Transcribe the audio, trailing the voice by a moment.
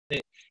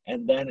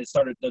And then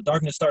the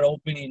darkness started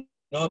opening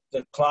up,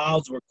 the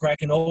clouds were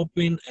cracking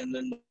open, and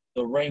then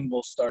the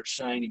rainbow started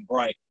shining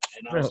bright.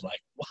 And I was Really?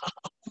 like,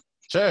 wow,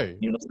 Sure.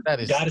 you know, That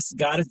is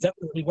God is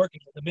definitely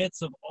working in the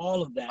midst of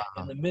all of that,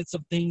 in wow. the midst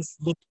of things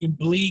looking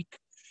bleak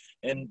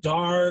and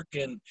dark,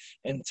 and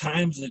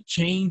times are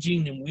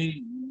changing, and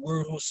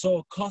we're so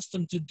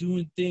accustomed to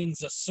doing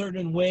things a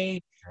certain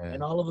way, Yeah.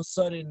 and all of a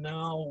sudden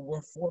now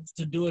we're forced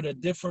to do it a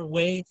different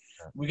way.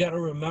 We got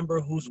to remember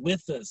who's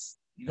with us.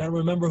 You got to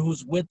remember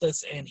who's with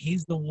us, and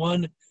he's the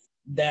one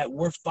that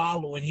we're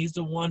following. He's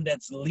the one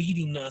that's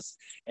leading us,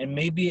 and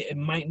maybe it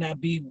might not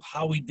be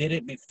how we did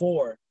it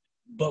before,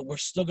 but we're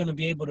still going to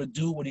be able to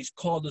do what he's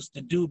called us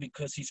to do,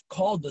 because he's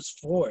called us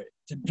for it,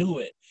 to do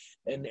it.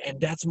 And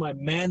that's my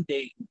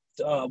mandate.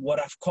 What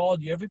I've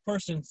called you, every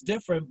person's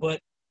different, but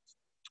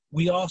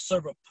we all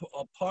serve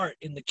a part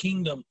in the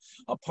kingdom,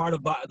 a part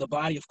of the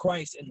body of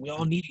Christ, and we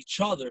all need each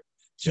other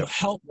to Yep.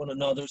 help one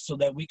another so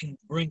that we can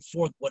bring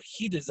forth what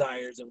he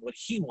desires and what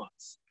he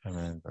wants.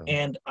 Amen, brother.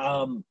 And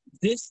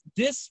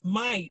this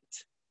might,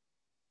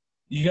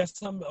 you got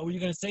some, were you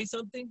going to say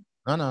something?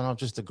 No, I'm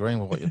just agreeing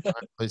with what you're saying.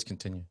 Please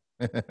continue.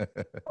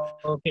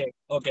 Okay.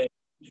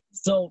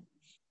 So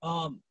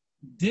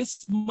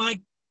this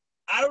might,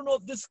 I don't know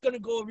if this is going to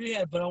go over your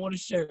head, but I want to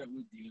share it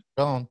with you.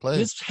 Go on, please.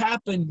 This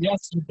happened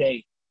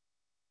yesterday.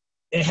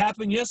 It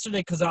happened yesterday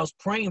because I was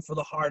praying for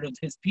the heart of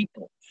his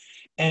people.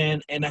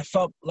 And I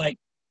felt like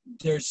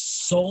there's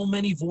so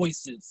many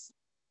voices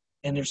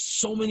and there's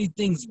so many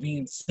things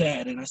being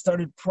said. And I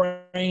started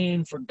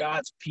praying for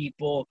God's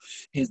people,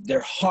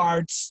 their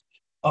hearts.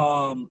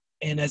 And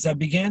as I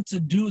began to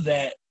do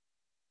that,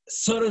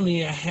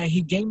 suddenly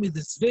he gave me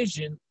this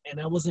vision,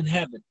 and I was in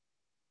heaven.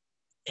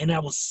 And I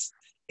was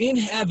in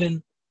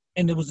heaven,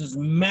 and there was this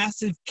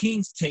massive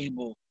king's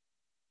table.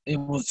 It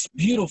was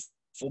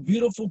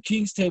beautiful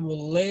king's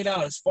table laid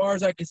out as far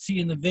as I could see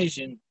in the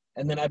vision.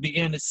 And then I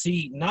began to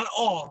see, not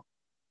all,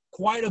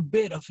 quite a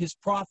bit of his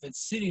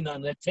prophets sitting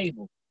on that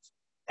table.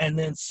 And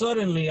then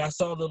suddenly I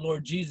saw the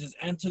Lord Jesus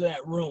enter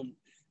that room,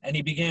 and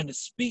he began to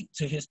speak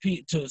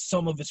to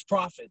some of his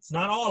prophets.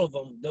 Not all of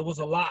them. There was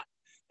a lot,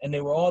 and they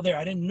were all there.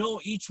 I didn't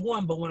know each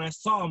one, but when I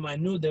saw them, I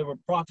knew they were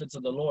prophets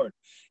of the Lord.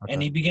 Okay.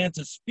 And he began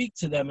to speak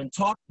to them and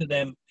talk to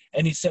them.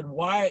 And he said,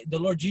 the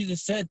Lord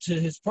Jesus said to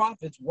his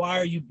prophets, why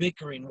are you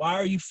bickering? Why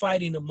are you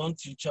fighting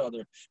amongst each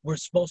other? We're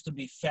supposed to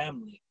be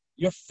family.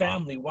 You're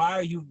family. Why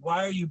are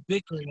you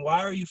bickering? Why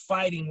are you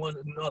fighting one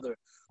another?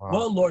 Wow.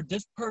 Well, Lord,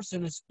 this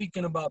person is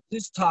speaking about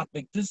this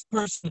topic. This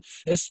person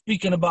is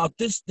speaking about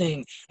this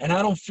thing, and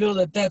I don't feel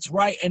that that's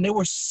right. And they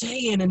were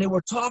saying, and they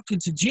were talking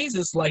to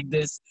Jesus like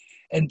this,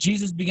 and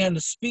Jesus began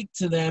to speak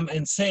to them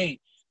and say,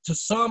 to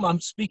some, I'm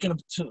speaking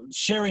to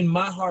sharing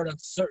my heart on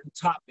certain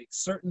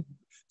topics,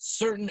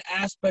 certain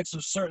aspects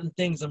of certain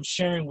things I'm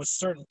sharing with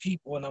certain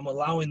people, and I'm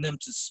allowing them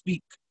to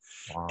speak.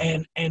 Wow.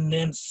 And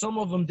then some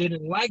of them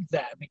didn't like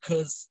that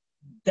because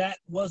that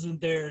wasn't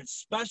their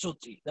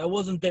specialty. That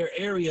wasn't their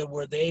area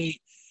where they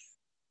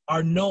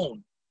are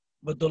known.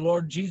 But the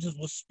Lord Jesus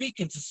was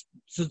speaking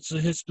to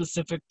his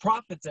specific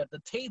prophets at the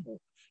table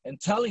and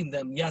telling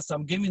them, yes,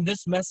 I'm giving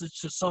this message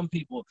to some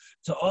people,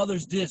 to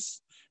others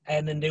this.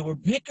 And then they were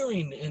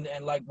bickering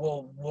and like,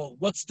 well,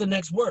 what's the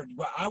next word?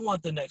 Well, I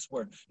want the next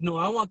word. No,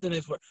 I want the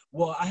next word.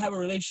 Well, I have a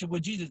relationship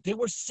with Jesus. They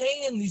were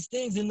saying these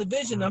things in the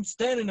vision. I'm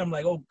standing, I'm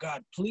like, oh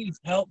God, please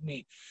help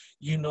me,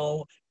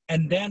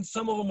 And then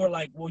some of them were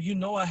like, well,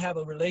 I have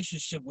a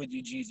relationship with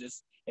you,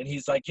 Jesus. And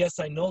he's like, yes,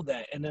 I know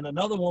that. And then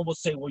another one will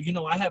say, well,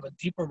 I have a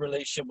deeper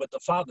relationship with the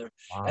Father.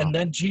 Wow. And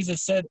then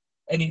Jesus said,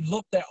 and he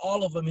looked at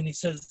all of them and he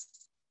says,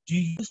 do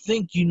you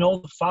think you know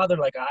the Father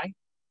like I?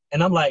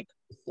 And I'm like,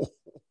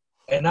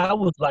 and I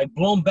was like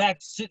blown back,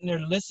 sitting there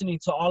listening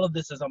to all of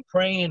this as I'm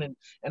praying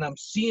and I'm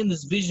seeing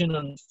this vision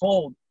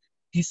unfold.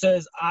 He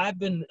says,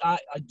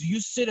 do you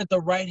sit at the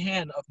right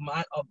hand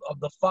of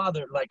the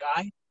Father like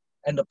I?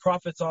 And the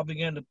prophets all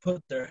began to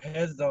put their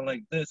heads down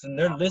like this, and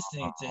they're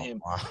listening to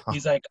him.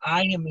 He's like,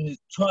 I am his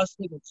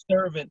trusted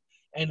servant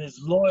and his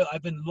loyal.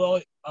 I've been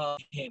loyal to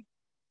him.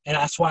 And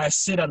that's why I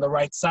sit on the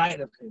right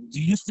side of him.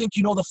 Do you think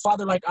you know the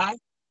Father like I?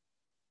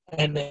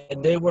 And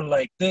they were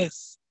like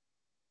this.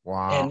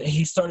 Wow. And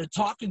he started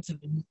talking to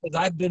them because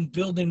I've been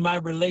building my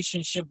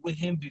relationship with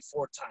him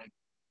before time.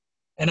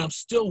 And I'm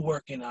still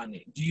working on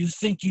it. Do you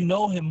think you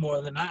know him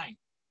more than I?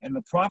 And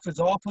the prophets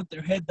all put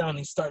their head down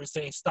and started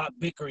saying, stop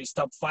bickering,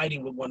 stop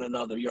fighting with one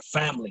another, your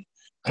family.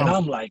 And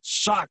I'm like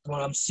shocked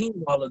when I'm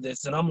seeing all of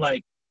this. And I'm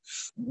like,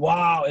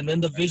 wow. And then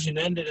the vision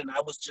ended and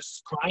I was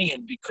just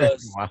crying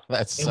because wow,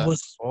 it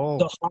was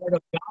the heart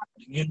of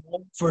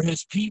God, for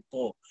his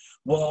people.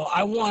 Well,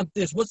 I want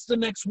this. What's the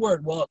next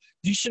word? Well,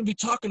 you shouldn't be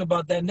talking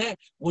about that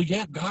next. Well,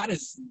 yeah, God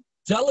is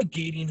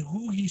delegating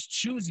who he's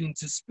choosing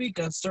to speak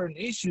on certain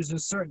issues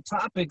and certain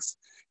topics.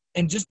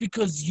 And just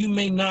because you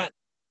may not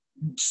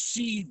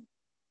see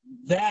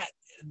that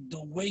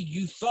the way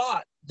you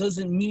thought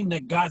doesn't mean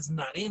that God's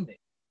not in it.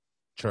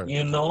 True.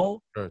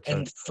 True.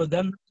 And for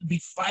them to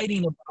be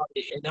fighting about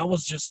it, and I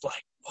was just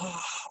like,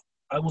 wow.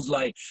 I was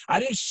like, I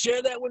didn't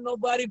share that with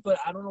nobody, but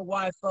I don't know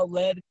why I felt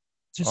led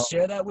to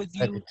share that with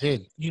You you.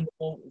 did. You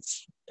know,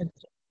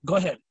 go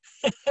ahead.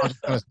 I was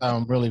just going to say,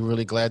 I'm really,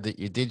 really glad that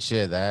you did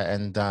share that.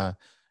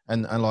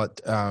 And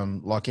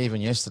like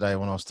even yesterday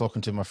when I was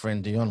talking to my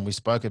friend Dion, we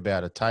spoke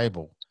about a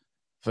table,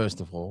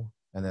 first of all,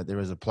 and that there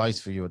is a place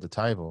for you at the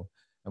table.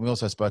 And we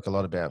also spoke a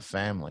lot about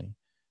family.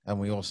 And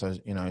we also,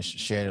 you know,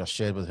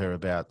 shared with her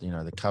about, you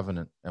know, the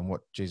covenant and what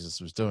Jesus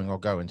was doing. I'll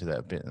go into that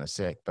a bit in a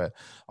sec, but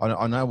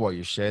I know why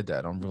you shared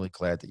that. I'm really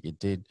glad that you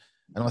did.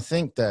 And I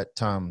think that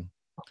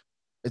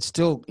it's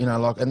still, you know,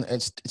 like, and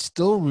it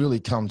still really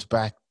comes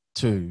back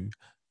to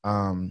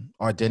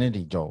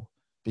identity, Joel,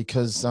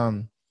 because,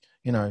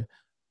 you know,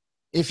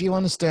 if you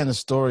understand the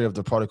story of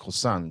the prodigal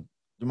son,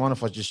 do you mind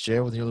if I just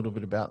share with you a little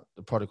bit about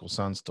the prodigal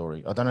son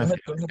story? I don't know.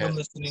 Go ahead, I'm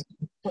listening.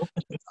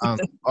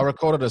 I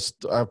recorded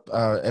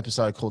a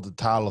episode called "The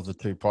Tale of the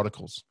Two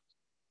Prodigals,"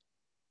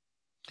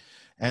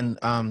 and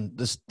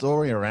the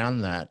story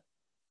around that,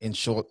 in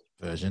short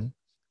version,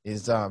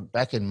 is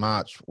back in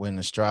March when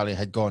Australia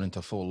had gone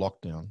into full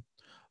lockdown.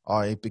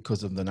 I,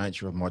 because of the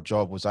nature of my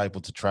job, was able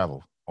to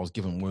travel. I was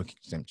given work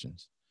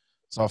exemptions,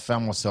 so I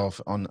found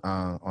myself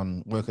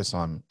on work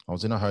assignment. I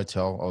was in a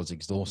hotel. I was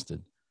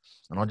exhausted,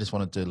 and I just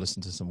wanted to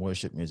listen to some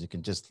worship music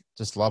and just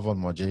love on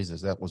my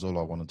Jesus. That was all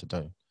I wanted to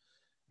do.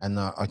 And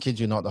I kid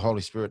you not, the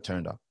Holy Spirit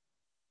turned up.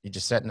 He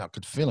just sat and I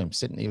could feel him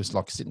sitting. He was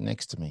like sitting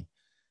next to me.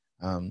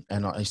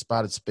 He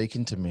started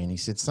speaking to me and he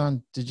said,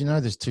 "Son, did you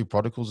know there's two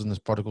prodigals in this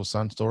prodigal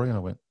son story?" And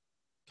I went,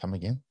 "Come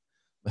again?"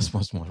 That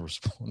was my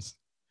response.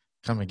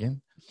 "Come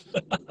again?"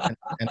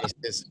 and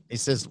he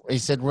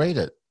said, "Read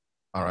it."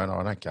 All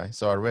right, okay.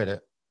 So I read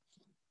it.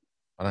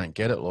 "I don't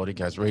get it, Lord." He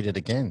goes, "Read it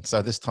again."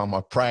 So this time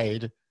I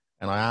prayed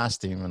and I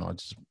asked him and I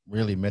just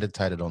really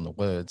meditated on the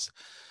words.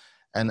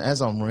 And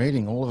as I'm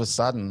reading, all of a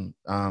sudden,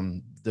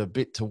 the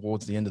bit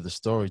towards the end of the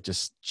story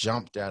just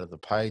jumped out of the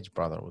page,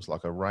 brother. It was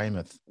like a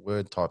Rhema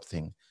word type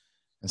thing.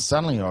 And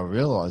suddenly I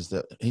realized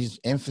that he's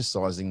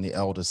emphasizing the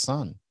elder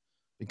son,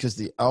 because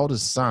the elder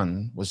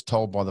son was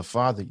told by the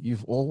father,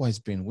 "You've always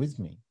been with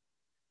me."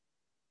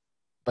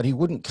 But he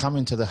wouldn't come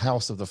into the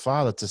house of the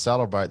father to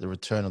celebrate the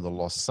return of the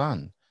lost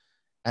son.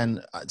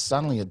 And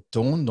suddenly it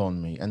dawned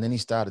on me. And then he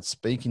started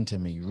speaking to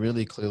me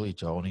really clearly,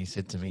 Joel. And he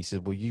said to me, he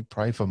said, "Will you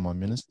pray for my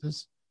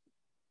ministers?"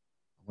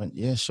 I went,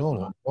 "Yeah, sure,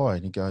 Lord." "Why?"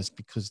 And he goes,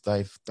 "Because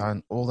they've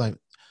done all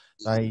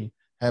they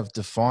have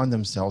defined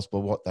themselves by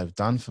what they've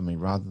done for me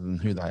rather than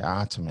who they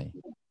are to me."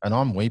 And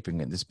I'm weeping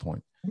at this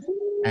point.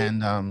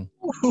 And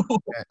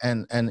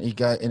and he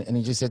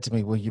just said to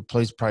me, "Will you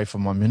please pray for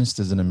my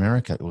ministers in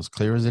America?" It was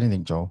clear as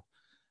anything, Joel.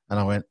 And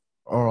I went,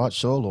 "All right,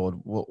 sure, Lord.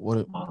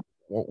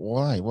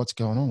 Why? What's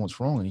going on? What's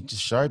wrong?" And he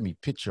just showed me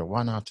picture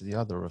one after the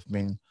other of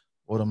men.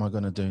 What am I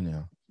going to do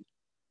now?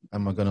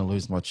 Am I going to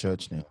lose my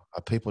church now?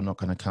 Are people not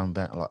going to come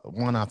back? Like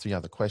one after the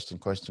other, question.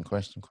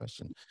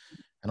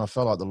 And I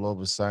felt like the Lord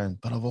was saying,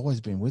 "But I've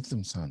always been with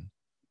them, son.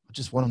 I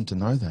just want them to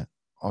know that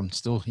I'm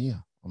still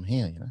here. I'm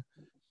here, you know."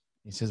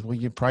 He says, "Will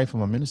you pray for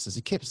my ministers?"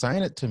 He kept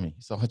saying it to me.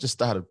 So I just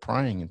started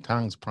praying in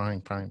tongues,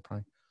 praying.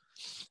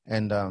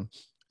 And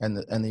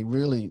he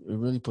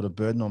really put a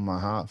burden on my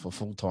heart for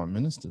full-time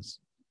ministers.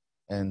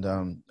 And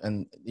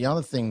the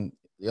other thing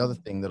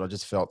that I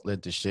just felt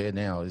led to share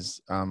now is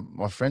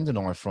my friend and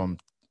I from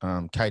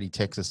Katy,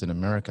 Texas in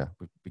America,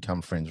 we've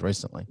become friends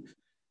recently.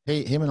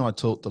 Him and I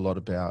talked a lot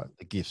about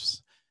the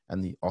gifts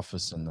and the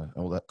office and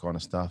all that kind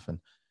of stuff. And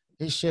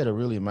he shared a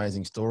really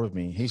amazing story with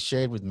me. He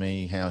shared with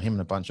me how him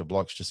and a bunch of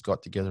blokes just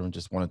got together and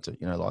just wanted to,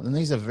 you know, like, and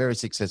these are very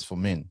successful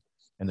men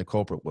in the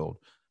corporate world,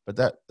 but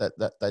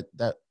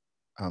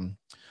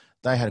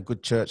they had a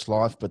good church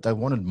life, but they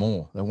wanted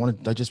more.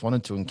 They just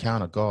wanted to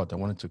encounter God. They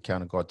wanted to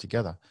encounter God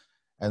together.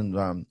 And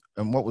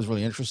what was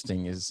really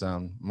interesting is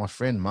my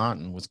friend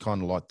Martin was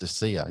kind of like the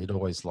seer. He'd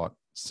always like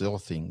saw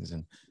things,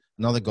 and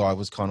another guy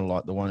was kind of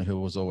like the one who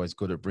was always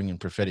good at bringing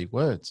prophetic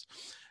words.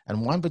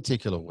 And one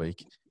particular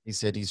week, he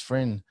said his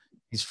friend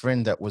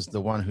that was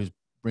the one who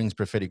brings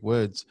prophetic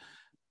words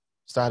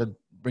started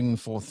bringing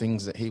forth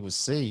things that he would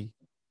see,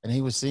 and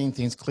he was seeing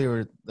things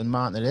clearer than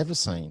Martin had ever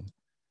seen.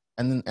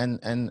 And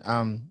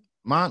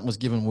Martin was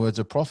given words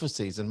of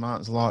prophecies, and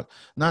Martin's like,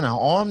 no,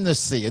 I'm the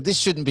seer. This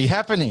shouldn't be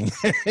happening.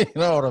 You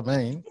know what I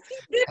mean?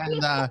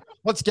 And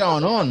what's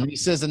going on? He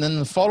says, and then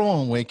the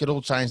following week, it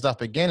all changed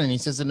up again. And he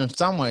says, and in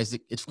some ways,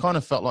 it kind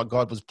of felt like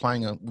God was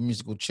playing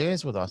musical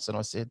chairs with us. And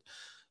I said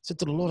to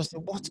the Lord, I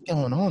said, what's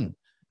going on?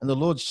 And the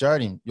Lord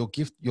showed him, your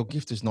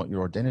gift is not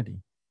your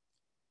identity.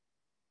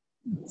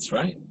 That's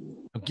right.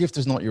 Your gift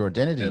is not your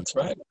identity. That's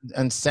right.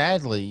 And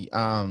sadly,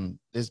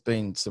 there's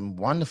been some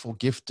wonderful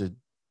gifted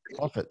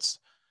prophets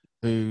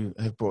who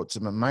have brought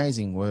some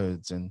amazing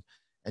words. And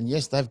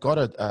yes, they've got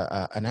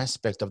an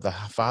aspect of the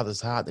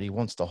Father's heart that he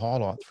wants to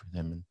highlight through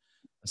them and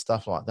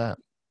stuff like that.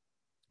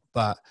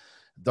 But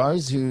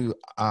those who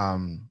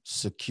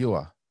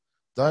secure,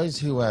 those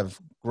who have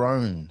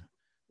grown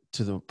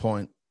to the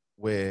point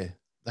where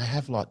they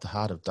have like the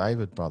heart of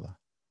David, brother,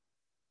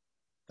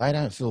 they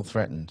don't feel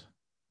threatened.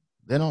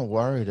 They're not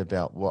worried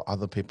about what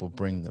other people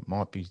bring that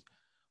might be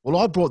Well,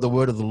 I brought the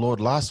word of the Lord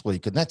last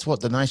week, and that's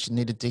what the nation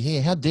needed to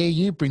hear. How dare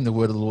you bring the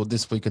word of the Lord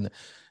this week? And,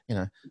 you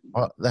know,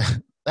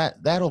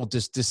 that all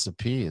just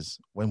disappears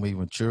when we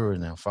mature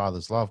in our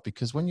Father's love.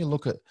 Because when you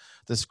look at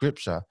the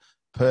scripture,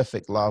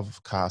 perfect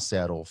love casts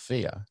out all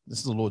fear. This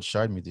is the Lord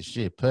showed me this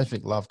year.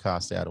 Perfect love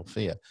casts out all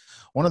fear.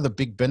 One of the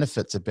big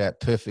benefits about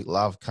perfect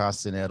love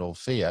casting out all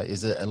fear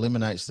is it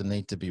eliminates the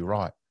need to be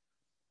right.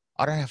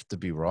 I don't have to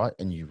be right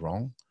and you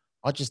wrong.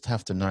 I just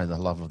have to know the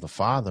love of the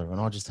Father,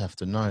 and I just have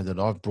to know that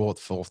I've brought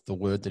forth the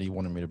word that he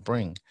wanted me to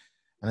bring.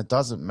 And it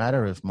doesn't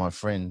matter if my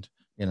friend,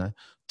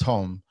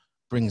 Tom,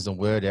 brings a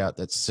word out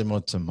that's similar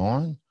to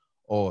mine,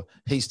 or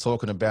he's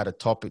talking about a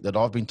topic that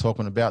I've been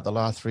talking about the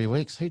last 3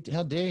 weeks.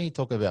 How dare he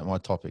talk about my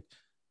topic?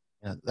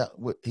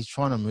 He's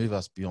trying to move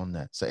us beyond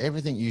that. So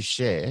everything you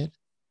shared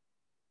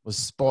was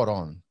spot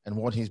on, and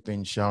what he's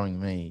been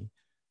showing me,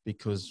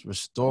 because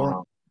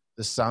restoring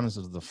the sons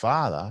of the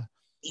Father,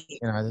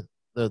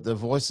 the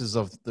voices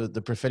of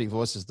the prophetic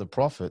voices, the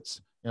prophets,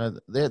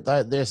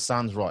 they're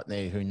sons right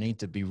there who need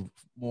to be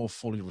more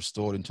fully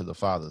restored into the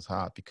Father's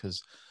heart,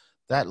 because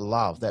that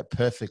love, that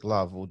perfect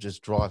love, will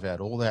just drive out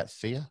all that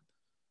fear,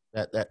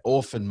 that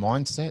orphan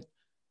mindset.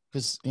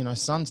 Because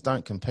sons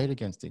don't compete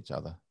against each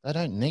other; they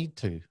don't need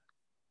to,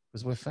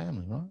 because we're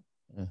family, right?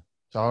 Yeah.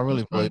 So I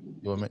really believe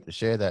you were meant to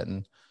share that,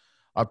 and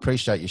I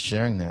appreciate you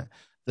sharing that.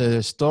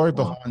 The story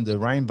behind the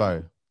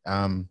rainbow,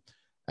 and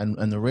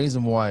the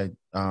reason why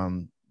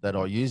that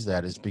I use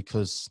that is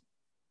because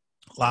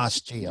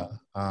last year,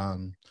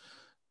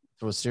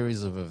 through a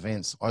series of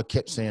events, I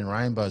kept seeing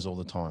rainbows all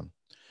the time.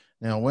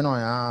 Now, when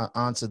I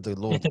answered the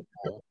Lord's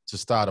call to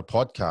start a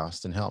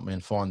podcast and help me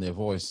and find their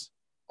voice,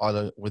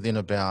 within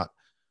about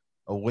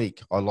a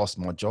week, I lost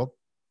my job.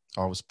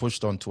 I was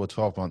pushed onto a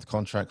 12-month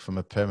contract from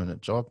a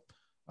permanent job.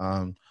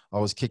 I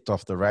was kicked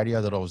off the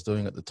radio that I was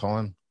doing at the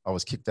time. I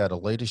was kicked out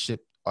of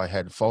leadership. I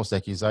had false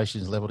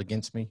accusations leveled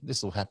against me.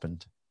 This all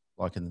happened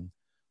like in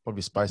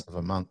probably space of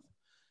a month.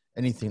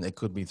 Anything that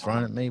could be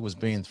thrown at me was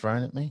being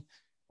thrown at me.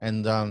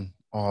 And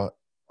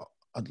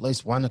at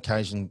least one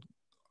occasion,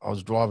 I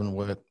was driving to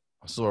work.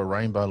 I saw a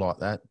rainbow like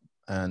that.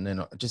 And then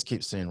I just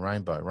keep seeing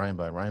rainbow,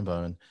 rainbow,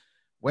 rainbow. And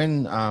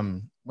when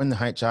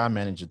the HR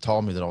manager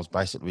told me that I was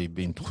basically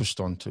being pushed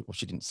onto, well,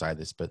 she didn't say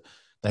this, but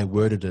they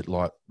worded it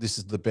like, this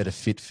is the better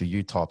fit for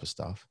you type of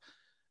stuff.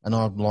 And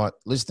I'm like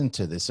listening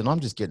to this, and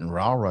I'm just getting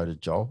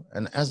railroaded, Joel.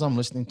 And as I'm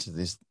listening to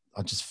this,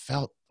 I just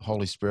felt the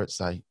Holy Spirit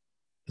say,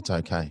 it's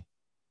okay.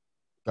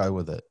 Go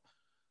with it.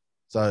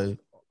 So,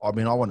 I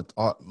mean,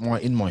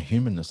 in my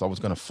humanness, I was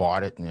going to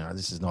fight it.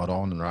 This is not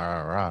on, and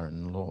rah, rah, rah.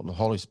 And the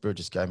Holy Spirit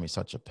just gave me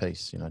such a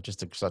peace,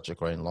 such a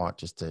green light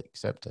just to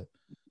accept it.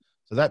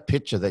 So that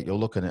picture that you're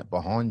looking at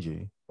behind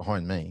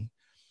me,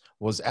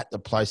 was at the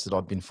place that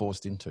I'd been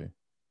forced into,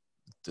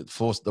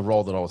 the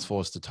role that I was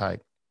forced to take.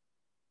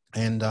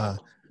 And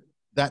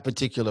that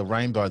particular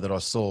rainbow that I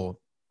saw,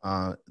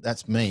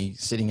 that's me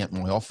sitting at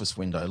my office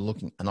window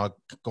looking, and I've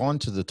gone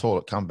to the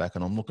toilet, come back,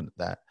 and I'm looking at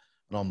that,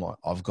 and I'm like,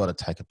 I've got to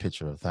take a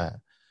picture of that,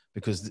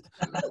 because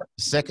the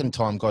second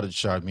time God had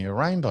showed me a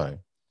rainbow.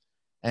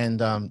 And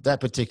that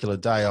particular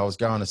day, I was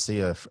going to see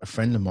a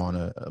friend of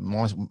mine,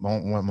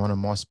 one of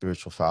my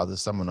spiritual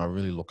fathers, someone I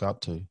really look up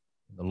to,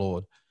 the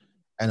Lord.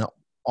 And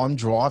I'm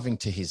driving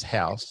to his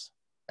house,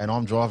 and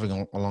I'm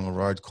driving along a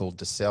road called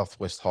the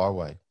Southwest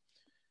Highway.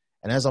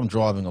 And as I'm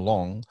driving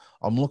along,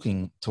 I'm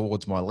looking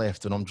towards my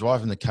left, and I'm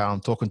driving the car.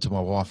 I'm talking to my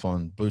wife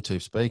on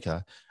Bluetooth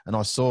speaker, and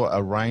I saw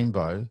a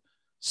rainbow,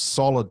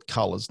 solid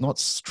colors,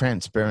 not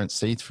transparent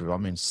see-through. I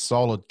mean,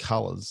 solid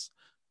colors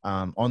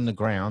on the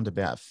ground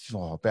about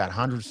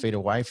 100 feet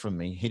away from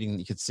me,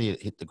 you could see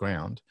it hit the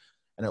ground,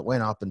 and it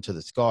went up into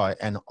the sky,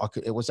 and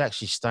it was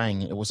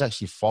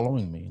actually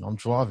following me, and I'm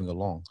driving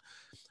along.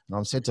 And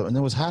I'm said to, and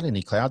there was hardly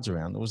any clouds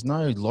around. There was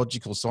no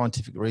logical,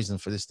 scientific reason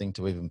for this thing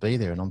to even be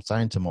there. And I'm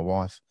saying to my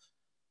wife,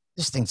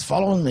 this thing's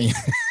following me.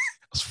 I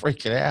was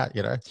freaking out,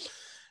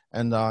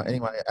 And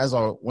anyway, as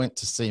I went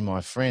to see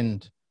my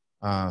friend,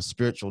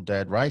 spiritual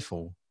dad,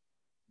 Rayful,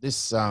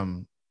 this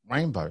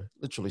rainbow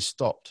literally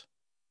stopped.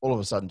 All of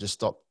a sudden,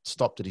 just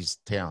stopped at his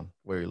town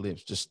where he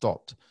lives, just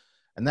stopped.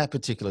 And that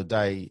particular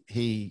day,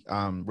 he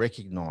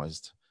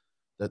recognized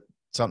that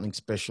something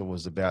special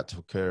was about to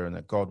occur, and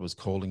that God was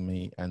calling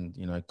me, and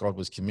God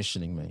was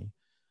commissioning me.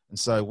 And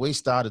so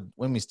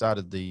when we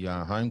started the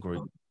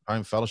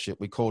home fellowship,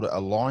 we called it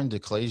aligned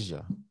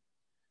ecclesia.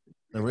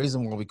 The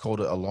reason why we called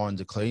it aligned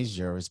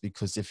ecclesia is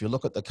because if you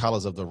look at the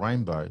colors of the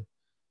rainbow,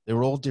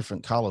 they're all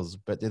different colors,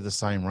 but they're the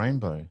same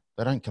rainbow.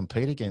 They don't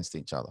compete against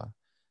each other.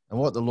 And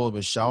what the Lord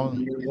was showing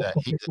me is that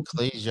his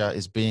ecclesia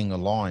is being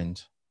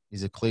aligned.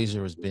 His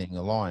ecclesia is being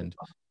aligned.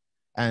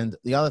 And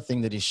the other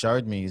thing that he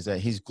showed me is that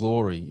his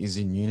glory is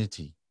in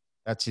unity.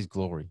 That's his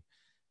glory.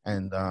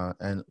 And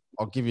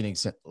I'll give you an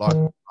example. Like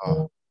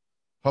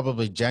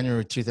probably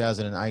January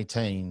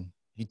 2018,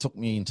 he took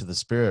me into the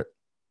spirit,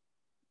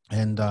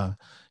 and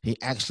he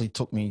actually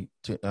took me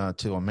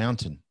to a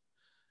mountain.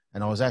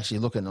 And I was actually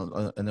looking,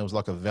 and there was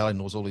like a valley, and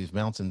there was all these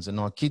mountains. And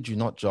I kid you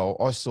not, Joel,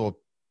 I saw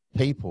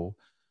people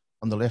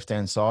on the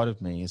left-hand side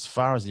of me, as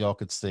far as the eye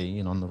could see,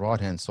 and on the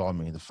right-hand side of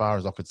me, as far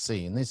as I could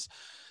see. And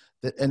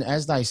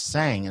as they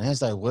sang and as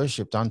they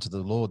worshipped unto the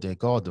Lord their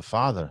God, the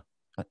Father,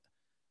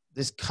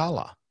 this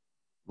color,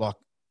 like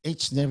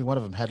each and every one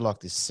of them had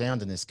like this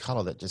sound and this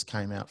color that just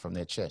came out from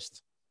their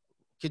chest.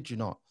 Kid you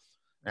not.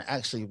 It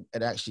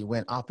actually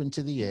went up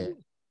into the air,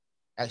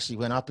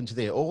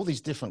 All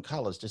these different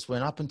colors just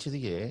went up into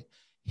the air,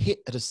 hit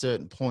at a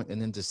certain point,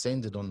 and then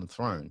descended on the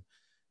throne.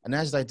 And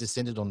as they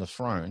descended on the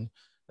throne,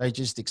 they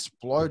just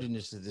exploded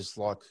into this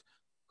like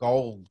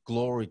gold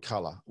glory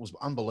color. It was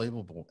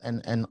unbelievable.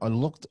 And I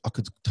looked, I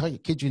could tell you,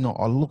 kid you not,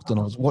 I looked and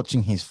I was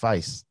watching his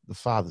face, the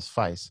Father's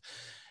face.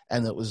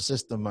 And it was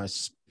just the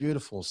most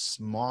beautiful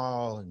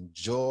smile and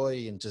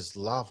joy and just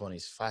love on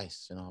his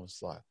face. And I was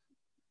like,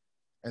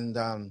 and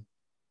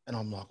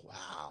I'm like,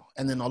 wow.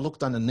 And then I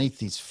looked underneath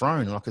his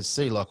throne and I could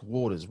see like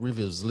waters,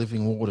 rivers,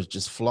 living waters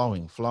just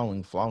flowing,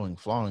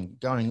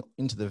 going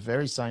into the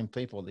very same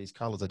people these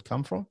colors had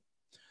come from.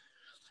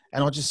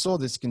 And I just saw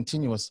this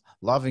continuous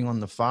loving on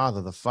the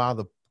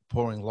Father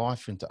pouring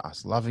life into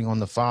us, loving on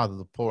the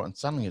Father, and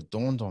suddenly it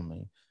dawned on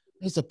me,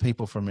 these are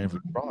people from every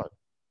tribe,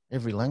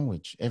 every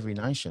language, every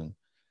nation.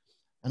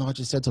 And I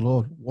just said to the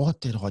Lord,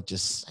 what did I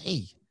just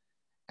see?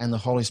 And the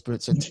Holy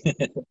Spirit said,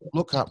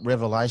 look up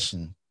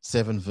Revelation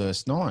 7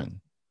 verse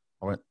 9.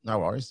 I went, no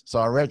worries. So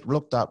I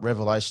looked up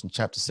Revelation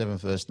chapter 7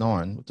 verse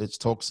 9, which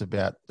talks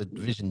about the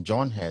vision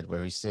John had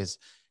where he says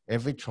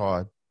every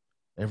tribe,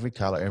 every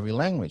color, every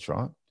language,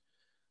 right?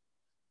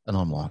 And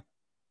I'm like,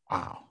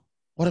 wow,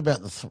 what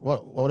about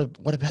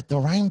what about the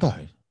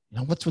rainbow?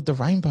 What's with the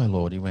rainbow,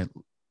 Lord? He went,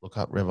 look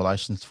up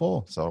Revelations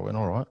 4. So I went,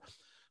 all right.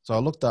 So I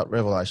looked up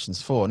Revelations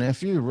 4. Now,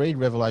 if you read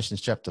Revelations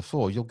chapter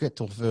 4, you'll get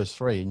to verse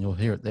 3 and you'll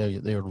hear it there.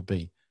 There it'll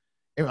be.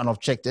 And I've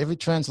checked every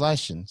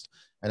translation,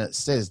 and it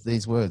says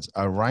these words,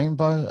 a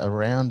rainbow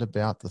around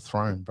about the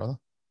throne, brother.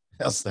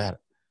 How's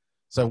that?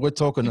 So we're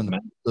talking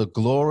the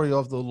glory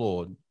of the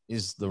Lord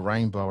is the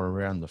rainbow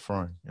around the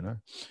throne,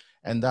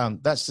 And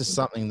that's just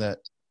something that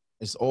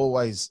is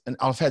always, and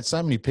I've had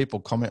so many people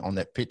comment on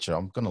that picture.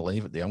 I'm going to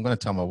leave it there. I'm going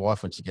to tell my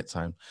wife when she gets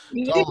home.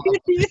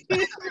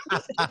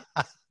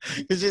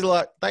 Because she's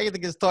like, don't you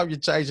think it's time you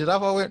change it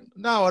up? I went,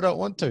 no, I don't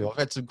want to. I've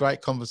had some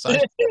great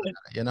conversations.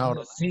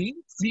 See?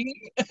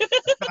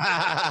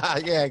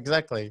 Yeah,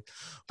 exactly.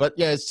 But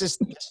yeah, it's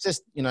just,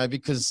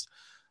 because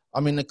I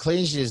mean,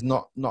 ecclesia is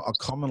not a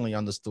commonly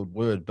understood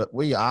word, but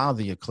we are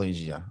the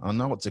ecclesia. I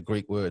know it's a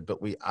Greek word,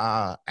 but we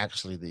are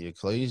actually the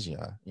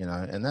ecclesia,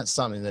 and that's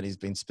something that he's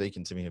been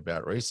speaking to me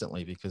about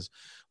recently, because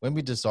when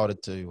we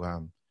decided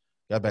to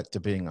go back to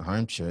being a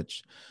home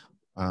church,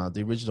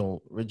 the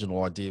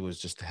original idea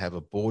was just to have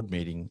a board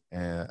meeting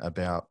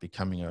about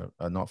becoming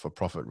a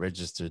not-for-profit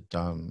registered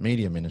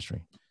media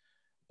ministry.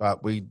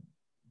 But we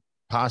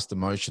passed the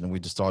motion and we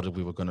decided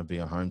we were going to be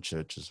a home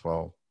church as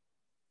well.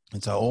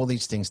 And so all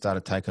these things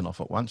started taking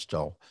off at once,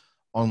 Joel.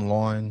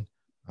 Online,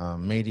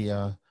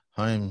 media,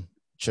 home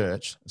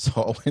church. So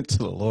I went to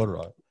the Lord,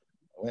 right?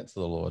 I went to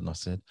the Lord and I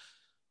said,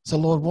 so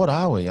Lord, what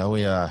are we? Are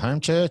we a home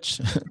church?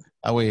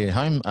 Are we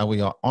an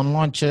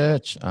online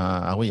church?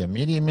 Are we a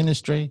media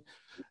ministry?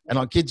 And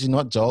I kid you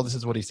not, Joel, this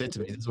is what he said to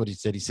me. This is what he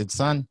said. He said,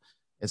 son,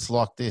 it's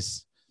like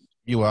this.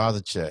 You are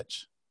the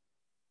church.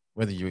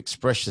 Whether you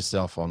express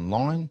yourself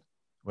online,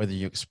 whether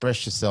you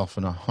express yourself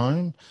in a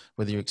home,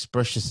 whether you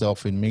express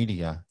yourself in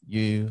media,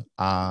 you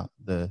are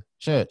the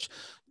church.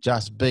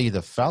 Just be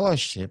the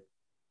fellowship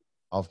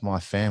of my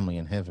family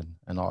in heaven.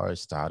 And I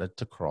started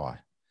to cry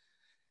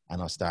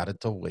and I started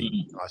to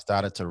weep. I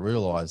started to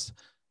realize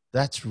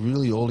that's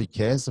really all he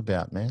cares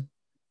about, man.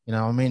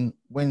 I mean,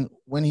 when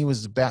he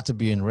was about to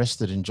be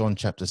arrested in John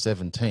chapter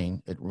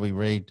 17, we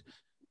read,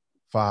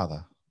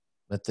 Father,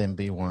 let them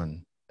be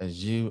one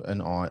as you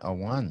and I are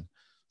one.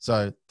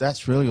 So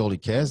that's really all he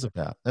cares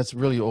about. That's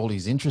really all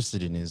he's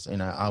interested in is,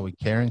 are we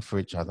caring for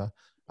each other?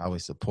 Are we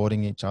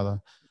supporting each other?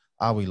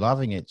 Are we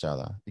loving each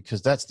other?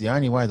 Because that's the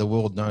only way the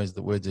world knows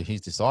the words of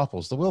his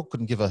disciples. The world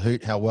couldn't give a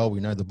hoot how well we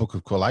know the book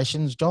of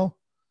Galatians, Joel.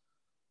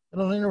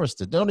 They're not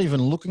interested. They're not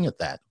even looking at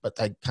that, but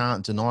they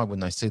can't deny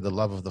when they see the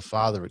love of the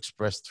Father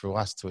expressed through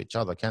us to each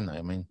other, can they?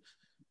 I mean,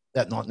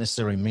 that not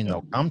necessarily mean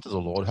they'll come to the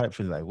Lord.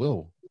 Hopefully they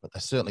will, but they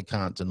certainly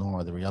can't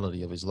deny the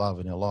reality of his love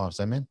in our lives.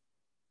 Amen.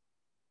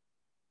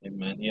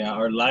 Amen. Yeah,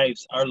 our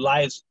lives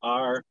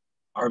are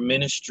our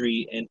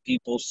ministry, and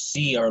people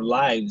see our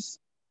lives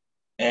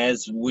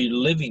as we're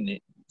living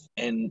it.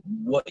 And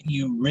what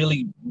you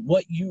really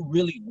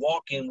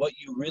walk in, what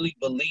you really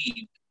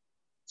believe,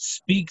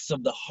 speaks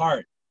of the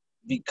heart.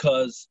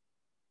 Because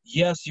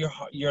yes, your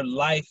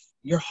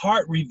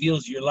heart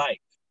reveals your life.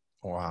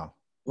 Wow.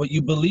 What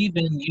you believe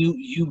in,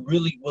 you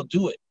really will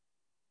do it.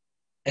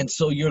 And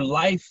so your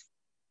life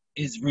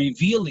is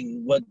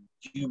revealing what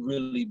you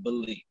really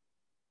believe.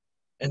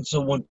 And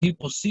so when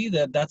people see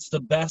that, that's the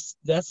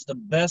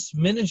best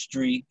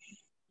ministry.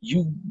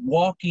 You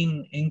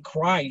walking in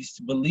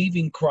Christ,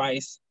 believing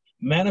Christ,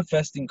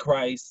 manifesting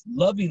Christ,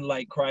 loving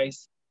like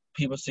Christ.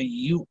 People say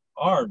you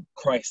are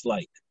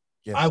Christ-like.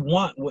 Yes. I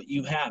want what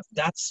you have.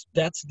 That's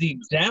the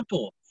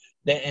example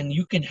and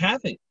you can have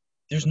it.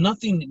 There's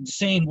nothing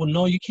saying, well,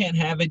 no, you can't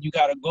have it. You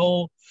got to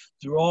go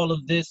through all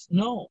of this.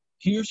 No,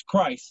 here's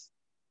Christ.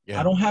 I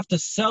Yeah. don't have to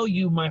sell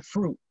you my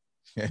fruit.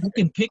 You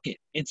can pick it.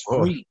 It's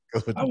Oh, free.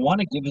 good. I want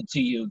to give it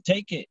to you.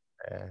 Take it.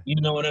 Yeah.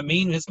 You know what I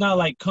mean? It's not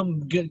like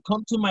come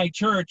to my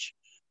church,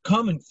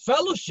 come and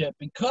fellowship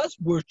because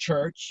we're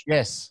church,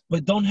 Yes.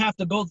 but don't have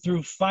to go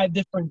through 5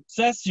 different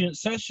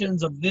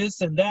sessions of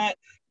this and that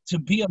to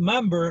be a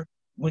member.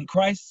 When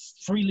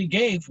Christ freely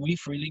gave, we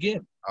freely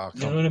give. Oh,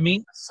 You come know on. what I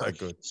mean? That's so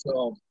good.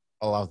 So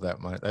I love that,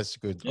 mate. That's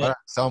good. I yeah. don't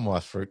sell my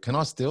fruit. Can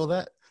I steal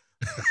that?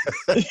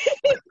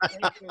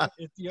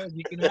 It's yours.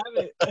 You can have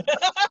it.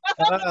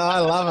 I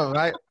love it,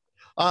 mate.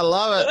 I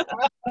love it.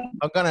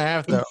 I'm gonna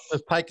have to. I'm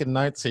just taking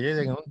notes here.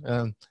 Hang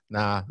on.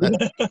 Nah,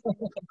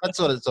 that's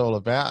what it's all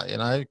about, you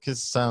know.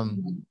 Because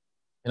you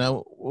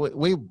know,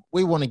 we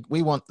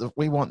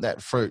want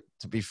that fruit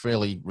to be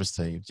freely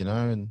received, you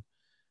know, and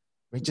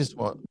we just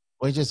want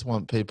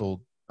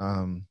people.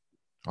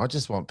 I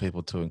just want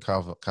people to to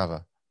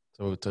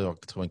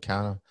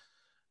encounter,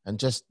 and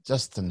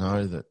just to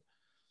know that.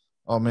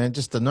 Oh man,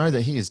 just to know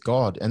that He is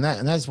God, and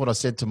that's what I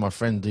said to my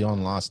friend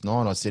Dion last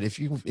night. I said, if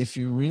you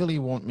really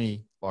want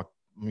me, like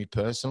me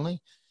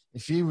personally,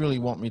 if you really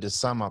want me to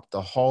sum up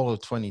the whole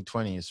of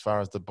 2020 as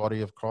far as the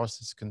body of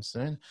Christ is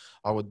concerned,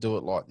 I would do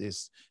it like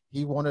this.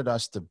 He wanted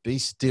us to be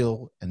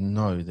still and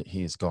know that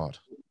He is God.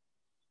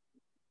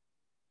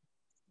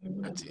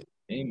 That's it.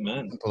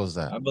 Amen. Simple as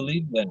that. I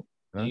believe that. You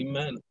know?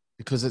 Amen.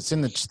 Because it's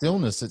in the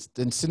stillness.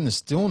 It's in the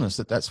stillness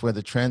that's where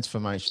the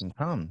transformation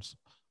comes.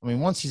 I mean,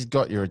 once He's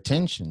got your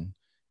attention,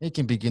 He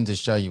can begin to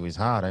show you His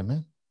heart.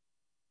 Amen.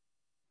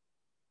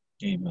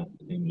 Amen.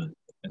 Amen.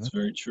 That's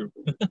very true.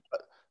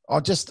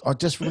 I just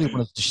really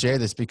wanted to share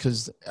this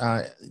because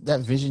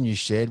that vision you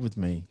shared with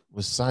me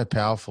was so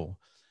powerful,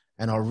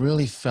 and I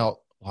really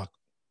felt like,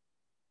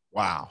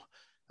 wow.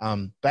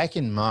 Back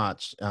in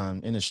March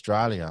in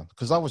Australia,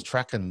 because I was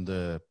tracking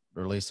the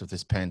release of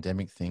this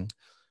pandemic thing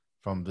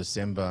from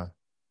December,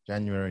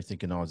 January,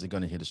 thinking, oh, is it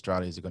going to hit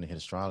Australia? Is it going to hit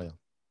Australia?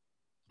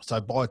 So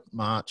by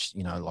March,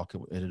 you know, like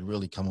it had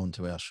really come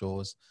onto our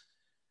shores,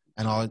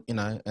 and I'll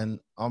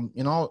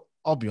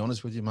be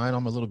honest with you, mate.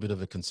 I'm a little bit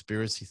of a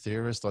conspiracy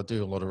theorist. I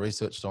do a lot of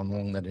research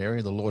along that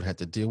area. The Lord had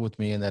to deal with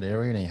me in that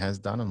area, and He has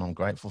done, and I'm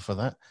grateful for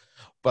that.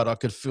 But I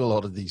could feel a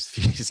lot of these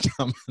fears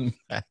coming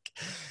back,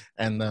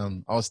 and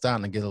I was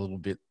starting to get a little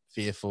bit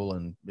fearful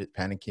and a bit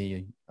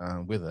panicky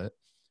with it.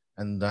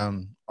 And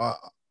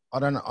I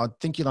don't know. I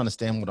think you'll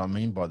understand what I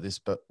mean by this.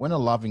 But when a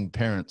loving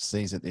parent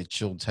sees that their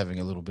child's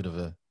having a little bit of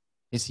a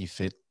hissy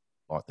fit,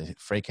 like they're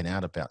freaking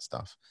out about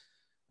stuff,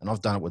 and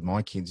I've done it with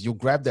my kids, you'll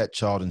grab that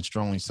child and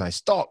strongly say,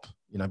 stop,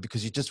 you know,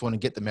 because you just want to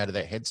get them out of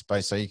that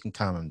headspace so you can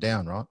calm them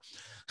down, right?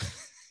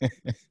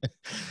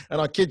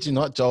 And I kid you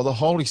not, Joel, the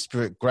Holy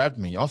Spirit grabbed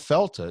me. I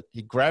felt it.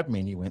 He grabbed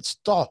me and He went,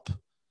 stop,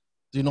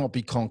 do not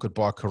be conquered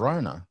by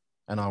Corona.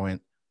 And I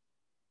went,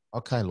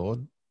 okay,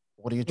 Lord,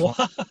 what are you trying?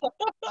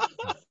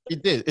 He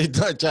did.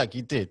 No joke,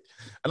 He did.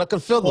 And I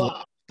could feel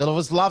that I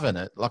was loving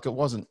it. Like it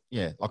wasn't,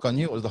 like I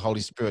knew it was the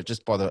Holy Spirit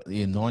just by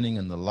the anointing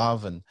and the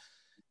love. And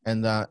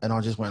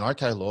I just went,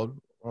 okay, Lord,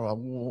 all right,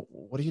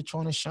 what are you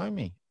trying to show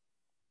me?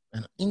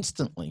 And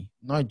instantly,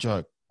 no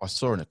joke, I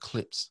saw an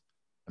eclipse,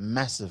 a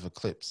massive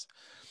eclipse.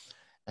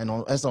 And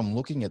as I'm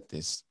looking at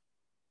this,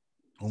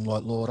 I'm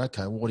like, Lord,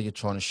 okay, what are you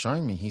trying to show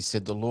me? He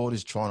said, the Lord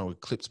is trying to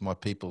eclipse my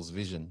people's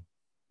vision.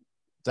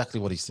 Exactly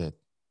what He said,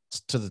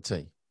 to the T.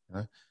 You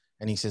know?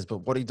 And He says, but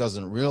what He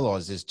doesn't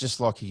realize is just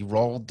like He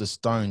rolled the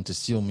stone to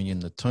seal me in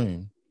the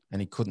tomb, and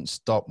He couldn't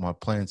stop my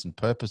plans and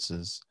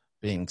purposes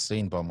being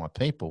seen by my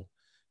people,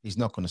 He's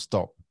not going to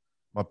stop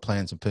my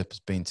plans and purpose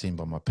being seen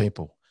by my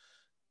people.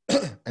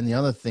 And the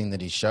other thing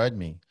that He showed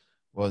me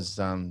was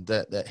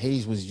that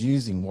He was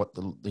using what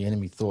the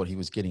enemy thought he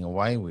was getting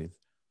away with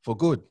for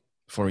good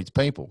for His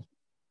people.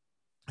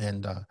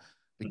 And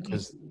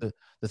because the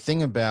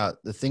thing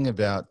about the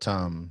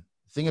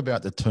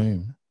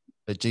tomb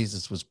that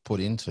Jesus was put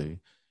into,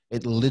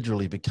 it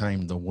literally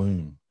became the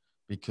womb.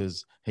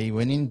 Because He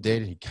went in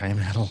dead, He came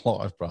out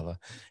alive, brother.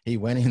 He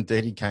went in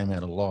dead, He came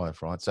out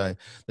alive, right? So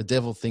the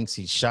devil thinks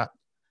he's shut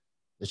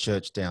the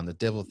church down. The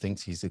devil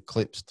thinks he's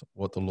eclipsed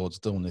what the Lord's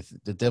doing.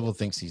 The devil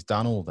thinks he's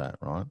done all that,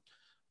 right?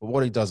 But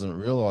what he doesn't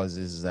realize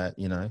is that,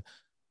 you know,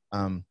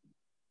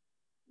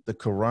 the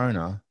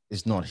corona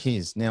is not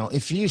his. Now,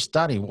 if you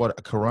study what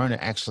a corona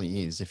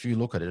actually is, if you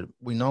look at it,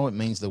 we know it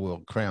means the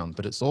world crown,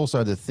 but it's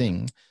also the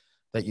thing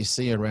that you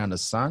see around the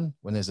sun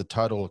when there's a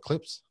total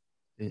eclipse.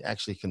 You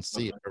actually can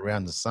see it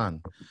around the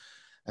sun.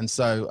 And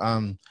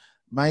so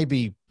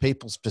maybe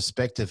people's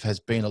perspective has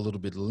been a little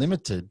bit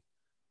limited,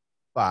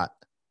 but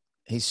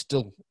He's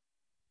still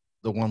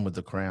the one with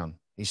the crown.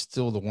 He's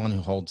still the one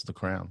who holds the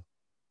crown.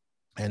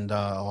 And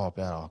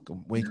about a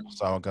week or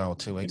so ago, or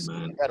 2 weeks,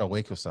 about a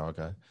week or so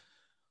ago,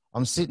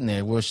 I'm sitting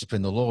there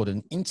worshiping the Lord,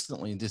 and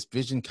instantly this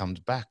vision comes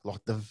back,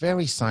 like the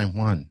very same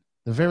one.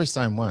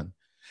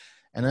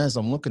 And as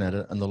I'm looking at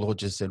it, and the Lord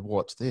just said,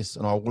 watch this.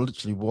 And I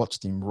literally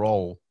watched Him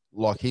roll,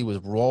 like He was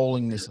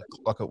rolling this,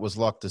 like it was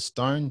like the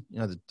stone, you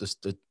know,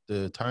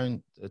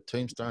 the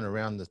tombstone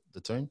around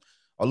the tomb,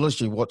 I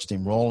literally watched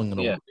him rolling it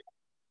all. Yeah.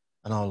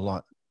 And I was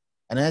like,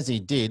 and as he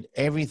did,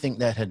 everything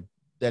that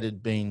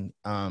had been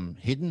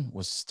hidden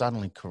was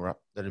suddenly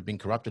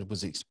corrupted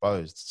was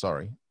exposed.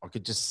 Sorry, I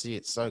could just see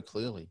it so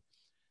clearly.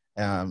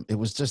 It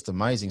was just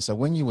amazing. So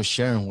when you were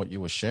sharing what you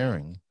were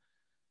sharing,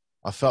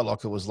 I felt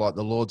like it was like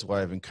the Lord's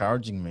way of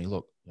encouraging me.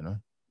 Look,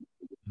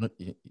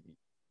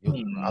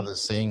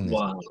 others seeing this.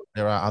 Wow.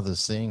 There are others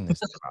seeing this.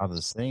 There are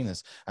others seeing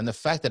this. And the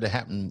fact that it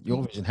happened,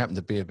 your vision happened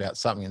to be about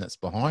something that's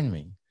behind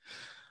me,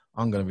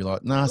 I'm going to be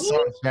like, no,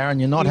 sorry, Sharon,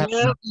 you're not having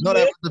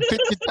the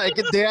picture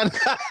taken down.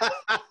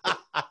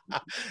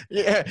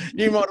 Yeah,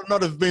 you might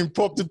not have been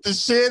prompted to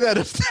share that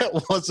if that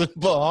wasn't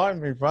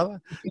behind me, brother.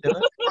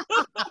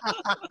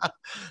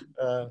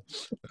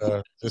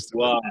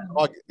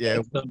 Wow. Yeah,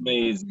 it's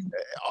amazing.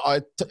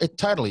 It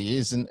totally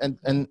is,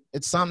 and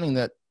it's something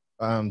that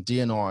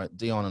Dion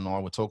and I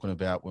were talking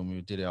about when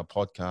we did our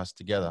podcast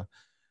together.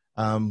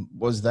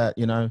 Was that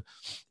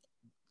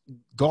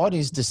God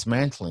is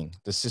dismantling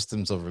the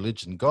systems of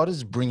religion. God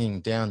is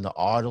bringing down the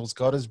idols.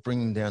 God is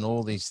bringing down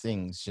all these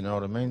things. You know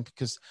what I mean?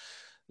 Because,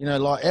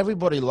 like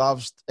everybody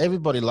loves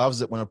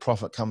it when a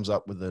prophet comes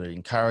up with an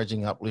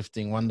encouraging,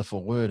 uplifting,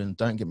 wonderful word. And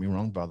don't get me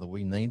wrong, brother,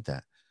 we need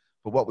that.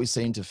 But what we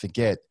seem to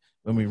forget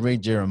when we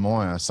read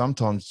Jeremiah,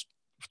 sometimes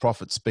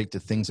prophets speak to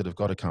things that have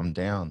got to come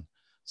down.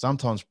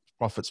 Sometimes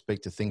prophets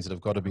speak to things that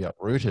have got to be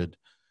uprooted.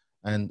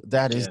 And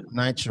that is the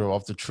nature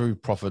of the true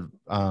prophet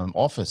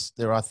office.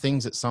 There are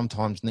things that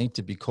sometimes need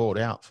to be called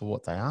out for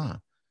what they are,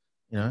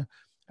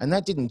 and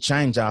that didn't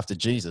change after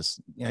Jesus.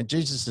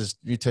 Jesus's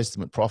New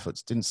Testament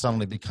prophets didn't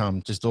suddenly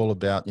become just all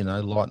about,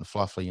 light and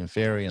fluffy and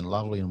fairy and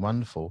lovely and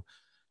wonderful.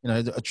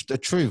 The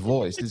true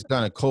voice is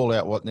going to call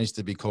out what needs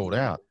to be called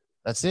out.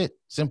 That's it.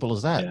 Simple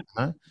as that.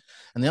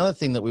 And the other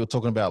thing that we were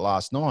talking about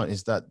last night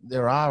is that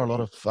there are a lot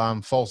of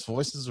false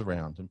voices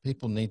around, and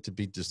people need to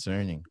be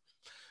discerning.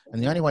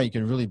 And the only way you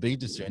can really be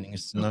discerning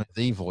is to know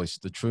the voice,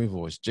 the true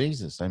voice,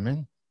 Jesus.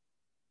 Amen.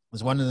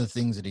 Because one of the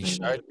things that he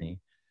showed me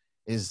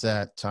is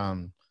that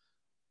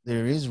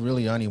there is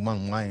really only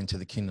one way into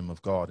the kingdom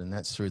of God, and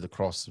that's through the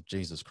cross of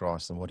Jesus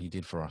Christ and what he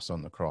did for us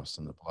on the cross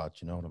and the blood.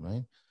 You know what I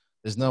mean?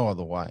 There's no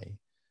other way.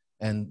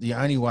 And the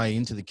only way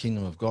into the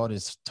kingdom of God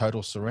is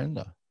total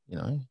surrender,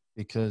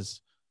 because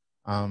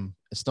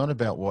it's not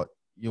about what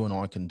you and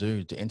I can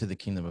do to enter the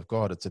kingdom of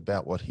God. It's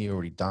about what he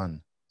already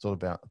done.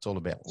 It's all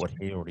about what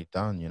he already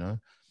done,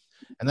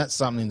 and that's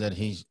something that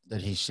he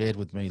shared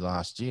with me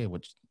last year,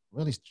 which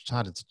really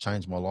started to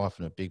change my life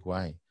in a big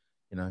way.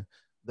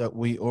 That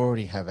we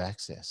already have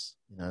access.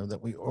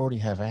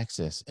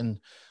 And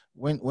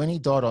when he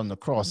died on the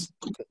cross,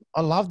 I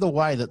love the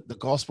way that the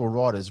gospel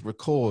writers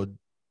record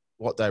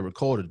what they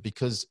recorded,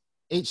 because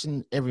each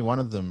and every one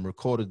of them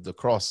recorded the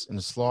cross in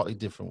a slightly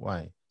different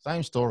way.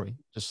 Same story,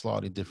 just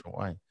slightly different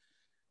way. And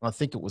I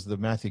think it was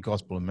the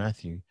Gospel of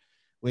Matthew,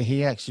 where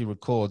he actually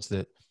records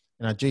that,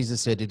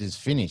 Jesus said it is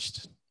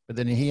finished, but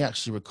then he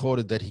actually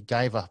recorded that he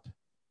gave up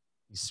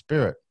his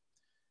spirit.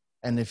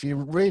 And if you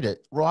read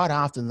it right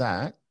after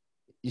that,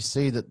 you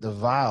see that the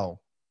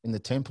veil in the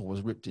temple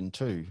was ripped in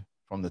two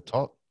from the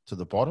top to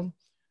the bottom.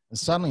 And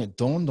suddenly it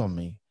dawned on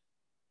me,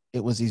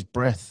 it was his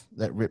breath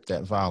that ripped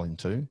that veil in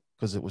two,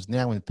 because it was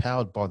now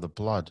empowered by the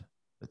blood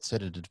that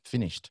said it had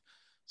finished.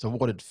 So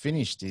what had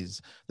finished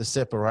is the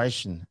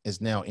separation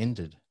is now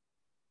ended.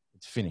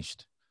 It's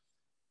finished.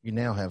 You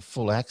now have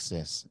full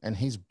access, and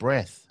his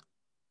breath,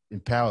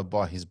 empowered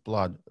by his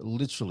blood,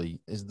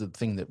 literally is the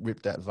thing that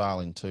ripped that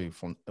veil in two.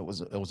 It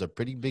was a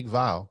pretty big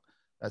veil.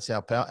 That's how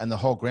powerful, and the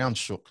whole ground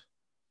shook.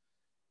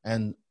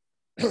 And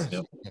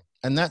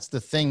and that's the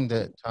thing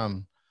that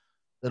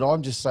that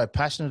I'm just so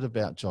passionate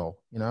about, Joel.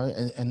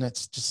 And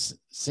that's just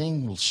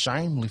seeing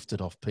shame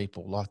lifted off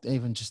people. Like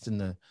even just in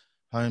the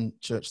home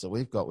church that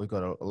we've got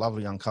a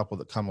lovely young couple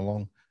that come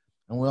along.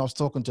 And when I was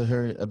talking to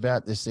her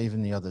about this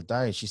even the other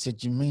day, she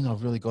said, "You mean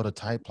I've really got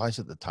a place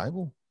at the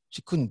table?"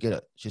 She couldn't get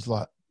it. She's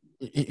like,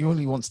 "He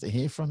really wants to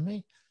hear from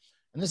me."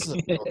 And this is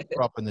a girl who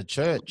grew up in the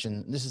church,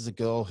 and this is a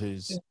girl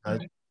who's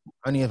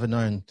only ever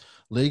known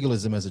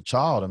legalism as a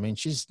child. I mean,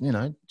 she's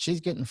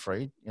getting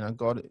freed.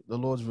 God, the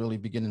Lord's really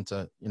beginning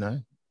to,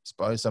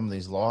 expose some of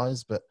these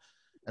lies.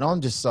 And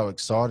I'm just so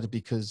excited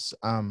because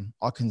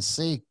I can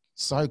see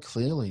so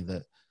clearly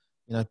that,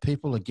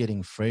 people are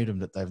getting freedom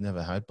that they've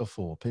never had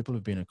before. People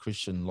who've been a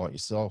Christian like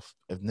yourself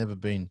have never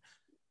been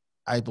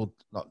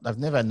they've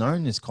never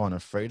known this kind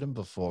of freedom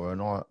before.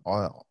 And I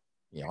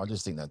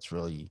just think that's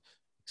really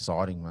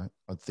exciting, mate.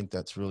 I think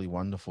that's really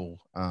wonderful.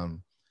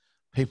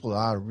 People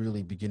are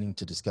really beginning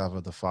to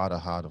discover the Father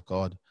heart of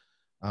God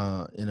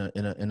in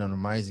an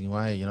amazing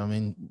way. I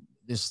mean,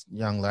 this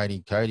young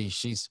lady, Cody,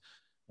 she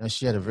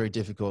had a very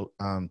difficult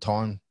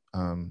time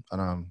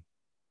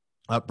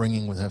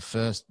upbringing with her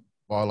first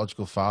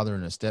biological father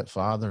and her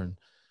stepfather,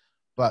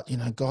 but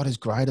God is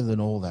greater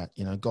than all that.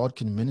 God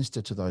can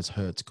minister to those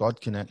hurts.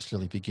 God can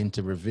actually begin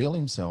to reveal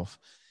himself,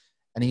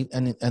 and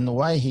the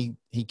way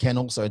he can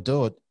also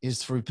do it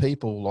is through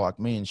people like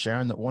me and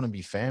Sharon that want to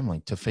be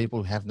family to people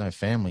who have no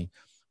family.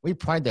 We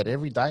prayed that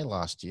every day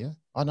last year.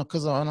 I know,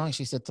 because I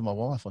actually said to my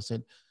wife, I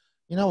said,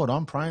 you know what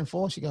I'm praying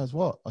for? She goes,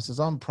 what? I says,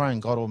 I'm praying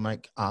God will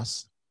make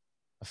us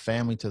a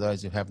family to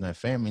those who have no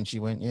family. And she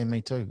went, yeah,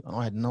 me too. And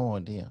I had no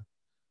idea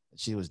that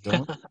she was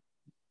doing,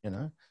 you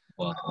know.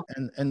 Wow.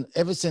 And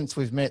ever since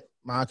we've met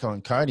Marco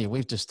and Cody,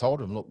 we've just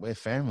told them, look, we're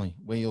family.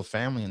 We're your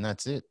family, and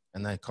that's it.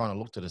 And they kind of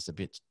looked at us a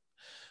bit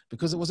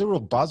because it was a real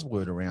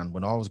buzzword around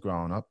when I was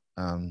growing up.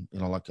 You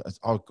know, like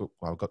I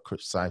got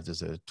saved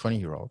as a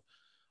 20-year-old.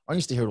 I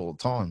used to hear it all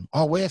the time.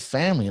 Oh, we're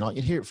family. And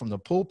you'd hear it from the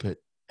pulpit,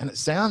 and it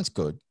sounds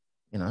good,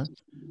 you know,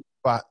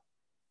 but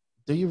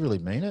do you really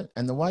mean it?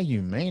 And the way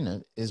you mean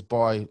it is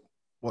by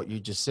what you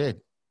just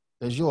said.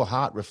 Does your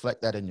heart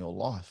reflect that in your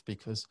life?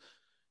 Because,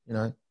 you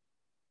know,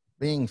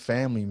 being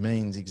family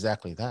means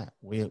exactly that.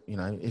 You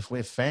know, if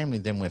we're family,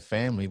 then we're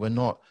family. We're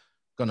not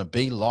going to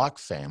be like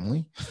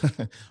family.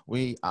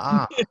 We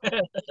are,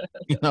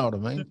 you know what I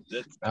mean?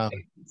 That's Um,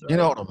 right. That's you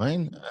know right. what I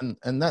mean?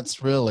 And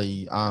that's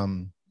really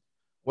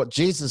what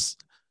Jesus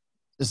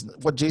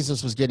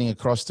was getting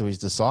across to his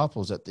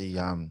disciples at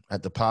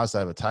the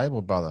Passover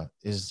table, brother,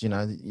 is, you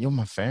know, you're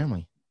my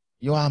family.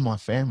 You are my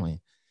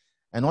family.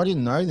 And I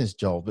didn't know this,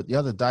 Joel, but the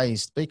other day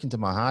he's speaking to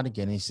my heart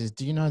again. He says,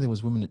 do you know there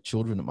was women and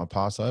children at my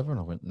Passover? And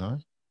I went, no,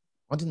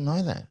 I didn't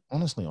know that.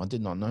 Honestly, I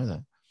did not know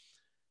that.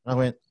 And I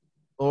went,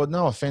 Lord,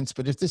 no offense,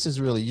 but if this is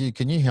really you,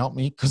 can you help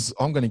me? Because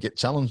I'm going to get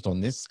challenged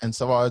on this. And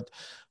so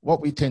what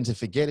we tend to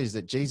forget is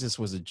that Jesus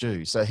was a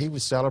Jew. So he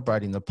was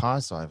celebrating the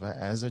Passover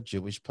as a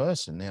Jewish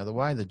person. Now, the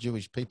way the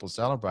Jewish people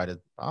celebrated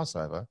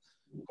Passover,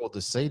 called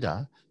the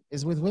Seder,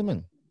 is with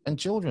women and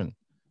children.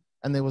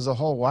 And there was a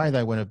whole way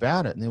they went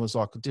about it. And there was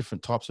like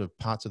different types of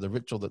parts of the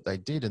ritual that they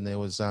did. And there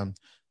was,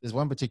 there's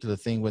one particular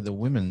thing where the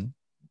women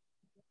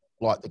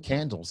light the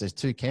candles. There's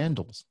 2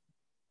 candles.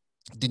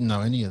 Didn't know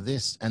any of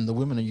this, and the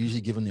women are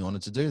usually given the honor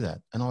to do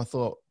that. And I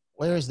thought,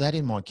 where is that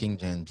in my King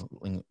James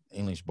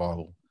English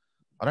Bible?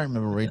 I don't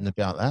remember reading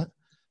about that,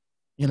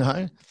 you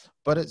know,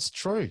 but it's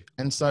true.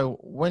 And so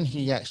when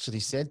he actually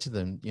said to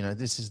them, you know,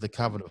 this is the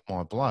covenant of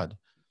my blood,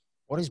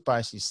 what he's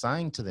basically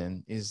saying to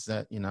them is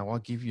that, you know, I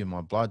give you my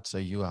blood, so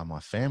you are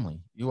my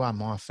family. You are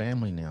my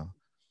family now.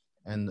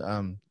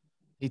 And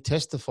he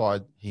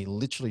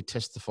literally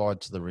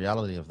testified to the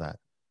reality of that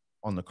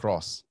on the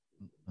cross.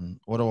 And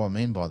what do I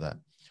mean by that?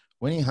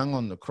 When he hung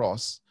on the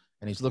cross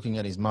and he's looking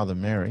at his mother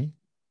Mary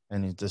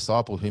and his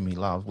disciple whom he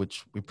loved,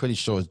 which we're pretty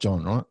sure is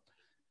John, right?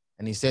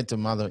 And he said to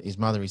his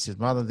mother, he says,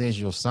 Mother, there's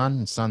your son,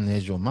 and son,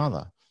 there's your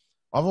mother.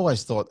 I've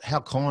always thought, how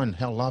kind,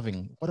 how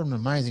loving, what an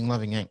amazing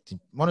loving act. He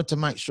wanted to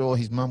make sure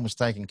his mum was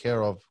taken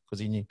care of because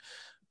he knew.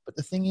 But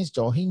the thing is,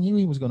 Joel, he knew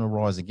he was going to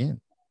rise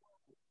again.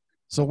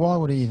 So why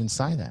would he even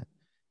say that?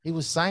 He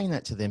was saying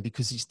that to them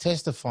because he's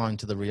testifying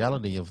to the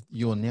reality of,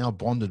 you are now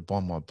bonded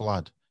by my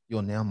blood.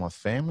 You're now my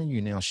family.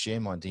 You now share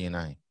my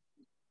DNA.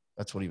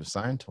 That's what he was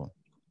saying to him.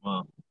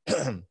 Wow.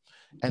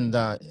 And,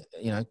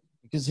 you know,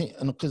 because it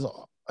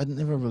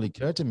never really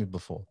occurred to me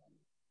before.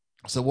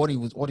 So what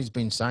he's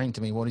been saying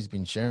to me, what he's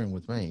been sharing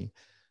with me,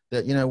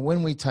 that, you know,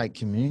 when we take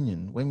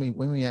communion, when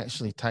we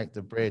actually take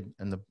the bread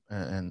and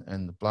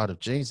the blood of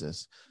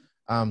Jesus,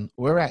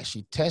 we're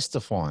actually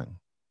testifying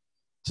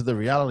to the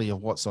reality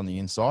of what's on the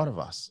inside of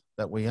us,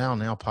 that we are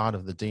now part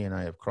of the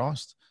DNA of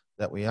Christ,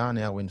 that we are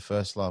now in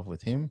first love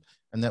with him,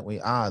 and that we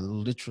are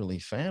literally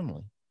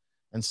family.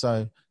 And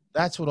so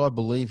that's what I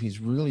believe he's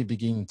really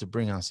beginning to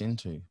bring us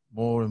into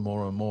more and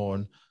more and more.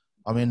 And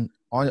I mean,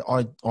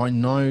 I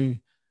know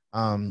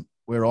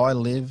where I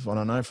live, and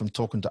I know from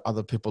talking to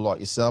other people like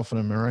yourself in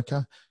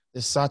America,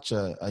 there's such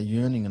a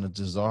yearning and a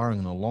desiring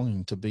and a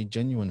longing to be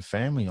genuine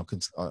family.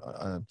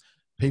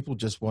 People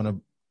just want to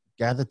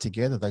gather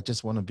together. They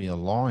just want to be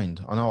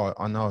aligned. I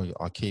know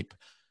I keep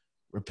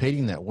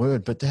repeating that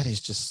word, but that is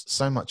just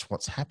so much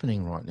what's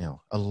happening right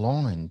now.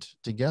 Aligned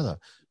together.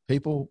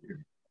 People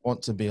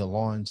want to be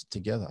aligned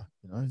together.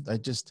 You know, they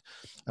just,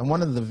 and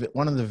one of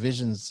the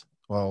visions,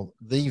 well,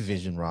 the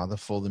vision rather,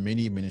 for the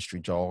media ministry,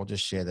 Joel, I'll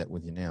just share that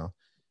with you now,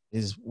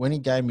 is when he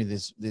gave me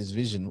this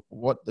vision,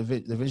 what the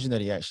vision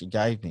that he actually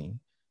gave me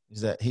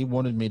is that he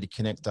wanted me to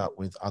connect up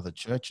with other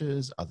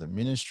churches, other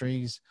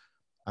ministries,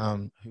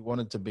 who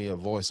wanted to be a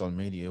voice on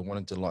media, who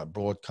wanted to like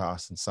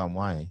broadcast in some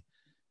way.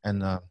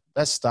 And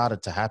that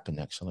started to happen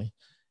actually.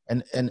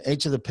 And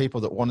each of the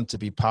people that wanted to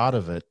be part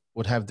of it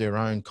would have their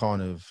own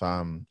kind of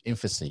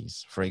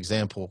emphases. For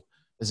example,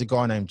 there's a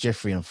guy named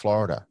Jeffrey in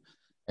Florida,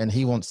 and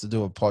he wants to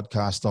do a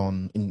podcast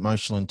on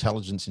emotional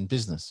intelligence in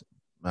business,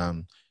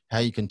 how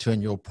you can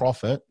turn your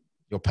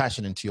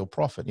passion into your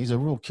profit. He's a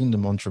real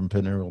kingdom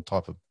entrepreneurial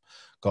type of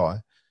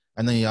guy.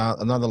 And then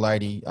another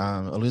lady,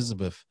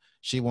 Elizabeth,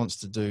 she wants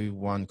to do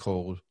one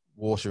called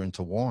Water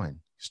into Wine,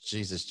 because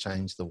Jesus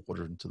changed the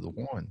water into the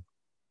wine.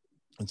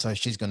 And so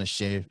she's going to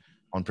share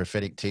on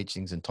prophetic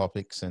teachings and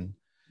topics.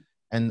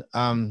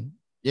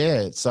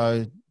 Yeah,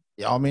 so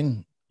I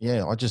mean,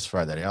 yeah, I just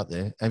throw that out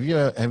there. Have you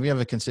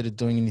ever considered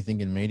doing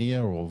anything in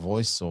media or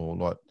voice or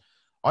like,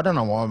 I don't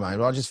know why, mate,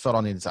 but I just felt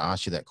I needed to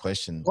ask you that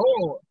question.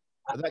 Oh,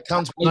 But that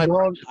comes I with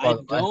don't. by I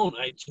the way. don't.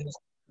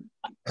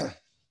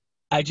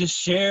 I just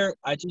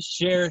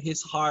share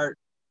his heart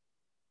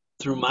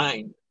through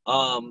mine.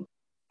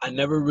 I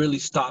never really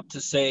stopped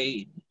to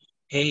say,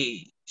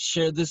 hey,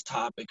 share this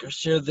topic or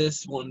share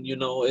this one. You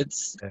know,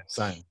 it's Yeah,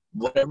 same.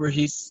 whatever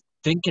he's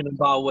thinking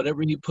about,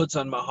 whatever he puts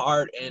on my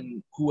heart,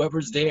 and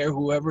whoever's there,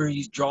 whoever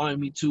he's drawing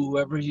me to,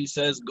 whoever he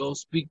says, go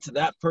speak to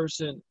that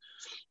person,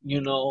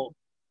 you know,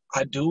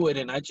 I do it,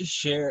 and I just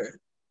share,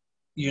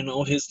 you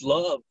know, his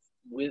love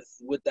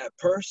with that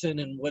person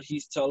and what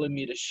he's telling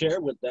me to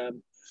share with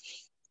them.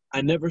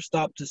 I never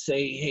stop to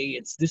say, hey,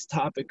 it's this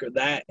topic or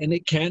that, and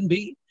it can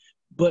be,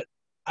 but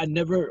I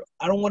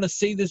don't want to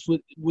say this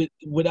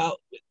without,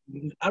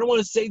 I don't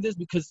want to say this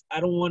because I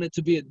don't want it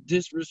to be a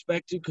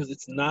disrespect to, because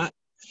it's not,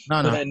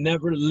 No, but no. I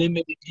never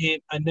limited him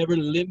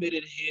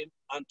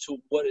onto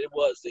what it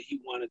was that he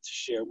wanted to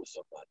share with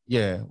somebody.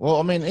 Yeah. Well,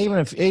 I mean,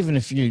 even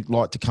if you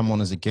like to come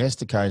on as a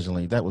guest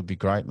occasionally, that would be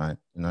great, mate.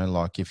 You know,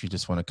 like if you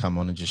just want to come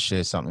on and just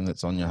share something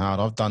that's on your heart.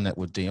 I've done that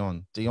with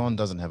Dion. Dion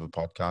doesn't have a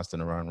podcast in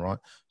her own right.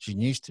 She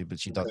used to, but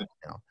she doesn't Okay.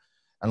 now.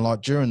 And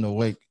like during the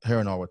week, her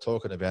and I were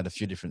talking about a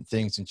few different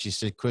things, and she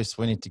said, "Chris,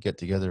 we need to get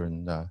together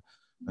and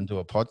do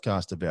a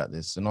podcast about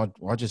this." And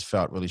I just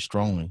felt really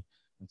strongly,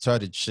 and so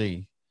did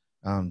she,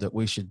 that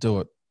we should do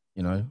it.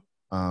 You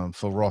know,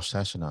 for Rosh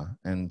Hashanah.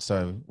 And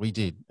so we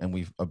did, and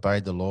we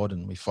obeyed the Lord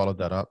and we followed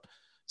that up.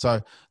 So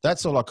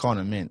that's all I kind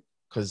of meant,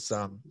 because,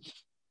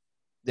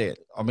 yeah,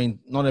 I mean,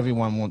 not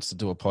everyone wants to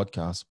do a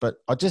podcast, but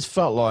I just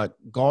felt like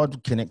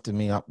God connected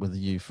me up with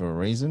you for a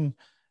reason.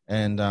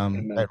 And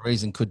Amen. that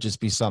reason could just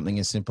be something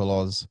as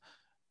simple as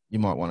you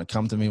might want to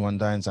come to me one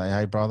day and say,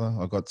 "Hey, brother,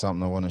 I've got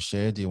something I want to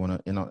share. Do you want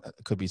to," you know, it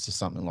could be just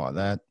something like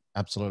that.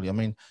 Absolutely. I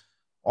mean,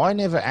 I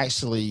never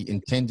actually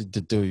intended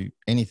to do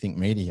anything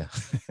media.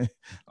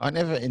 I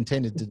never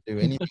intended to do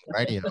anything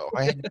radio.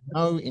 I had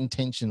no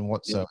intention Yeah.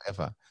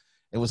 whatsoever.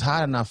 It was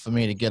hard enough for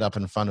me to get up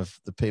in front of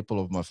the people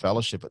of my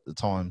fellowship at the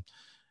time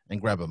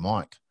and grab a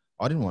mic.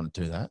 I didn't want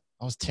to do that.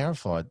 I was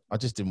terrified. I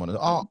just didn't want to.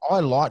 Oh, I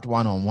liked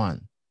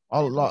one-on-one. I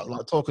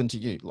like talking to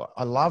you. Like,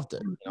 I loved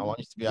it. You know, I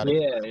used to be able to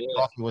Yeah, get yeah.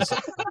 coffee with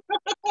someone.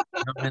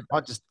 You know, man,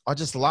 I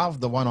just loved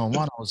the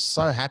one-on-one. I was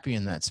so happy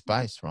in that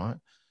space, right?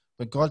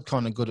 But God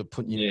kind of good at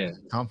putting you in Yeah.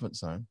 your comfort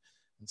zone.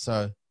 And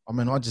so, I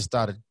mean, I just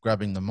started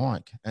grabbing the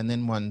mic. And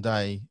then one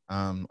day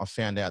I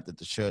found out that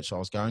the church I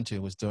was going to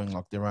was doing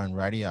like their own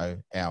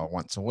radio hour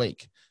once a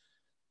week.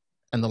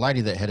 And the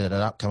lady that headed it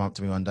up come up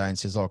to me one day and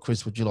says, "Oh,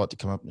 Chris, would you like to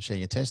come up and share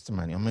your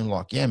testimony?" I mean,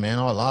 like, yeah, man,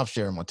 I love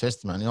sharing my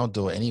testimony. I'll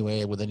do it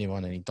anywhere with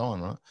anyone,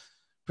 anytime, right?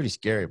 Pretty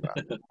scary, but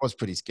it was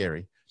pretty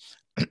scary.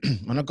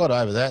 And I got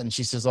over that, and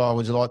she says, "Oh,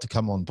 would you like to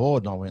come on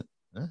board?" And I went,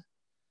 "Huh?"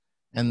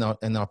 And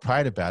I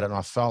prayed about it, and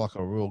I felt like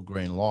a real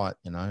green light,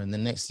 you know. And the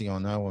next thing I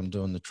know, I'm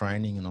doing the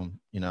training, and I'm,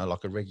 you know,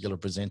 like a regular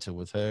presenter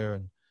with her.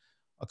 And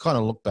I kind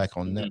of look back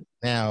on that Mhm.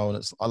 now,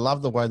 and I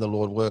love the way the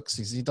Lord works.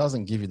 He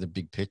doesn't give you the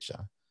big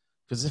picture.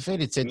 Because if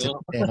he'd said to No. me,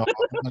 "Dan, I'm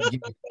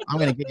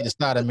going to get you to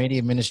start a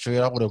media ministry,"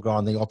 I would have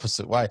gone the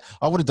opposite way.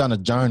 I would have done a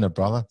Jonah,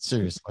 brother.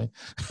 Seriously.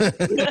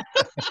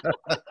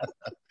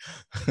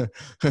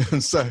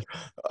 So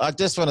I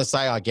just want to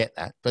say I get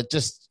that, but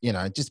just, you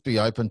know, just be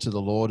open to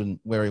the Lord and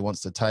where he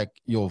wants to take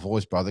your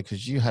voice, brother,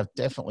 because you have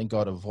definitely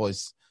got a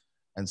voice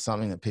and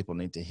something that people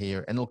need to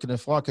hear. And look, and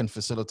if I can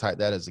facilitate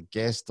that as a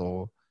guest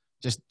or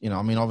just, you know,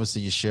 I mean,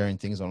 obviously you're sharing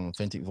things on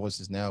Authentic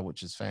Voices now,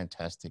 which is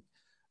fantastic.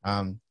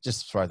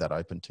 Just throw that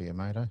open to you,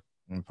 mate.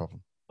 No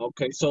problem.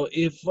 Okay, so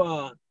if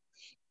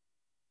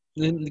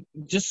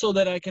just so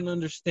that I can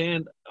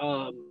understand,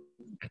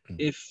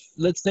 if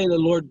let's say the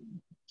Lord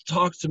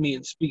talks to me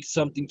and speaks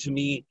something to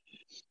me,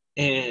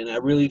 and I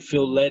really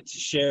feel led to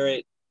share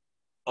it,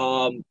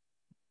 um,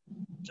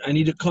 I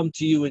need to come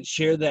to you and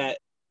share that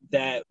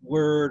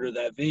word or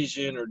that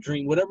vision or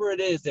dream, whatever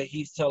it is that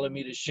He's telling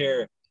me to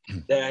share,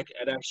 that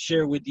I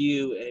share with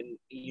you, and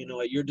you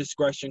know, at your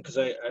discretion, because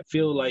I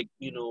feel like,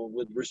 you know,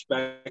 with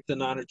respect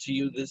and honor to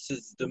you, this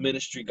is the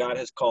ministry God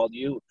has called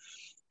you,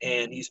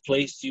 and He's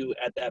placed you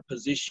at that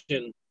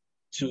position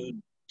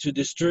to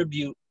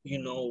distribute,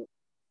 you know,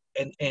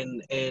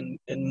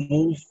 and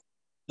move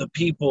the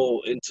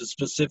people into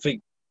specific,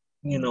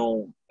 you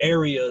know,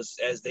 areas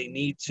as they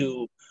need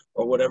to,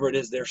 or whatever it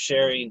is they're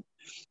sharing.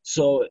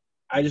 So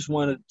I just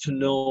wanted to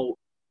know,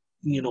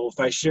 you know, if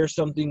I share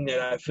something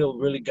that I feel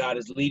really God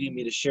is leading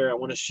me to share, I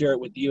want to share it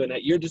with you, and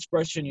at your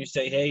discretion you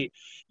say, hey,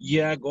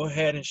 yeah, go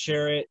ahead and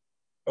share it,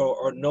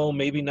 or no,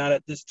 maybe not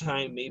at this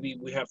time, maybe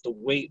we have to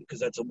wait because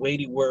that's a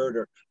weighty word,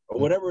 or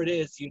whatever it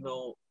is, you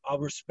know, I'll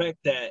respect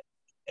that,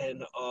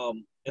 and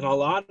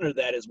I'll honor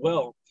that as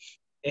well.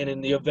 And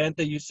in the event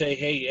that you say,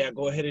 hey, yeah,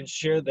 go ahead and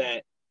share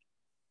that,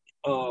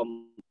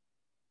 um,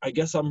 I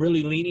guess I'm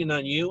really leaning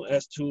on you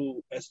as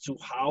to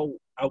how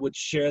I would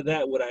share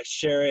that. Would I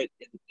share it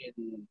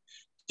in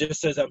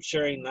just as I'm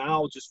sharing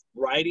now, just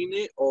writing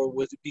it, or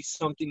would it be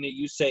something that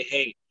you say,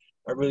 hey,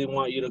 I really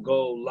want you to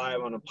go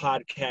live on a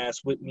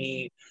podcast with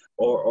me,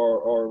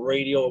 or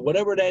radio, or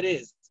whatever that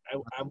is.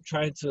 I'm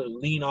trying to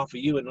lean off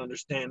of you and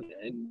understand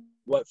in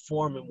what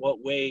form and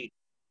what way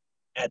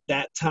at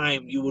that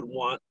time you would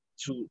want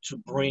to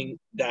bring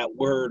that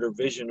word or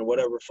vision or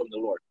whatever from the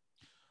Lord.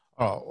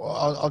 Oh,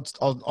 well,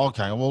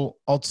 okay. Well,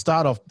 I'll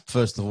start off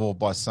first of all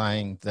by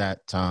saying that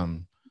uh,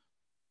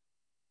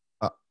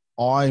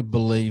 I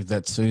believe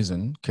that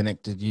Susan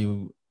connected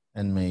you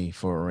and me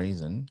for a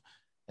reason,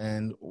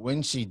 and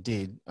when she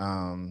did,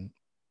 I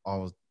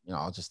was,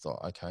 I just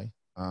thought, okay.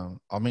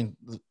 I mean,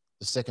 the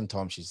second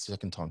time she's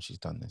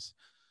done this.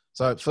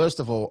 So first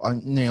of all,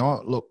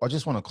 now look, I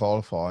just want to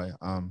qualify.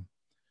 I'm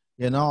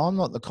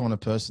not the kind of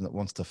person that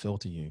wants to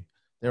filter you.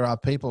 There are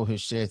people who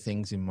share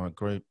things in my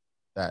group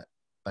that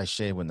they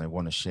share when they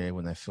want to share,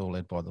 when they feel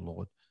led by the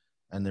Lord.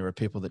 And there are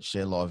people that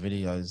share live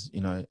videos,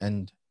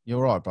 and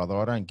you're right, brother.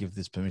 I don't give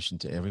this permission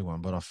to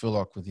everyone, but I feel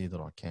like with you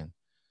that I can.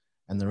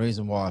 And the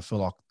reason why I feel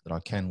like that I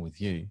can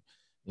with you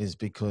is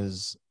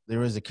because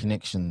there is a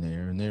connection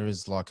there, and there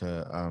is like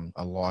a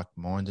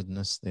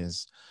like-mindedness.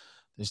 There's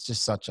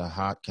just such a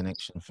heart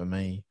connection for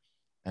me,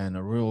 and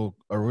a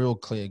real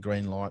clear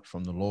green light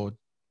from the Lord.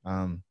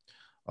 Um,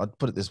 I'd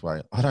put it this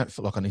way: I don't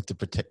feel like I need to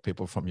protect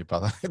people from you,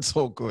 brother. It's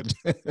all good.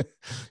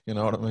 You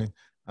know what I mean?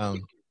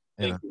 Um,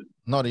 Thank you.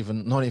 not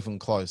even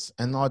close.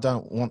 And I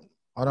don't want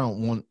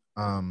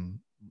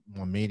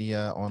my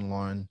media,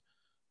 online,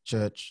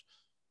 church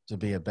to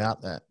be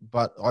about that.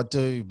 But I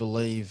do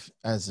believe,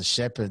 as a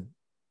shepherd,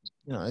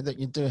 that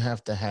you do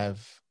have to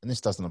have, and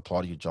this doesn't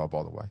apply to your job,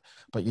 by the way,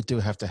 but you do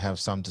have to have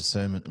some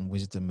discernment and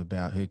wisdom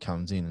about who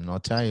comes in. And I'll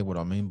tell you what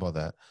I mean by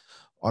that.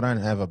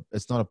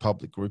 It's not a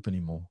public group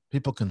anymore.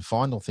 People can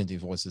find authentic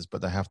voices,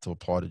 but they have to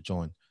apply to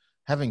join.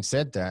 Having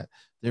said that,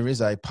 there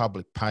is a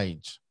public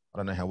page. I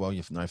don't know how well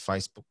you know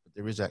Facebook, but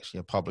there is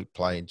actually a public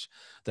page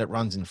that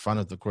runs in front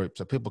of the group.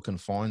 So people can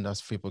find us,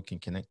 people can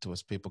connect to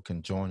us, people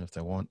can join if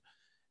they want.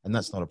 And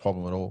that's not a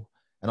problem at all.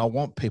 And I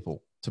want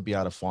people to be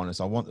able to find us.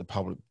 I want the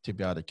public to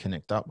be able to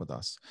connect up with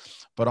us.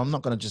 But I'm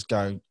not going to just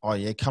go, oh,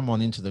 yeah, come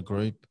on into the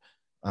group.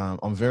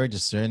 I'm very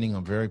discerning.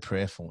 I'm very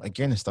prayerful.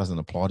 Again, this doesn't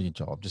apply to your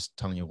job. I'm just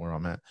telling you where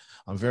I'm at.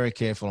 I'm very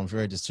careful. I'm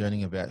very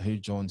discerning about who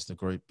joins the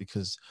group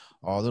because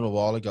a little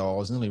while ago, I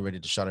was nearly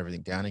ready to shut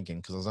everything down again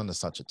because I was under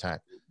such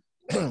attack.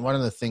 One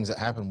of the things that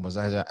happened was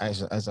as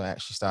I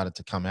actually started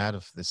to come out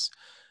of this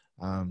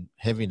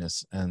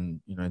heaviness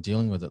and,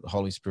 dealing with it, the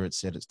Holy Spirit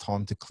said, it's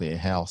time to clear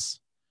house.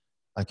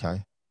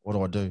 Okay, what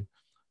do I do?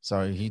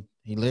 So he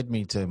led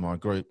me to my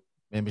group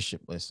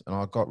membership list, and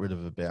I got rid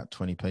of about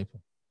 20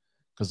 people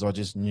because I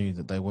just knew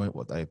that they weren't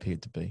what they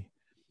appeared to be.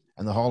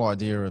 And the whole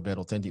idea about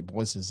authentic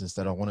voices is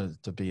that I wanted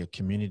it to be a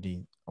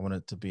community. I wanted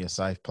it to be a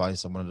safe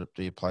place. I wanted it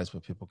to be a place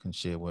where people can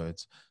share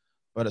words.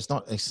 But it's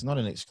not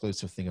an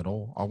exclusive thing at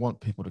all. I want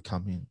people to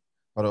come in,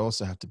 but I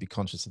also have to be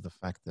conscious of the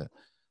fact that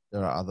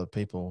there are other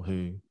people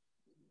who,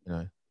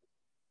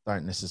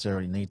 don't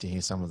necessarily need to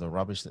hear some of the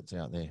rubbish that's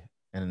out there.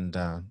 And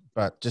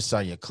but just so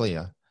you're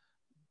clear,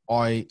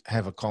 I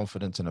have a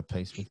confidence and a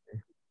peace with you.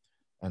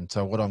 And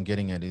so what I'm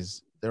getting at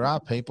is there are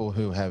people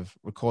who have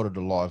recorded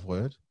a live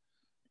word,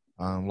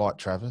 like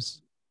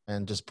Travis,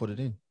 and just put it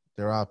in.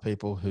 There are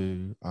people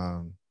who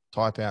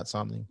type out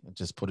something and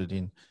just put it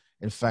in.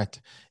 In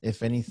fact,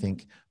 if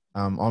anything,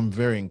 I'm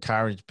very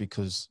encouraged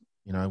because,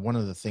 one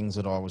of the things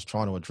that I was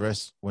trying to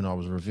address when I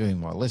was reviewing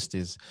my list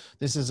is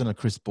this isn't a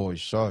Chris Boys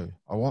show.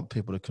 I want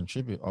people to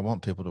contribute. I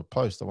want people to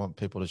post. I want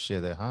people to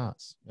share their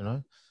hearts,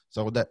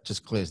 So that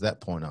just clears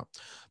that point up.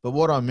 But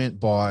what I meant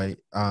by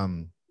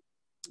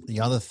the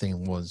other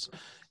thing was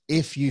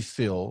if you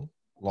feel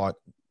like,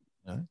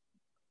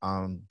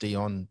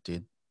 Dion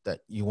did, that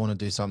you want to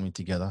do something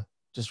together,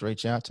 just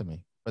reach out to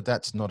me. But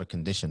that's not a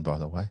condition, by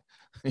the way.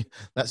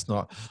 That's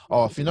not,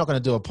 if you're not going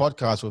to do a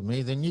podcast with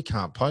me, then you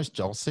can't post,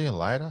 Joel. See you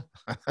later.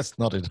 That's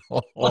not it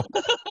all.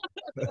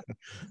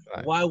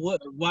 Right. Why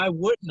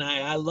wouldn't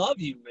I? I love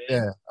you, man.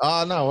 Yeah.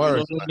 Oh, no You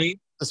worries. know what I mean?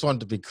 Just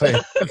wanted to be clear.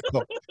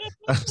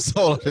 That's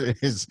all it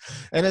is.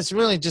 And it's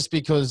really just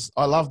because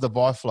I love the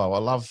buy flow. I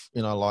love,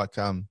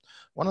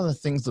 one of the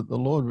things that the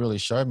Lord really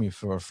showed me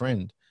for a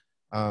friend,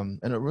 and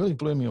it really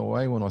blew me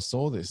away when I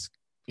saw this,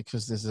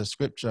 because there's a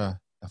scripture,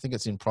 I think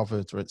it's in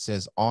Proverbs, where it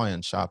says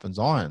iron sharpens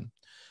iron.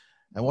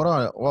 And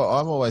I've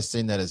always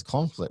seen that as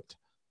conflict.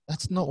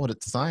 That's not what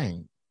it's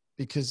saying,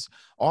 because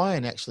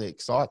iron actually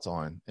excites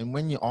iron. And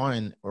when your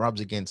iron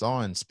rubs against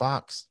iron,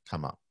 sparks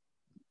come up.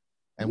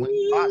 And when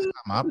sparks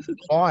come up,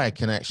 fire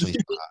can actually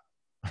start,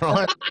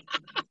 right?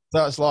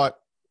 So it's like,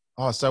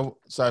 so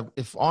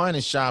if iron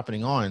is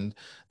sharpening iron,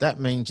 that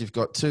means you've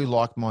got two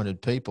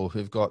like-minded people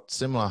who've got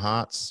similar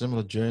hearts,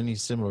 similar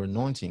journeys, similar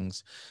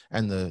anointings,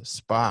 and the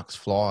sparks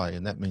fly,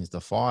 and that means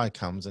the fire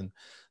comes. And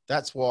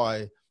that's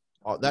why,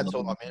 that's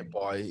all I meant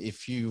by,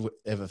 if you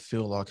ever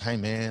feel like, hey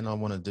man, I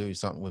want to do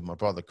something with my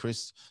brother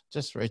Chris,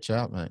 just reach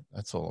out, mate.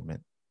 That's all I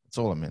meant. That's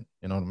all I meant.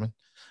 You know what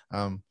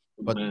I mean?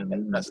 But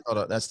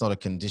that's not a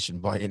condition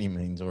by any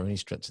means or any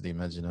stretch of the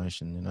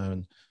imagination,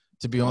 And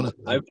to be honest,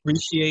 I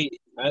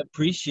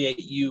appreciate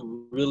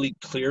you really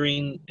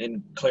clearing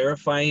and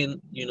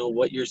clarifying,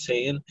 what you're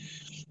saying,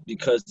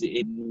 because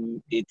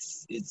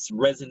it's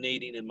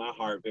resonating in my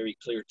heart very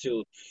clear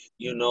too.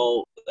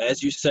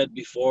 As you said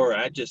before,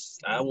 I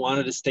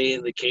wanted to stay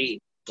in the cave,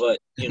 but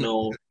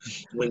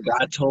when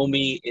God told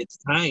me it's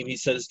time, he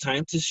said it's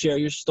time to share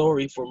your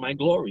story for my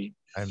glory.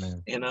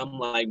 Amen. And I'm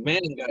like,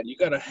 man, God, you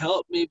gotta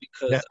help me Yeah.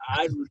 because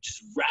I'd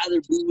just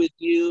rather be with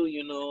you,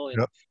 you know, and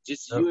Yep.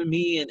 just Yep. you and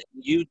me, and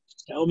you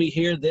tell me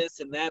here this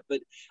and that.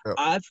 But Yep.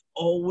 I've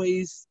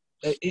always,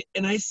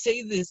 and I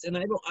say this, and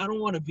I don't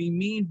want to be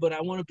mean, but I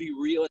want to be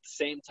real at the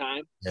same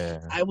time.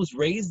 Yeah. I was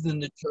raised in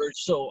the church,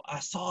 so I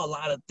saw a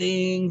lot of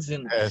things,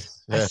 and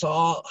Yes. I Yeah.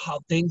 saw how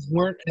things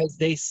weren't as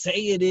they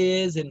say it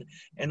is, and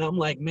I'm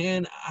like,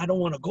 man, I don't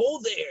want to go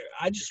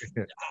there.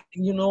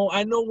 You know,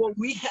 I know what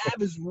we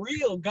have is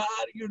real,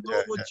 God. You know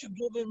Yeah. what you've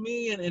given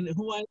me, and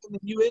who I am in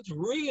you, it's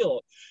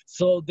real.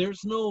 So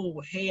there's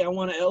no, hey, I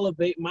want to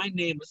elevate my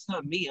name. It's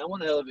not me. I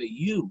want to elevate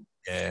you.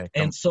 Yeah. Come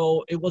And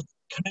so it was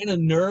kind of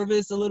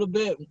nervous a little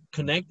bit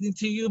connecting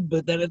to you,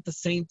 but then at the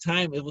same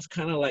time, it was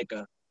kind of like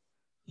a,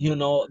 you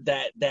know,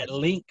 that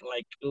link,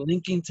 like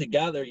linking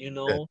together, you on.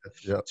 know,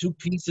 Yeah. Yep. two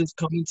pieces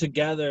coming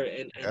together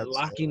and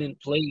locking Absolutely. in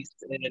place,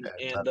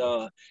 Yeah.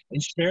 Totally.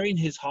 and sharing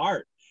his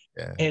heart.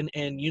 Yeah.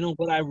 And you know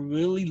what I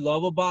really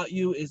love about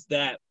you is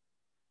that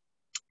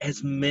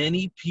as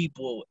many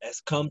people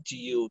as come to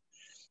you,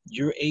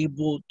 you're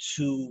able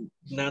to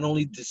not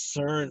only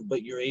discern,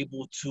 but you're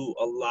able to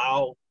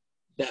allow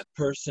that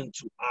person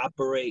to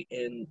operate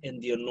in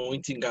the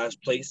anointing God's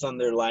placed on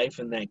their life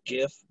and that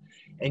gift.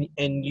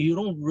 And you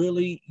don't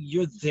really,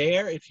 you're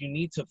there if you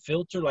need to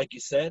filter, like you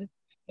said,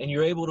 and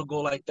you're able to go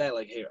like that,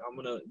 like, here, I'm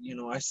gonna, you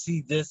know, I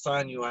see this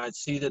on you. I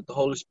see that the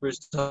Holy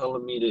Spirit's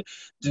telling me to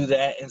do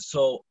that. And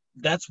so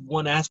that's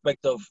one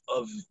aspect of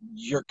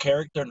your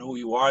character and who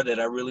you are that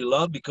I really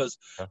love, because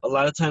Yeah. a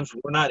lot of times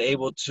we're not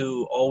able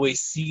to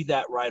always see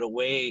that right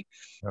away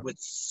Yep. with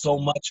so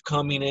much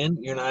coming in.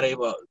 You're not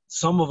able,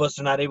 some of us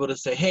are not able to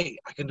say, hey,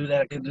 I can do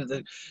that, I can do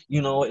that.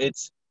 You know,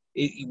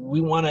 we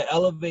want to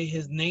elevate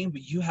his name,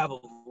 but you have a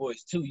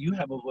voice too. You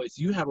have a voice,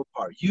 you have a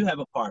part, you have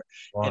a part.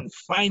 Right. And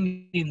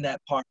finding that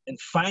part and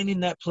finding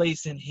that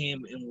place in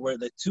him and where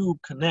the two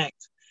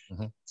connect,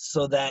 Mm-hmm.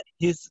 so that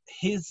his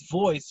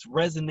voice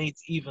resonates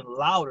even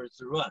louder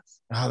through us.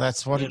 Oh,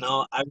 that's what You it's.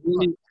 know,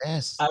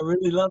 Yes. I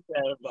really love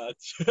that about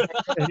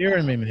You're you.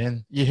 hearing me,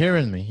 man. You're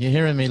hearing me. You're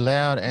hearing me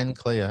loud and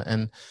clear.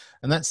 And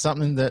that's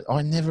something that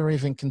I never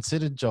even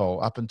considered,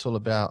 Joel, up until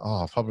about,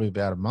 probably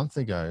about a month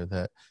ago,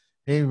 that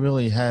he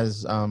really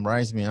has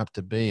raised me up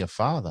to be a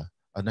father,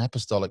 an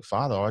apostolic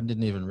father. I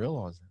didn't even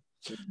realize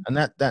it.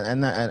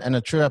 And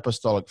a true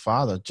apostolic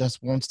father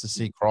just wants to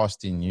see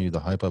Christ in you, the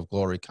hope of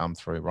glory come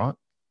through, right?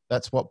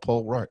 That's what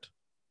Paul wrote.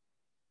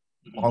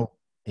 Oh,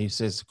 he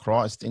says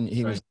Christ, and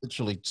he was Right.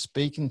 literally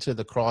speaking to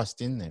the Christ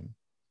in them,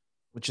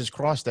 which is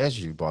Christ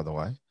as you, by the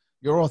way.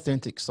 Your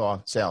authentic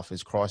self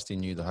is Christ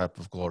in you, the hope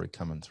of glory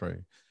coming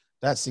through.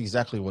 That's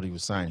exactly what he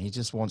was saying. He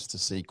just wants to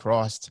see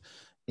Christ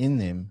in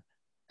them,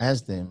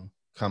 as them,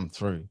 come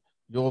through.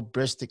 Your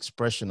best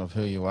expression of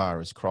who you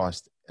are is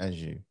Christ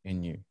as you,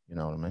 in you. You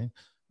know what I mean?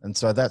 And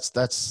so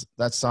that's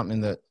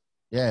something that,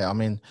 yeah, I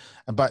mean,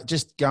 but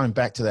just going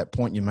back to that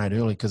point you made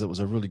earlier, because it was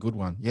a really good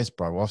one. Yes,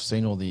 bro, I've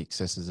seen all the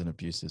excesses and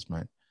abuses,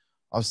 mate.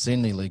 I've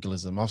seen the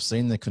legalism. I've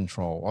seen the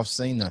control. I've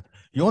seen the,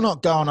 you're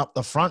not going up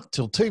the front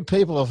till two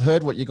people have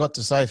heard what you got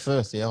to say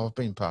first. Yeah, I've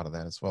been part of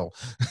that as well.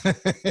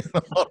 You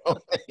know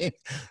what I mean?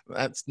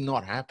 That's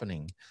not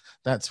happening.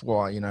 That's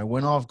why, you know,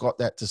 when I've got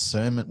that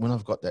discernment, when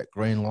I've got that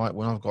green light,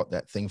 when I've got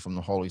that thing from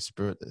the Holy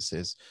Spirit that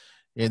says,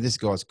 yeah, this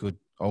guy's good.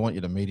 I want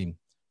you to meet him.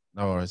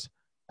 No worries.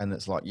 And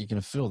it's like, you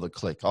can feel the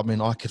click. I mean,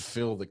 I could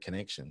feel the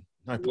connection.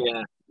 No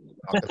problem.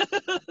 Yeah.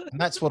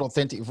 And that's what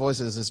authentic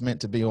voices is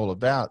meant to be all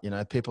about. You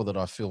know, people that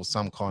I feel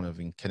some kind of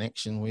in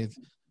connection with,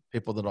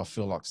 people that I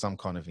feel like some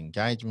kind of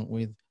engagement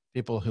with,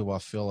 people who I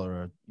feel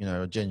are, you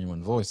know, a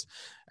genuine voice.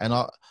 And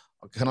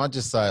can I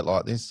just say it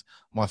like this?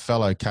 My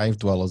fellow cave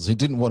dwellers who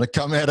didn't want to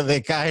come out of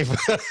their cave.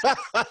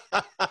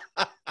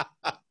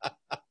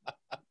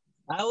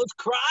 I was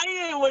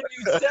crying when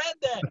you said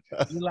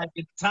that. You're like,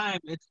 it's time,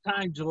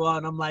 Joel.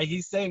 And I'm like,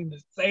 he's saying the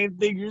same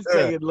thing you're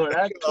saying, Lord.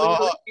 I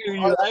clearly hear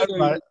you. I hear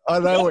you. I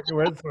know what you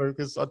went through,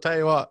 because I'll tell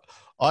you what,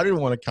 I didn't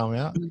want to come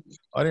out.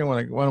 I didn't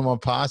want to. One of my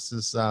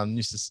pastors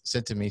used to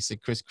said to me, he said,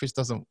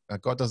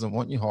 God doesn't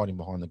want you hiding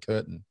behind the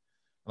curtain.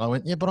 And I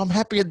went, yeah, but I'm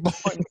happy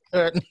behind the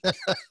curtain.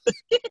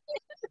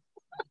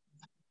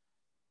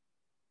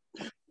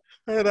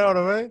 You know what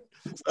I mean?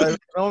 So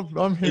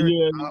I'm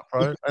hearing that,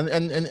 bro.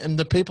 And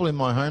the people in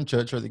my home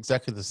church are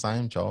exactly the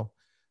same, Joel.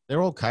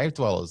 They're all cave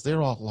dwellers.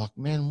 They're all like,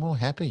 man, we're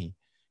happy.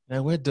 You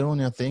know, we're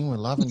doing our thing. We're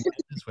loving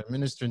Jesus. We're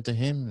ministering to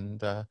him.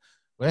 And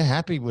we're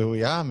happy where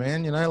we are,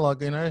 man. You know,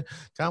 like, you know,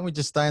 can't we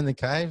just stay in the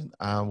cave?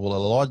 Well,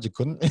 Elijah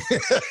couldn't.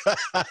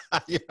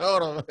 You know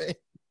what I mean?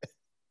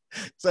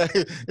 So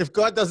if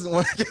God doesn't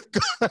want,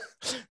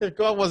 if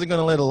God wasn't going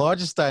to let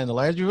Elijah stay in the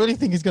land, do you really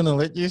think he's going to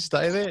let you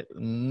stay there?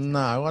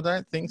 No, I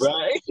don't think so.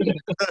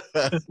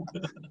 Right?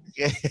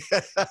 Yeah.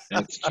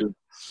 That's true.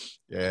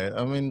 Yeah,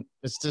 I mean,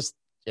 it's just,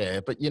 yeah,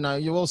 but you know,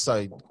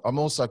 I'm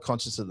also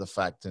conscious of the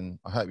fact, and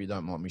I hope you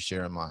don't mind me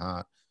sharing my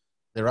heart.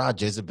 There are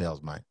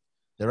Jezebels, mate.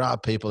 There are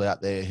people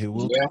out there who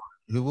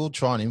will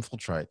try and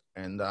infiltrate,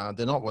 and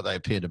they're not what they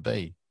appear to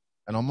be.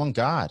 And I'm on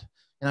guard.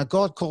 You know,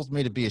 God calls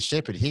me to be a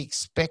shepherd. He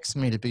expects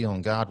me to be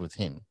on guard with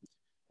him.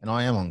 and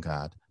I am on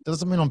guard.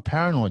 Doesn't mean I'm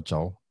paranoid,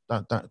 Joel.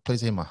 Don't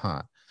please hear my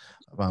heart.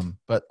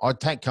 But I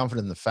take comfort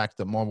in the fact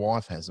that my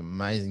wife has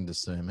amazing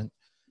discernment,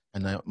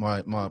 and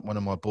one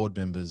of my board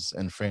members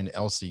and friend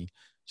Elsie,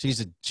 she's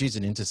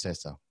an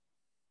intercessor,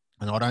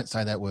 and I don't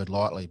say that word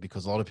lightly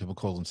because a lot of people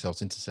call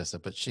themselves intercessor,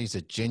 but she's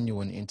a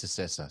genuine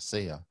intercessor,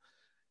 seer.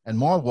 And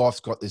my wife's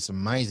got this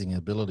amazing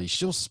ability.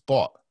 She'll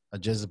spot a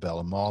Jezebel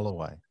a mile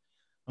away.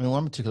 I mean,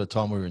 one particular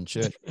time we were in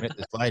church, we met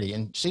this lady,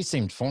 and she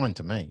seemed fine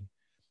to me.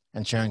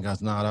 And Sharon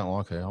goes, "No, I don't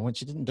like her." I went,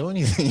 "She didn't do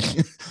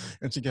anything."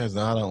 And she goes,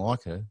 "No, I don't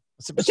like her."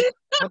 I said, "But she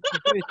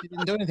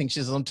didn't do anything." She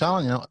says, "I'm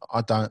telling you,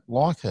 I don't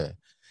like her."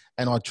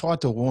 And I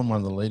tried to warn one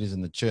of the leaders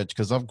in the church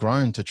because I've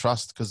grown to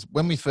trust. Because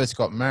when we first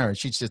got married,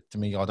 she said to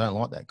me, "I don't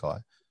like that guy.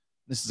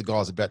 This is the guy I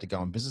was about to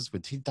go in business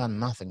with. He'd done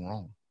nothing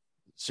wrong.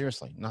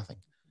 Seriously, nothing."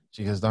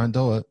 She goes, "Don't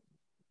do it."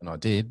 And I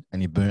did,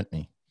 and he burnt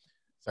me.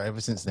 So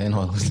ever since then,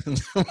 I listen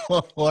to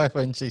my wife,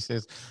 and she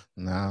says,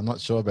 "No, I'm not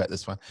sure about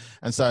this one."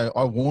 And so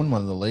I warned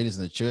one of the leaders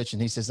in the church,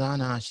 and he says, "Oh,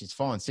 no, she's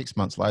fine." 6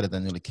 months later, they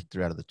nearly kicked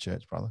her out of the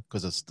church, brother,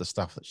 because of the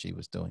stuff that she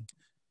was doing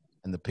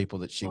and the people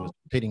that she was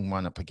pitting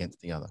one up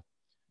against the other.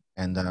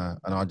 And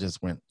I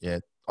just went, "Yeah,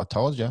 I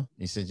told you."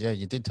 He said, "Yeah,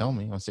 you did tell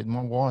me." I said,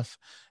 "My wife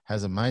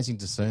has amazing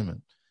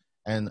discernment."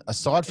 And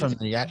aside from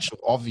the actual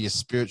obvious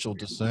spiritual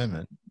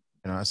discernment,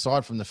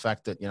 aside from the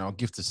fact that, a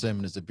gift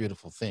discernment is a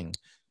beautiful thing,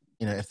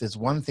 if there's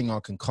one thing I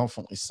can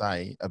confidently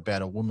say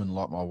about a woman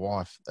like my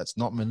wife that's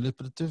not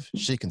manipulative,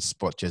 she can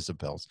spot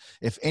Jezebels.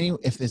 If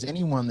there's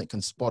anyone that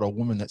can spot a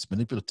woman that's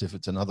manipulative,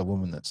 it's another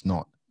woman that's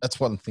not. That's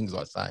one of the things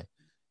I say,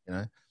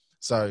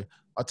 So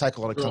I take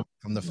a lot of comfort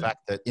from the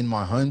fact that in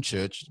my home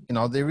church,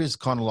 there is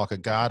kind of like a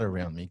guard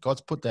around me. God's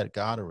put that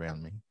guard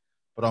around me.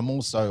 But I'm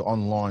also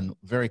online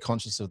very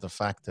conscious of the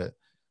fact that,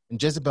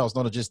 and Jezebel's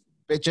not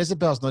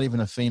even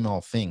a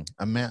female thing.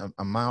 A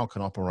male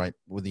can operate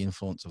with the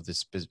influence of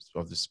this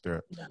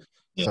spirit.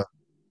 Yeah. So,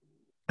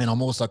 and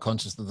I'm also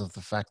conscious of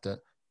the fact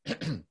that,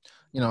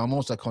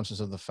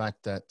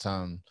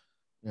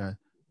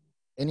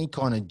 any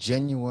kind of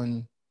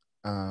genuine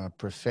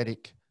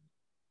prophetic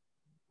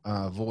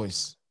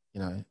voice,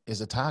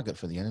 is a target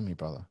for the enemy,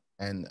 brother.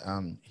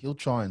 And he'll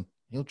try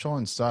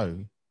and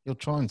sow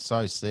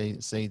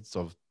seeds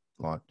of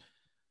like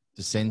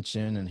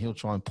dissension, and he'll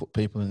try and put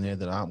people in there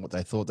that aren't what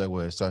they thought they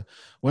were. So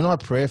when I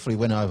prayerfully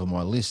went over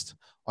my list,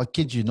 I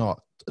kid you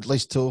not, at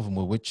least 2 of them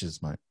were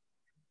witches, mate.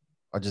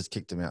 I just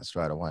kicked them out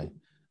straight away.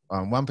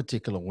 One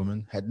particular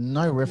woman had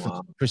no reference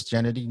to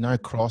Christianity, no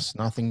cross,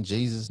 nothing,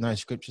 Jesus, no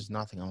scriptures,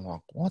 nothing. I'm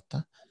like, what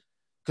the?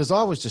 Because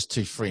I was just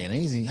too free and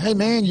easy. "Hey,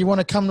 man, you want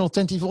to come to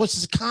Authentic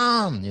Voices?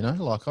 Come,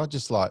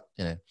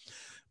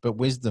 but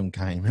wisdom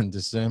came and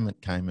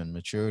discernment came and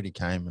maturity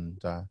came,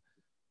 and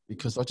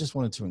because I just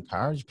wanted to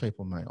encourage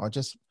people, mate. I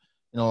just,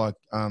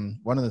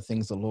 one of the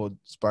things the Lord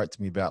spoke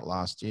to me about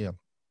last year,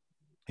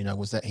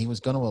 was that he was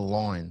going to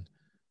align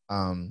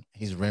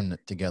his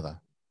remnant together,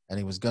 and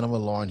he was going to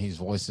align his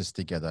voices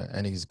together,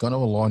 and he's going to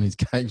align his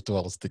cave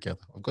dwellers together.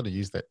 I've got to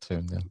use that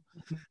term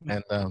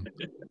now.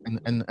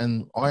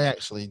 And I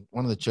actually,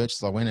 one of the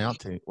churches I went up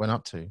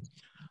to,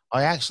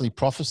 I actually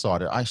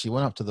prophesied it. I actually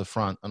went up to the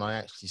front and I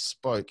actually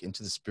spoke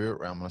into the spirit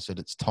realm. And I said,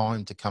 "It's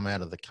time to come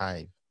out of the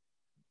cave."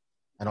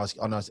 And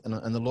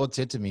the Lord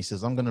said to me, he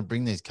says, "I'm going to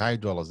bring these cave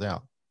dwellers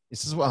out." He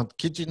says, "Well,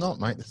 kid you not,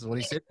 mate." This is what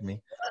he said to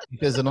me. He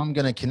says, "And I'm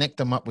going to connect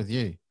them up with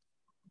you."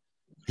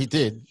 He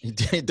did. He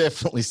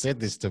definitely said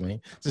this to me.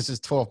 This is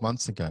 12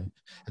 months ago.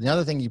 And the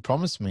other thing he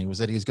promised me was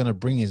that he was going to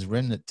bring his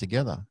remnant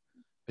together.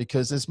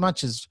 Because as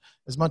much as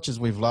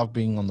we've loved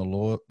being on the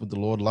Lord, with the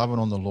Lord, loving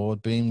on the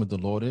Lord, being with the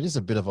Lord, it is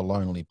a bit of a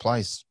lonely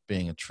place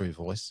being a true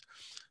voice.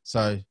 So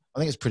I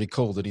think it's pretty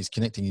cool that he's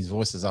connecting his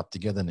voices up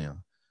together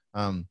now.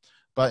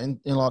 But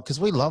because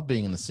we love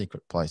being in the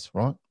secret place,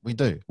 right? We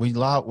do.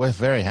 We're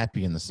very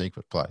happy in the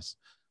secret place.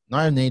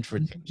 No need for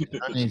attention,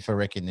 no need for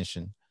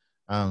recognition.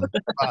 But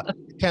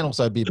it can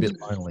also be a bit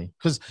lonely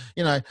because,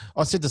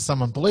 I said to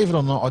someone, believe it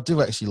or not, I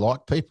do actually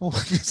like people.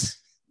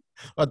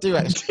 I do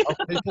actually love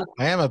people.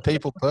 I am a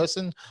people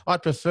person. I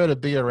prefer to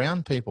be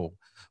around people.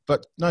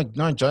 But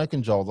no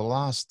joking, Joel, the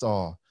last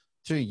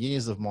 2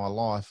 years of my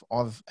life,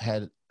 I've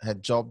had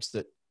jobs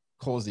that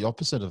cause the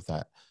opposite of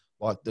that.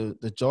 Like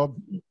the job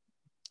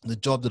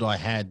that I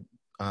had,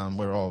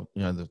 where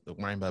the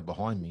rainbow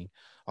behind me,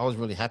 I was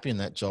really happy in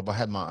that job. I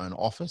had my own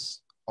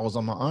office. I was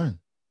on my own.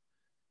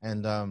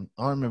 And I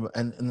remember,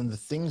 and then the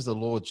things the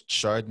Lord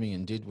showed me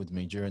and did with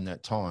me during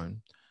that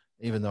time,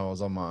 even though I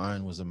was on my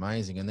own, was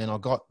amazing. And then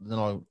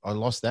I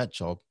lost that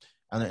job,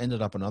 and I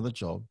ended up another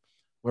job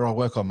where I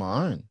work on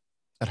my own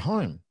at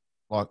home.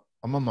 Like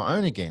I'm on my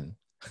own again.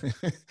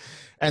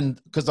 And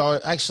because I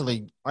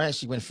actually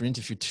went for an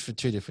interview for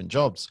 2 different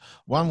jobs.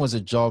 One was a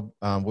job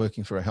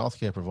working for a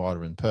healthcare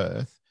provider in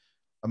Perth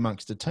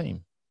amongst a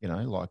team,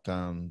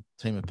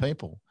 team of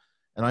people.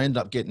 And I ended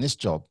up getting this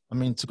job. I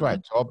mean, it's a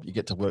great job. You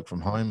get to work from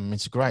home. I mean,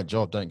 it's a great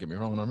job. Don't get me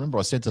wrong. And I remember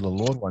I said to the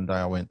Lord one day,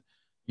 I went,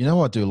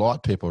 I do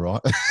like people,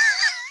 right?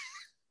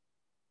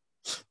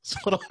 That's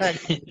what I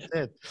actually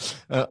said.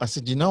 I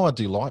said, I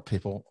do like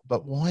people,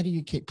 but why do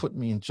you keep putting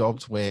me in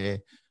jobs where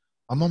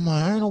I'm on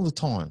my own all the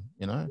time,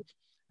 you know?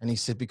 And he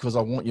said, because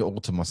I want you all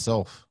to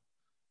myself.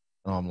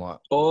 And I'm like,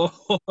 Oh,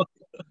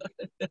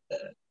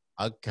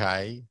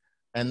 okay.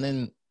 And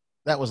then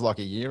that was like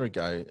a year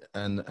ago.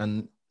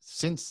 And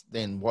since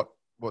then,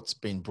 what's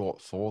been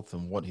brought forth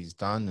and what he's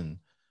done,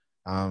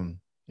 and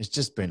it's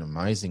just been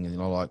amazing. And, you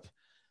know, like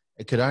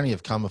it could only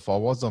have come if I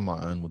was on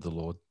my own with the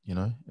Lord, you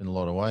know, in a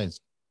lot of ways.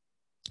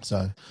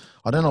 So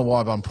I don't know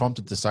why, but I'm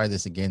prompted to say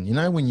this again. You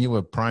know, when you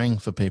were praying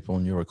for people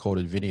in your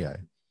recorded video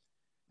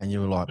and you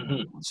were like,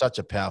 mhm. such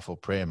a powerful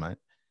prayer, mate.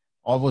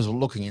 I was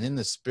looking, and in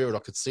the spirit, I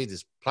could see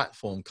this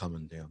platform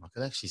coming down. I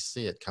could actually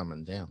see it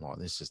coming down, like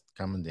this, just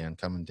coming down,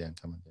 coming down,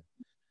 coming down.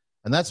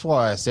 And that's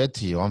why I said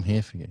to you, I'm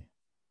here for you.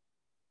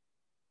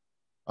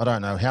 I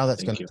don't know how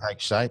that's going Thank to you. take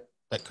shape.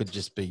 That could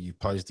just be you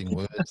posting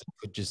words. It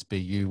could just be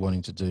you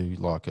wanting to do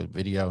like a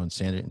video and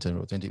send it into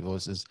Authentic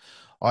Voices.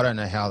 I don't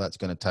know how that's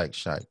going to take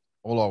shape.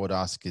 All I would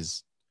ask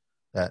is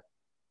that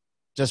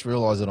just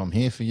realize that I'm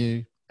here for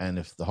you. And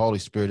if the Holy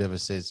Spirit ever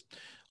says,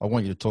 I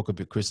want you to talk a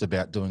bit, Chris,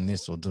 about doing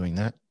this or doing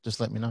that,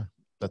 just let me know.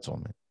 That's all,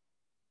 man.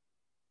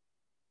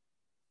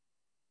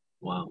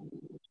 Wow.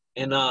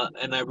 And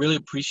I really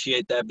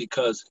appreciate that,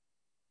 because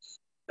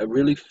I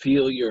really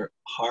feel your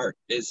heart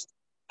is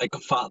like a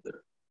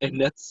father. And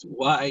that's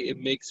why it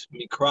makes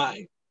me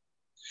cry,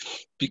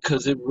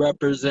 because it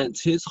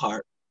represents his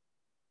heart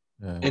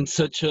Yeah. in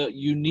such a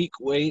unique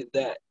way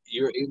that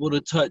you're able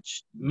to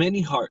touch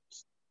many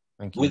hearts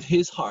Thank you. with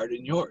his heart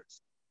and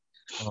yours.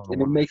 Oh,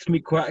 And it wow. makes me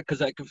cry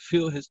because I can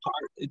feel his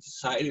heart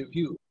inside of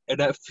you.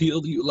 And I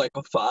feel you like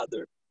a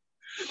father.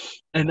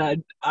 And I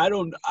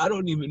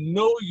don't even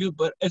know you,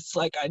 but it's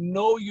like I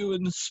know you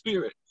in the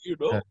spirit, you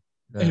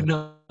Yeah.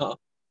 know? Yeah.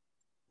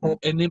 And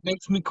and it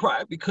makes me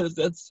cry because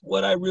that's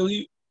what I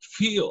really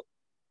feel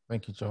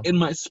Thank you, Joel. in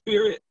my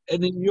spirit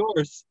and in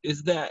yours,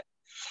 is that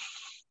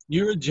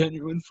you're a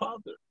genuine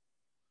father,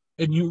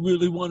 and you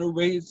really want to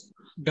raise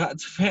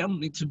God's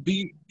family to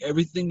be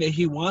everything that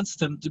he wants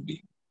them to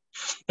be.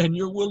 And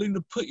you're willing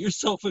to put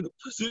yourself in a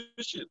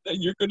position that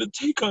you're going to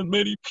take on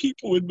many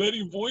people and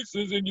many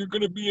voices, and you're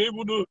going to be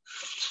able to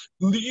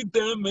lead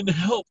them and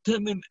help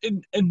them in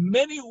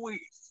many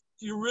ways.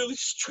 You're really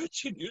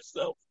stretching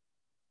yourself.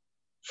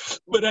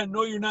 But I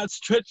know you're not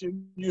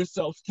stretching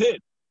yourself thin.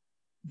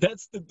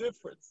 That's the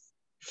difference.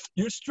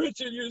 You're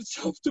stretching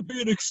yourself to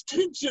be an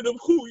extension of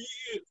who he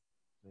is.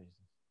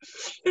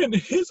 And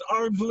his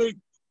arm's length,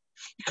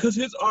 because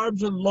his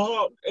arms are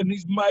long and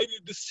he's mighty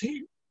to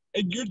save.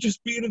 And you're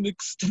just being an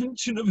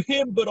extension of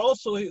him, but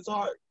also his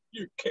heart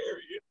you're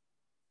carrying.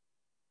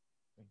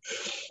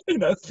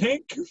 And I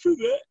thank you for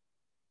that.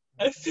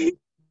 I thank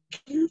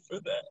you for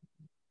that.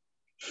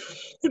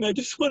 And I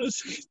just want to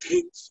say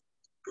thanks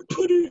for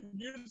putting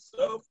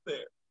yourself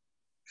there.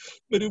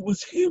 But it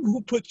was him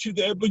who put you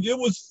there, but it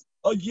was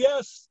a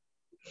yes.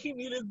 He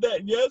needed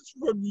that yes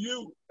from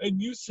you, and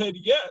you said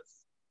yes.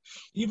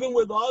 Even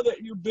with all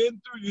that you've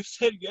been through, you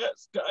said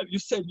yes, God. You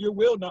said your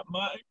will, not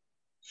mine.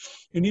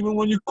 And even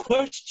when you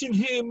questioned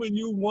him and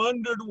you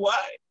wondered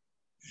why,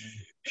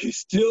 he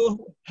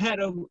still had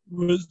a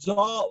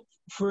resolve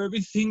for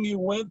everything you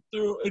went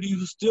through, and he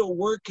was still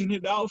working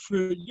it out for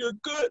your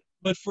good,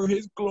 but for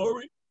his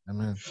glory,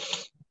 Amen.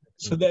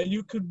 so that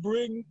you could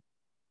bring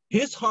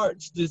his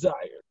heart's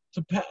desire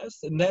to pass,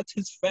 and that's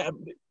his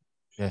family.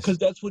 Because Yes.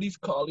 that's what he's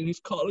calling. He's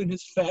calling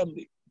his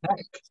family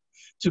back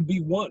to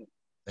be one.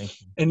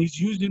 Thank you. And he's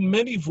using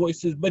many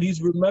voices, but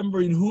he's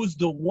remembering who's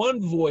the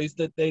one voice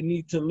that they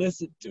need to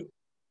listen to.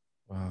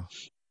 Wow.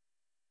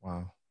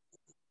 Wow.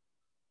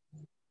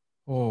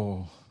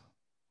 Oh,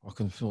 I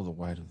can feel the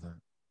weight of that.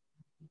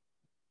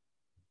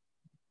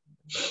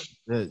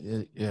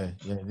 Yeah.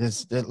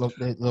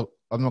 Look,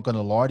 I'm not going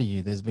to lie to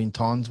you. There's been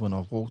times when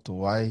I've walked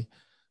away,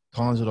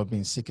 times that I've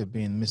been sick of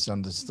being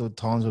misunderstood,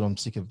 times that I'm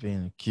sick of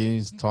being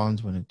accused,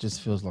 times when it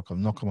just feels like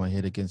I'm knocking my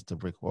head against a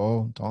brick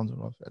wall, times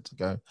when I've had to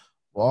go,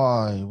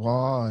 why?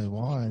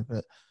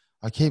 But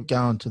I keep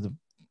going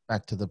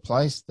back to the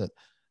place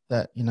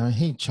that you know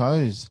he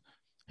chose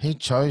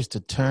to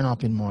turn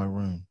up in my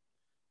room.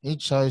 He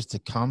chose to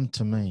come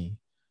to me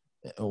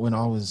when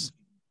I was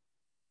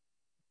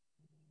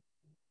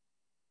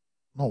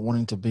not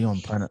wanting to be on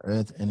planet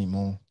Earth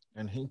anymore.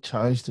 And he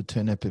chose to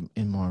turn up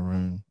in my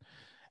room,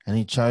 and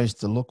he chose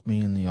to look me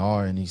in the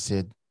eye, and he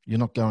said, you're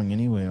not going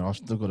anywhere. I've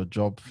still got a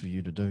job for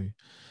you to do.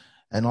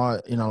 And I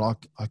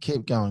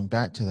keep going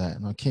back to that,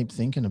 and I keep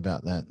thinking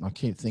about that. And I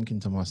keep thinking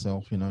to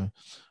myself,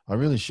 I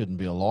really shouldn't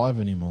be alive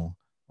anymore.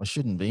 I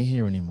shouldn't be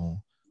here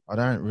anymore. I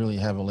don't really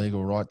have a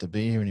legal right to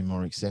be here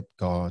anymore, except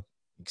God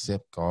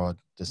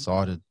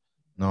decided,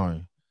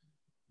 no,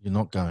 you're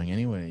not going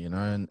anywhere,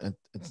 and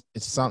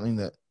it's something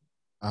that,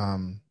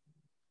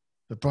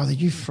 but brother,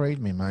 you freed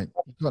me, mate.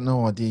 You've got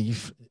no idea.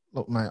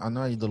 Look, mate, I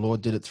know the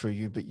Lord did it through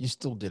you, but you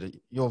still did it.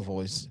 Your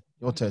voice,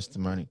 your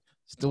testimony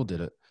still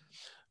did it.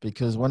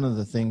 Because one of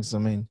the things, oh,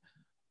 mate,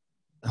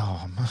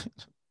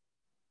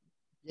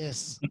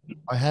 yes,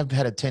 I have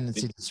had a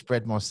tendency to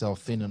spread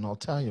myself thin, and I'll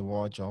tell you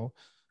why, Joel,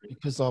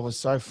 because I was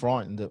so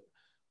frightened that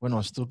when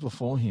I stood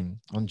before him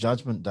on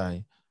Judgment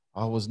Day,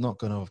 I was not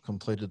going to have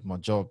completed my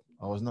job.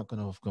 I was not going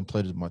to have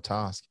completed my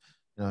task.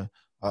 You know,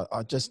 I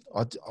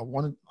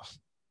wanted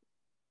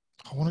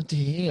to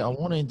hear. I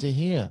wanted to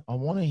hear. I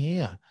want to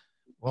hear.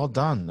 Well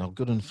done, a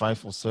good and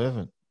faithful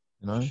servant.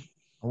 You know,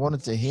 I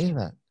wanted to hear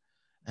that.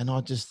 And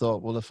I just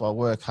thought, well, if I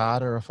work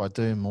harder, if I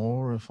do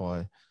more, if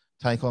I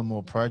take on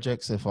more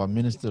projects, if I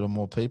minister to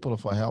more people,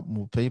 if I help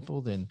more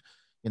people, then,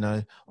 you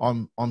know,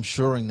 I'm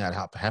shoring that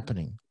up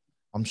happening.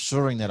 I'm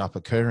shoring that up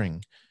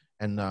occurring.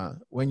 And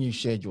when you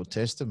shared your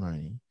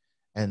testimony,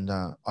 and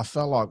I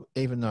felt like,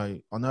 even though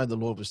I know the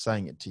Lord was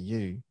saying it to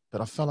you,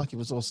 but I felt like He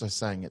was also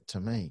saying it to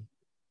me.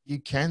 You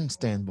can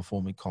stand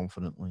before me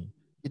confidently.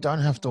 You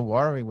don't have to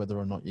worry whether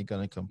or not you're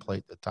going to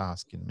complete the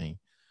task in me,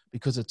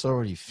 because it's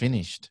already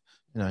finished.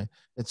 You know,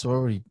 it's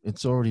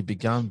already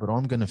begun, but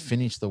I'm going to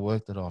finish the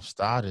work that I've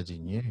started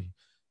in you.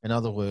 In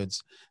other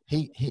words,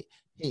 he he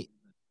he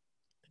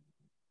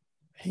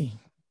he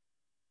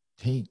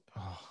he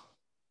oh,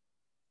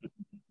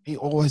 he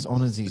always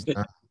honors his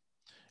name,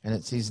 and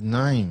it's his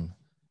name.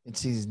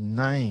 It's his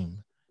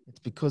name. It's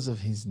because of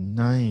his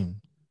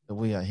name that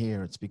we are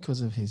here. It's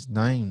because of his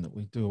name that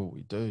we do what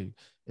we do.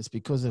 It's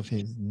because of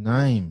his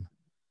name,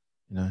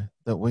 you know,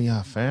 that we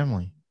are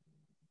family.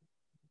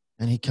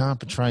 And he can't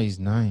betray his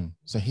name.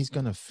 So he's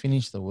going to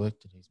finish the work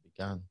that he's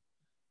begun,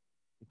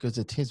 because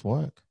it's his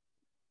work.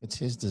 It's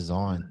his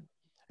design.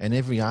 And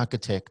every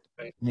architect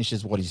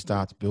finishes what he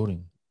starts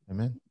building.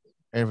 Amen.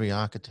 Every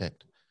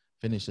architect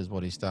finishes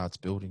what he starts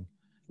building.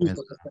 And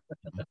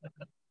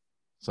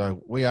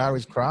so we are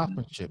his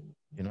craftsmanship,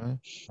 you know.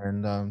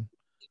 And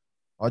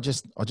I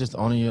just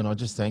honor you, and I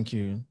just thank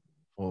you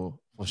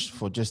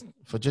for just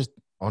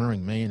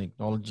honoring me and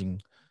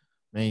acknowledging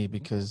me,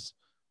 because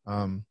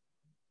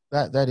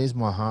that is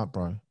my heart,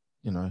 bro.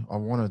 You know,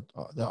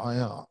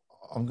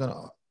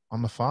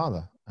 I'm a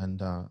father,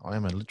 and I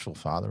am a literal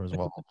father as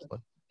well, obviously.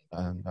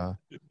 And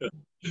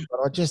but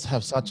I just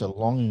have such a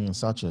longing and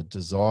such a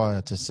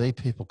desire to see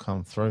people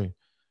come through,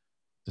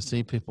 to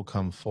see people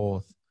come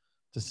forth,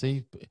 to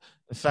see.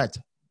 In fact,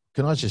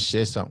 can I just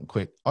share something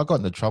quick? I got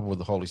into trouble with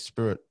the Holy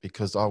Spirit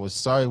because I was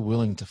so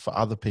willing for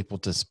other people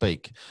to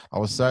speak. I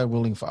was so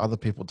willing for other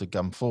people to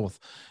come forth.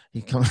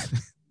 He come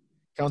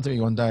to me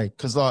one day,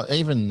 because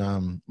even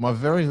my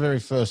very, very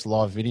first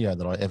live video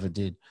that I ever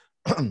did,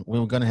 we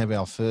were going to have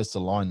our first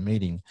aligned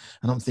meeting,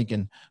 and I'm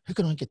thinking, who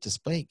can I get to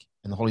speak?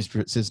 And the Holy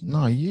Spirit says,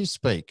 no, you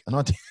speak. And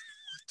I did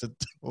to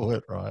do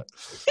it, right.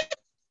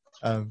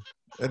 And,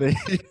 then,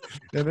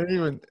 and then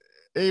even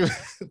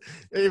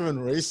even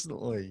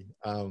recently,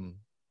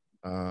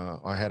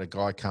 I had a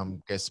guy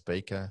come guest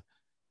speaker,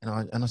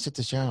 and I said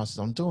to Sharon, I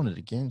said, I'm doing it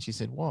again. She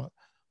said, what?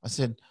 I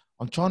said,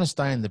 I'm trying to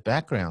stay in the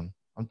background.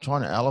 I'm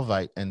trying to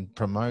elevate and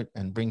promote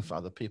and bring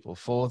other people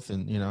forth.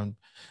 And, you know,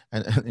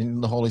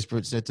 and the Holy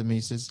Spirit said to me,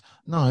 he says,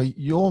 no,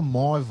 you're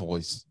my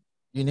voice.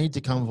 You need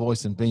to come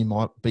voice and be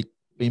my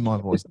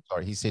voice.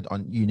 Sorry. He said,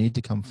 you need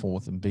to come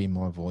forth and be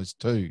my voice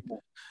too.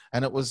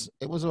 And it was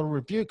a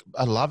rebuke,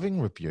 a loving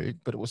rebuke,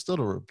 but it was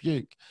still a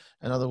rebuke.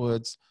 In other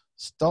words,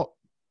 stop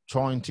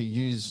trying to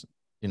use,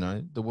 you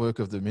know, the work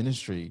of the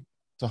ministry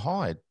to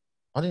hide.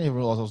 I didn't even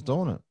realize I was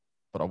doing it,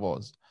 but I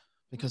was,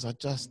 because I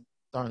just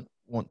don't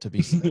want to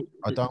be seen.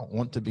 I don't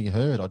want to be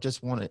heard. I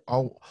just want it.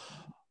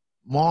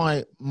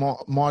 My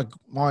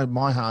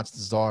heart's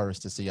desire is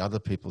to see other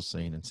people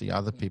seen and see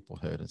other people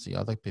heard and see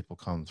other people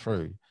come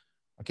through.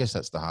 I guess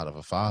that's the heart of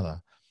a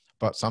father.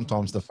 But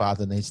sometimes the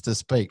father needs to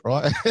speak,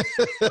 right?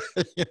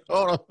 You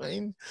know what I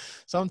mean?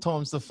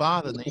 Sometimes the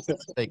father needs to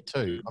speak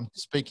too. I'm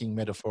speaking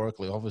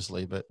metaphorically,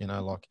 obviously, but, you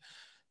know, like,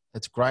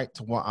 it's great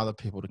to want other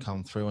people to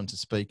come through and to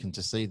speak and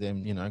to see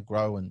them, you know,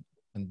 grow and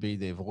be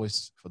their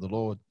voice for the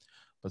Lord.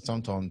 But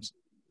sometimes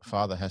the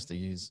father has to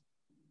use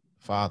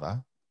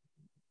father,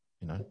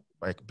 you know,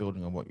 like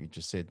building on what you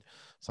just said.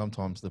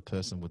 Sometimes the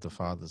person with the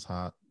father's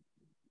heart,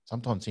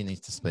 sometimes he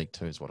needs to speak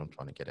too, is what I'm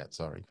trying to get at.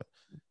 Sorry. But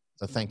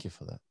so thank you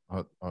for that.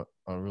 I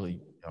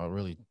really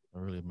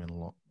meant a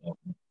lot.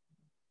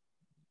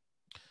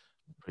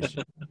 Appreciate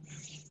it.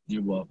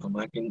 You're welcome.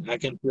 I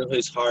can feel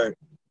his heart,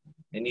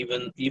 and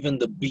even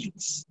the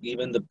beats,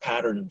 even the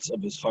patterns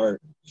of his heart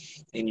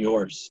in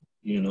yours,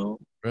 you know.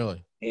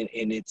 Really? And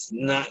it's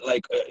not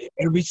like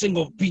every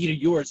single beat of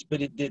yours,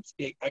 but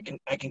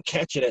I can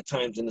catch it at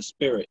times in the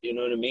spirit, you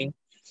know what I mean?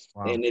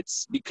 Wow. And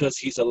it's because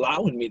he's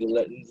allowing me to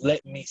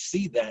let me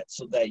see that,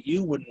 so that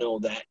you would know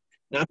that,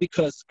 not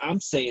because I'm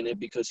saying it,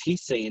 because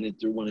he's saying it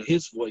through one of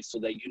his voice, so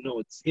that you know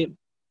it's him.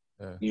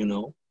 Yeah. You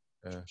know.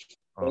 Yeah.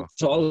 Oh.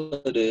 That's all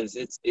it is.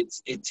 It's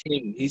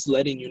him. He's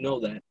letting you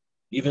know that,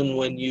 even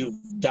when you've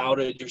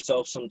doubted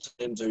yourself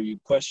sometimes, or you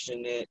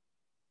question it.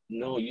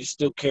 No, you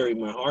still carry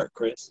my heart,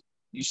 Chris.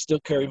 You still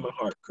carry my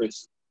heart,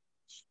 Chris.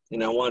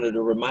 And I wanted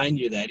to remind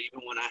you that, even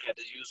when I had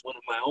to use one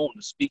of my own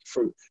to speak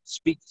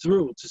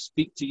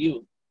to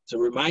you, to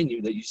remind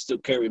you that you still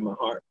carry my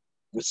heart.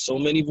 With so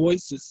many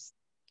voices,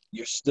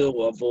 you're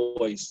still a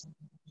voice,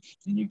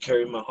 and you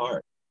carry my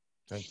heart.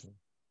 Thank you.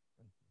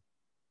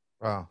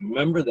 Wow.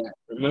 Remember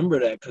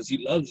that, because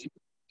he loves you.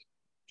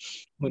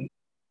 When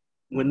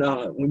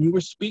you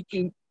were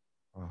speaking,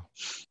 wow.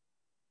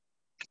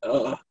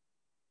 uh,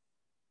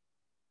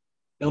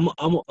 I'm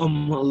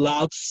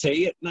allowed to say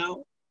it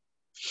now.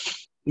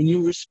 When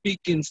you were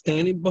speaking,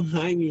 standing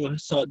behind you, I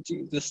saw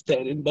Jesus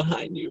standing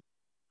behind you.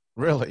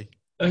 Really?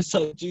 I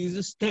saw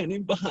Jesus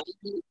standing behind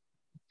you.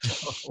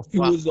 Oh, He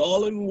wow. was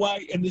all in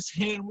white, and his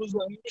hand was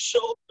on your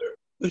shoulder.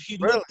 But he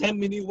Really? looked at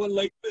me and he went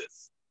like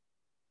this.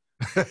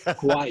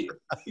 Quiet.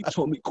 He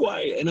told me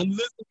quiet. And I'm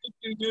listening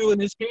to you,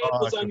 and his hand Oh,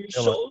 I was on could your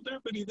feel it. shoulder,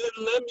 but he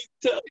didn't let me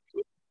tell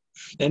you.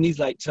 And he's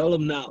like, tell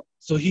him now.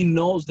 So he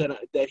knows that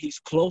he's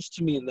close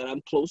to me and that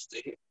I'm close to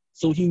him.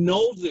 So he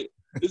knows it.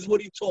 This is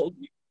what he told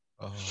me.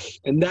 Oh,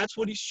 And that's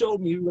what he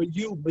showed me, where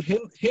you, but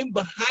him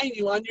behind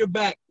you on your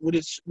back with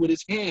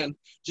his hand,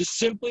 just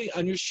simply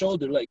on your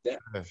shoulder like that.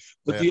 yeah.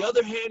 But Yeah. the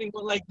other hand, he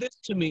went like this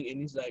to me,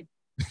 and he's like,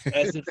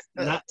 as if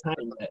not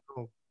time that.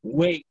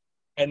 Wait.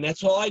 And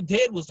that's all I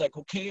did was like,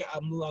 okay,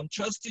 I'm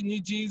trusting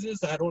you,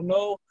 Jesus. I don't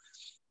know.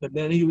 But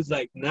then he was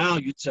like, now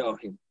you tell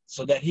him,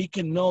 so that he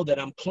can know that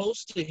I'm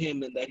close to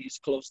him and that he's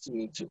close to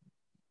me too.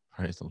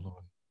 Praise the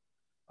Lord.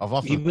 I've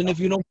often Even felt, if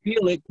you don't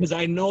feel it, because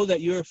I know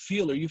that you're a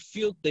feeler, you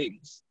feel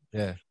things.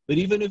 yeah, But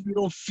even if you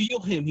don't feel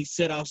him, he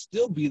said, I'll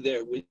still be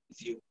there with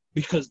you,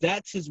 because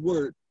that's his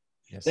word.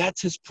 yes,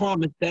 That's his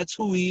promise. That's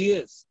who he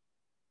is.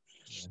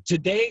 yeah.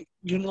 Today,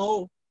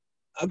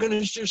 I'm going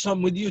to share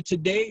something with you.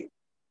 Today,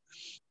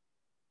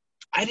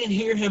 I didn't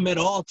hear him at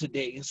all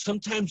today. And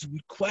sometimes we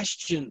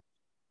question,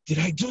 did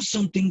I do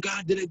something,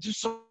 God? Did I do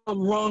something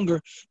wrong?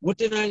 Or what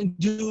did I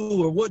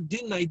do? Or what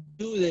didn't I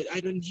do that I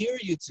didn't hear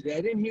you today?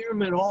 I didn't hear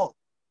him at all.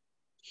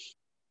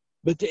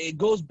 But it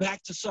goes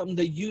back to something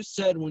that you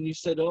said when you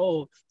said,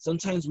 oh,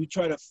 sometimes we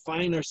try to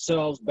find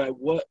ourselves by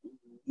what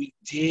we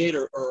did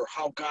or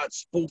how God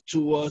spoke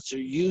to us or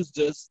used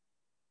us.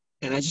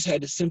 And I just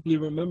had to simply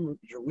remember,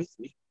 you're with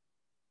me.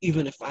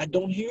 Even if I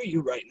don't hear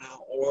you right now,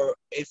 or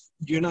if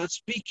you're not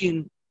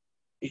speaking,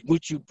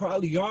 which you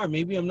probably are,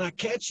 maybe I'm not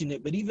catching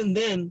it, but even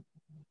then,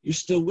 you're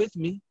still with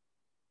me.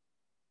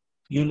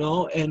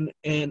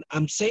 And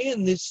I'm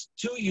saying this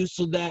to you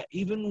so that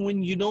even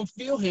when you don't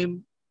feel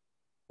him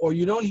or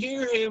you don't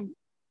hear him,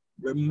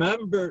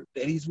 remember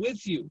that he's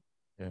with you,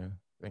 Yeah.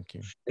 Thank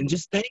you. and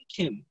just thank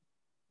him.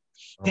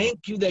 Oh,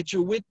 Thank you that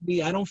you're with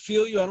me. I don't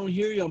feel you. I don't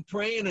hear you. I'm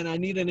praying and I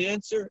need an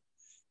answer.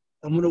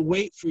 I'm going to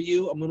wait for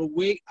you. I'm going to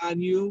wait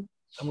on you.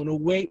 I'm going to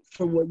wait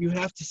for what you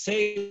have to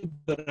say,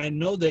 but I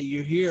know that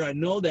you're here. I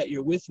know that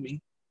you're with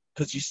me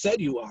because you said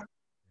you are.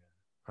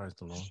 praise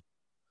the Lord.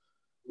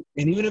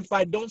 And even if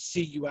I don't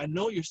see you, I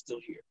know you're still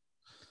here.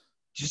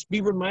 Just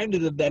be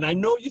reminded of that. I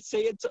know you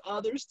say it to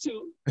others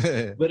too,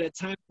 but at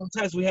times,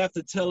 sometimes we have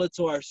to tell it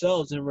to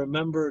ourselves and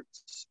remember,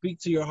 speak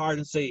to your heart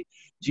and say,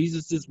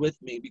 Jesus is with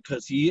me,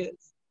 because he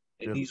is,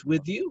 and he's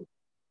with you.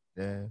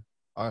 Yeah.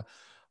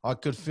 I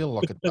could feel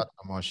like a touch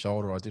on my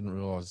shoulder. I didn't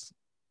realize,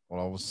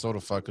 well, I was sort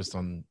of focused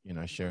on,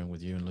 sharing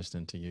with you and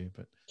listening to you,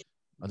 but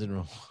I didn't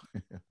realize.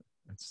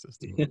 It's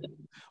just,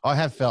 I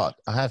have felt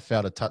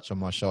a touch on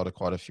my shoulder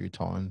quite a few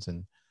times.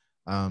 And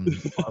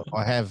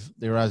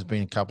there has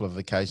been a couple of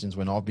occasions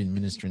when I've been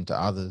ministering to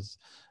others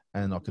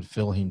and I could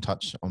feel him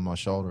touch on my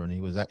shoulder, and he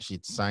was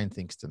actually saying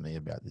things to me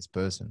about this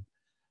person,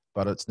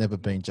 but it's never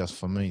been just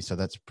for me. So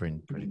that's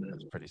pretty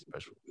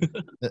special.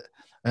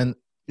 And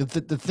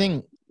the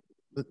thing,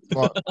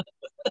 like,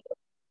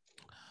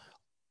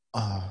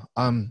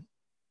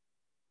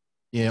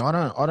 yeah,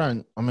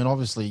 I mean,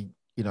 obviously,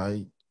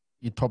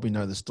 you'd probably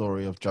know the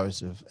story of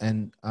Joseph.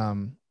 And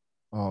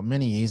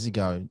many years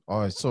ago,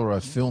 I saw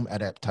a film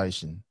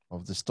adaptation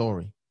of the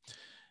story.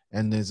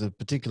 And there's a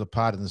particular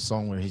part in the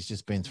song where he's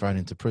just been thrown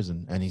into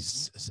prison. And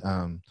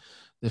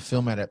the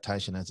film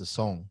adaptation has a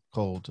song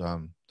called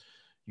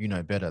You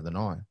Know Better Than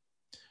I.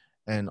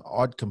 And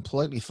I'd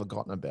completely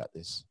forgotten about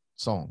this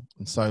song.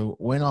 And so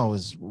when I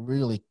was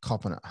really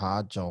copping it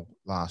hard, Joel,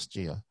 last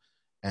year,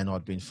 and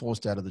I'd been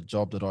forced out of the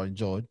job that I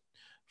enjoyed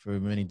for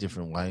many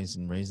different ways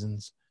and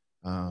reasons.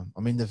 I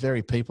mean, the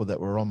very people that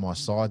were on my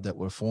side that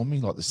were for me,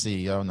 like the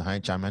CEO and the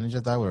HR manager,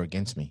 they were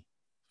against me.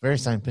 Very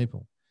same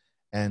people.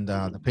 And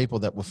the people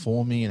that were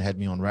for me and had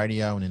me on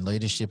radio and in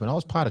leadership, and I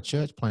was part of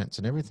church plants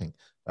and everything,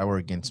 they were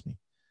against me.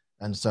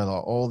 And so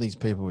like, all these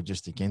people were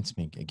just against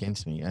me.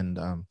 And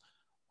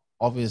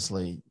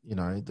obviously,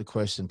 the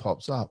question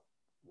pops up,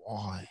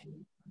 why?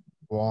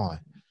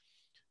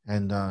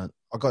 And I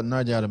got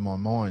no doubt in my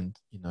mind,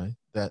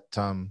 that,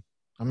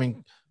 I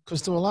mean,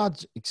 because to a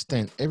large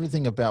extent,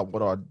 everything about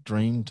what I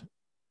dreamed,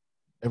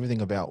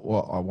 everything about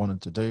what I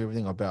wanted to do,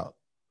 everything about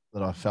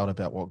that I felt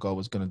about what God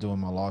was going to do in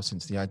my life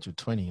since the age of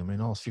 20. I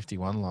mean, I was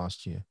 51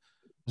 last year.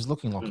 It was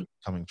looking like it was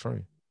coming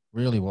true.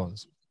 Really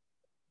was.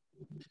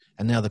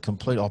 And now the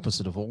complete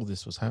opposite of all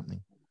this was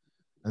happening.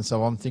 And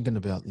so I'm thinking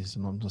about this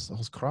and I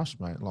was crushed,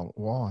 mate. Like,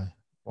 why?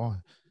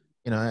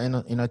 In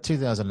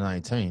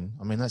 2018,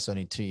 I mean, that's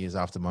only 2 years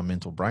after my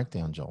mental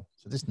breakdown, Joel.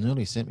 So this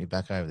nearly sent me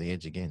back over the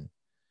edge again.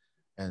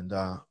 And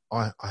I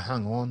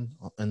hung on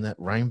in that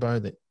rainbow,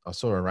 that I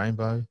saw a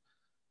rainbow.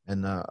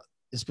 And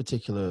this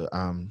particular,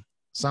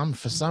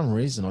 for some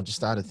reason, I just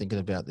started thinking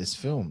about this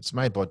film. It's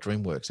made by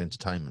DreamWorks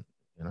Entertainment,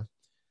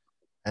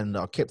 And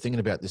I kept thinking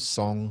about this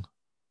song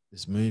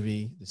this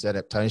movie, this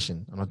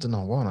adaptation, and I didn't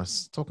know why. And I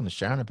was talking to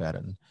Sharon about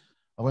it, and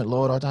I went,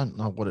 Lord, I don't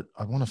know what it.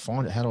 I want to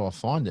find it. How do I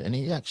find it? And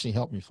He actually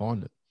helped me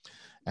find it,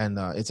 and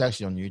it's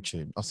actually on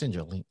YouTube. I'll send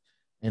you a link.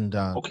 And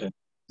Okay,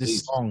 this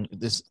please. song,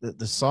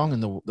 the song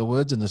and the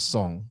words in the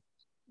song,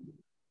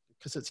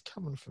 because it's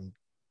coming from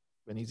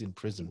when he's in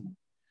prison,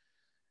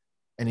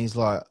 and he's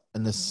like,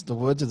 and the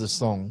words of the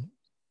song,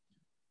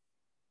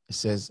 it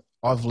says,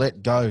 "I've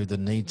let go the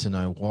need to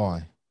know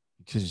why,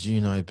 because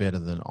you know better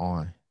than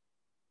I."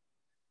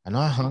 And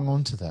I hung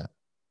on to that.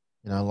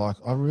 Like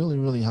I really,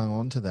 really hung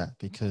on to that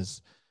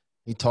because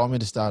he told me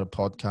to start a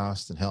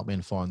podcast and help me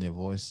and find their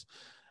voice.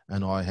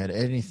 And I had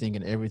anything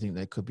and everything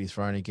that could be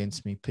thrown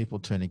against me. People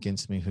turned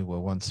against me who were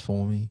once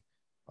for me.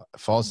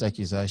 False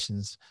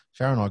accusations.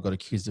 Sharon and I got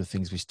accused of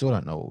things we still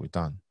don't know what we've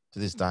done to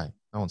this day.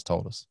 No one's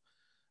told us.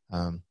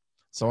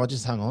 So I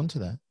just hung on to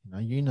that.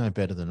 You know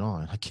better than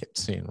I. I kept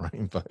seeing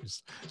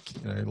rainbows.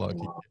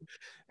 Wow.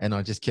 And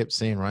I just kept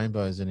seeing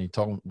rainbows. And he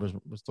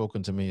was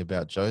talking to me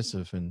about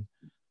Joseph. And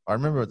I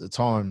remember at the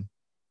time,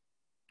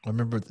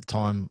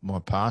 my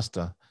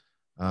pastor,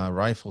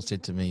 Rayful,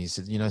 said to me, he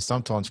said,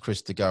 sometimes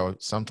Chris,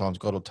 sometimes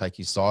God will take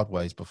you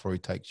sideways before He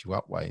takes you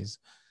upways.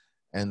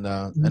 And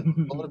I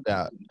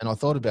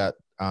thought about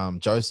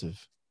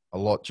Joseph a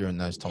lot during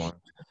those times.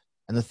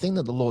 And the thing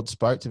that the Lord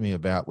spoke to me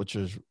about, which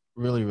was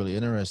really, really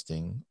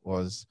interesting,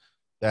 was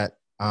that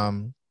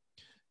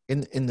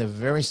in the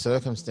very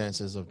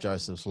circumstances of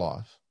Joseph's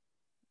life,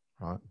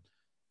 right,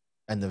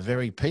 and the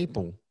very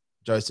people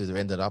Joseph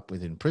ended up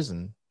with in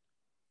prison,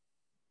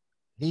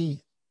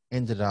 he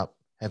ended up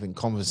having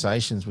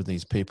conversations with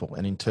these people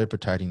and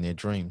interpreting their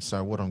dreams.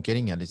 So what I'm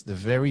getting at is the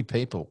very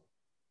people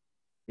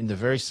in the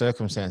very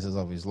circumstances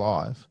of his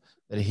life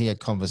that he had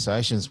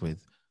conversations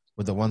with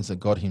were the ones that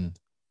got him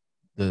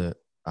the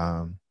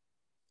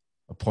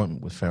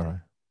appointment with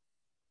Pharaoh.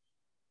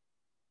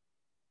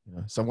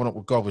 So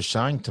what God was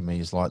showing to me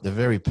is like the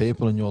very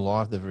people in your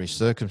life, the very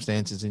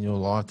circumstances in your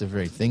life, the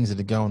very things that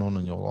are going on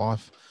in your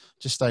life,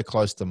 just stay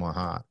close to my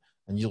heart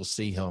and you'll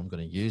see how I'm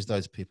going to use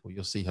those people.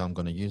 You'll see how I'm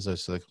going to use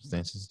those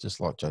circumstances, just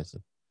like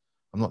Joseph.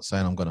 I'm not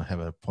saying I'm going to have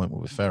an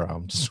appointment with Pharaoh.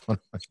 I'm just trying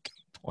to make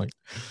a point.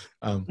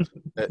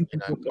 That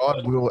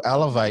God will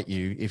elevate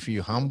you if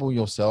you humble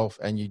yourself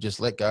and you just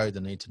let go of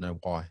the need to know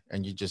why,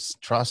 and you just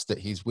trust that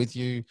He's with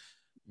you.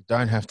 You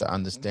don't have to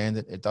understand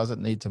it. It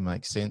doesn't need to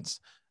make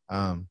sense.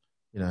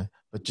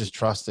 But just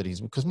trust that He's,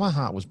 because my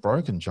heart was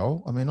broken,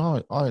 Joel. I mean,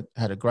 I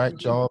had a great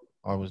job.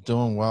 I was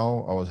doing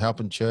well. I was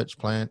helping church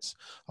plants.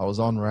 I was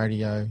on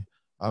radio.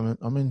 I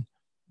mean,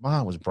 my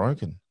heart was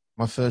broken.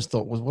 My first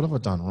thought was, what have I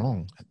done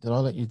wrong? Did I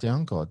let you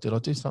down, God? Did I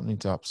do something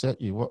to upset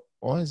you?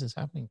 Why is this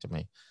happening to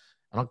me?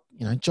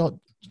 And Joseph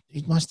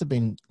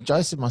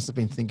must have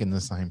been thinking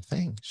the same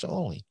thing.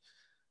 Surely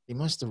he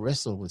must have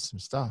wrestled with some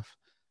stuff.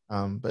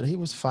 But he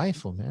was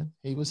faithful, man.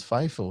 He was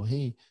faithful.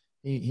 He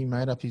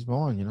made up his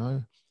mind,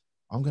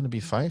 I'm going to be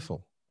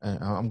faithful, and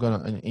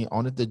and he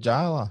honored the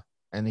jailer,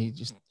 and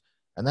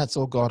and that's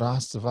all God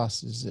asks of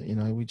us is that,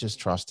 we just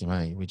trust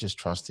Him. We just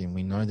trust Him.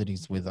 We know that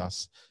He's with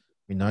us.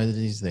 We know that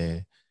He's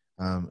there.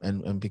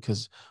 And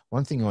because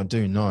one thing I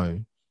do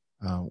know,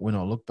 when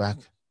I look back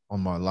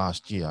on my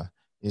last year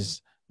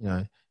is,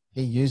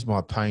 He used my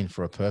pain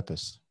for a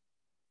purpose.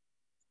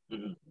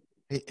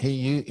 Mm-hmm. He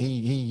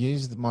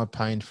used my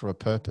pain for a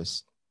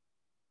purpose,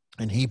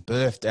 and He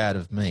birthed out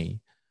of me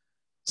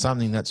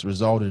something that's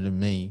resulted in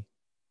me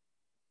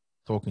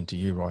talking to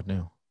you right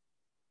now.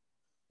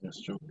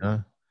 That's true.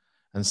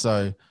 And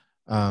so,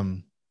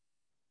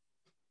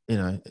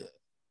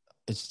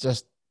 it's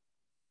just,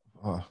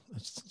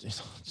 it's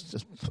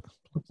just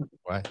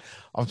way.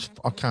 I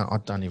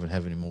don't even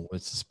have any more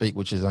words to speak,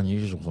 which is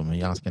unusual for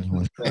me. Ask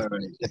anyone. All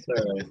right. It's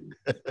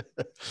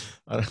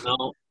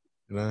all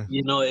right.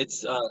 No,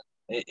 it's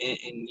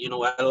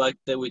I like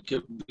that we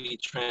could be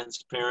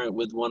transparent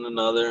with one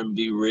another and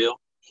be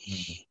real.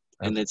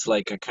 And it's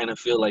like I kind of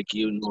feel like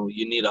you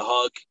need a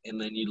hug,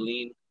 and then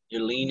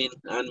you're leaning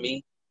on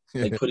me,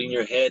 like putting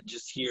your head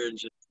just here and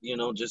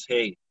just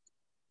hey,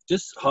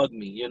 just hug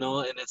me, and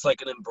it's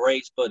like an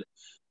embrace, but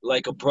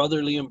like a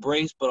brotherly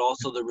embrace, but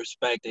also the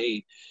respect.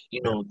 Hey,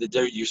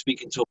 you're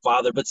speaking to a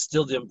father, but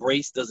still the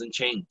embrace doesn't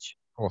change.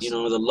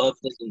 Awesome. The love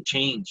doesn't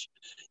change.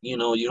 You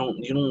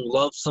don't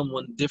love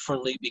someone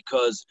differently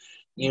because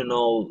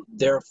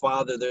they're a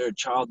father, they're a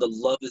child. The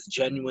love is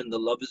genuine, the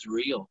love is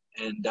real,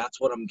 and that's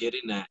what I'm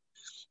getting at.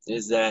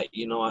 Is that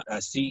I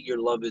see your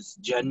love is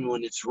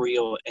genuine, it's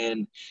real,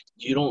 and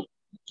you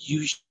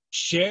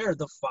share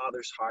the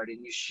Father's heart,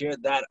 and you share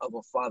that of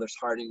a Father's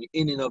heart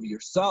in and of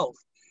yourself,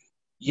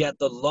 yet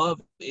the love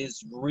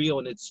is real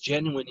and it's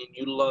genuine, and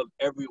you love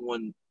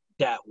everyone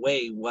that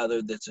way,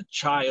 whether it's a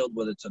child,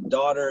 whether it's a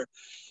daughter,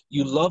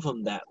 you love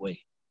them that way.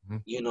 Mm-hmm.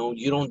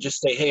 You don't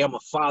just say, hey, I'm a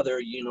father,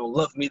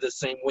 love me the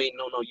same way.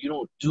 No, you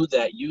don't do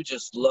that. You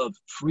just love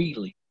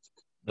freely.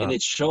 No. And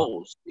it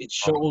shows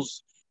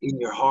in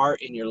your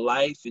heart, in your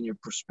life, in your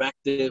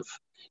perspective,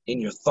 in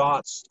your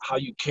thoughts, how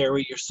you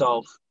carry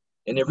yourself.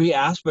 In every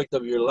aspect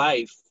of your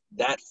life,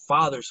 that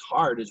Father's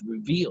heart is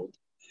revealed.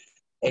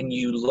 and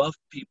you love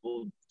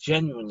people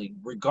genuinely,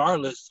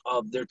 regardless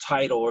of their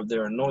title or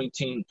their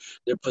anointing,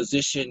 their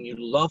position, you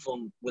love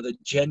them with a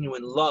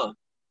genuine love,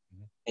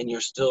 and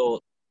you're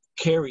still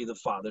carry the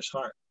Father's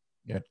heart.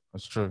 Yeah,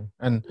 that's true.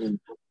 And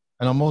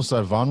I'm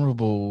also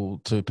vulnerable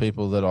to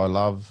people that I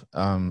love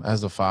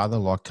as a father,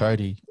 like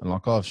Cody, and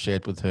like I've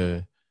shared with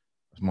her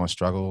my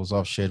struggles.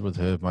 I've shared with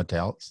her my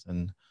doubts,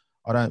 and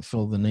I don't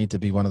feel the need to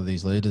be one of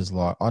these leaders.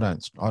 Like I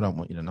don't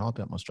want you to know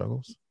about my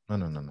struggles. No,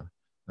 no, no, no.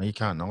 No, you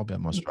can't know about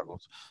my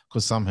struggles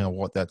because somehow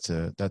what that's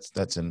a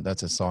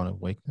sign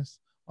of weakness.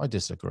 I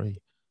disagree.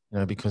 You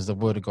know, because the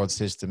Word of God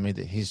says to me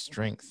that His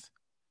strength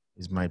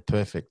is made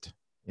perfect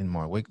in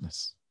my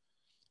weakness.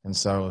 And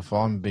so if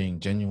I'm being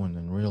genuine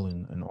and real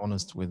and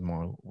honest with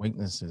my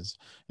weaknesses,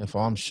 if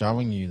I'm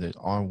showing you that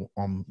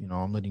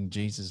I'm letting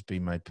Jesus be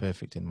made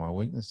perfect in my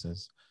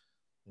weaknesses,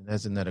 then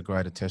isn't that a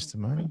greater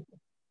testimony?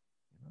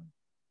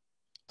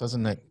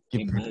 Doesn't that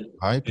give people Amen.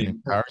 hope and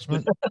Amen.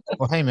 encouragement?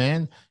 Well, hey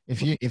man,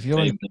 Amen.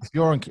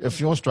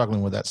 if you're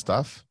struggling with that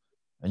stuff,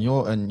 and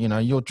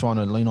you're trying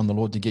to lean on the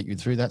Lord to get you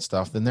through that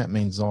stuff, then that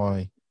means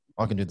I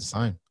can do the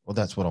same. Well,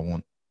 that's what I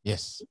want.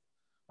 Yes,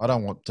 I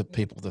don't want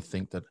people to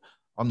think that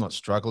I'm not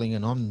struggling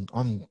and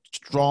I'm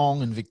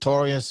strong and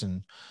victorious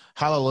and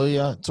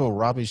hallelujah. It's all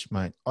rubbish,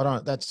 mate. I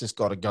don't. That's just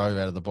got to go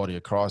out of the body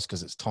of Christ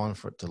because it's time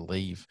for it to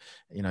leave.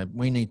 You know,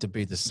 we need to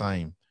be the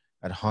same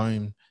at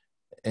home,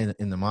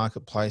 in the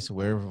marketplace,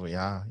 wherever we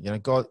are. You know,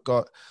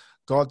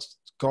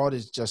 God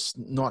is just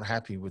not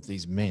happy with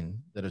these men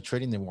that are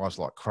treating their wives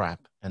like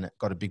crap and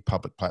got a big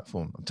public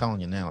platform. I'm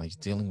telling you now, He's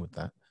dealing with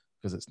that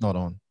because it's not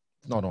on.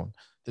 It's not on.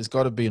 There's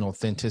got to be an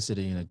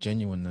authenticity and a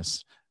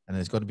genuineness, and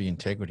there's got to be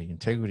integrity.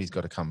 Integrity's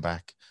got to come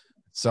back.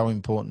 It's so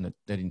important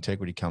that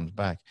integrity comes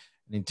back.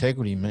 And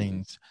integrity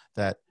means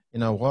that, you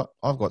know what,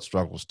 I've got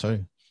struggles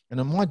too. And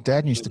then my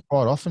dad used to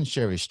quite often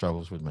share his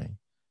struggles with me.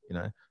 You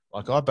know,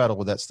 like I battled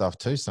with that stuff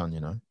too, son. You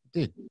know,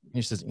 did.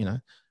 He says, you know,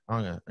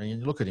 and you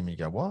look at him and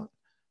you go, what?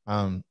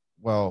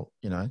 Well,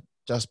 you know,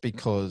 just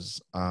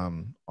because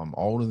I'm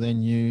older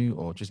than you,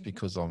 or just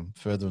because I'm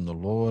further in the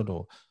Lord,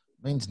 or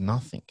means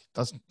nothing.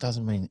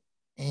 Doesn't mean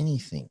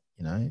anything.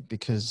 You know,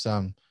 because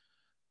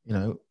you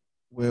know,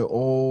 we're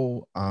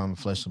all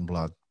flesh and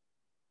blood,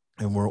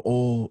 and we're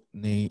all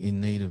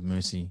in need of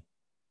mercy,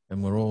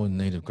 and we're all in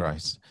need of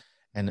grace,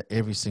 and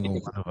every single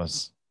one of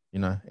us, you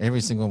know,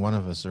 every single one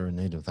of us are in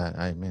need of that.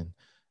 Amen.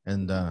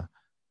 And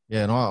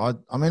yeah, and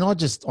I mean, I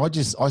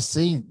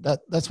see that.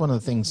 That's one of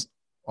the things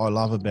I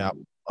love about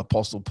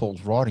Apostle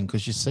Paul's writing,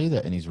 because you see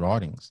that in his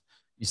writings.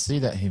 You see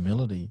that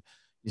humility.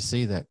 You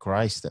see that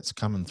grace that's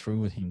coming through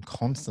with him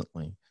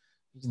constantly.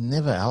 He's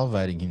never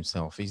elevating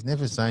himself. He's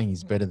never saying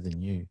he's better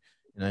than you.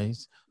 You know,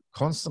 he's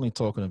constantly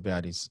talking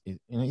about you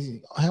know,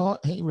 how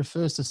he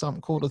refers to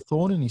something called a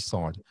thorn in his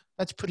side.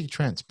 That's pretty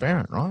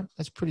transparent, right?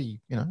 That's pretty,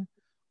 you know,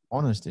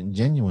 honest and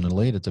genuine a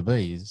leader to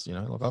be. Is, you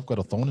know, like, I've got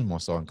a thorn in my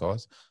side,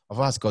 guys. I've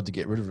asked God to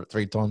get rid of it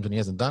 3 times and He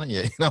hasn't done it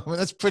yet. You know, I mean,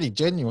 that's pretty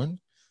genuine.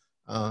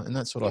 And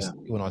that's what I see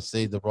when I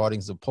see the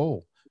writings of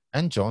Paul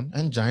and John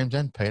and James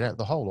and Peter,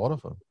 the whole lot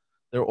of them.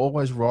 They're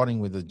always writing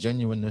with a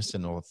genuineness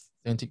and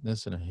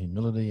authenticness and a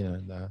humility,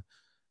 and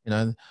you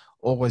know,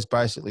 always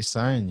basically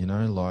saying, you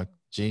know, like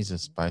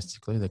Jesus.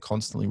 Basically, they're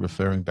constantly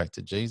referring back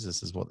to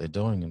Jesus is what they're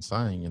doing and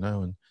saying, you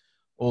know, and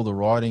all the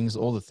writings,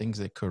 all the things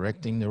they're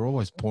correcting, they're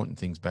always pointing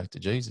things back to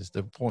Jesus.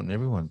 They're pointing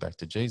everyone back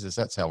to Jesus.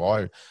 That's how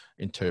I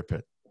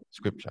interpret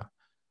Scripture.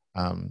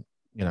 You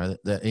know,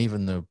 that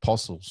even the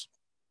apostles,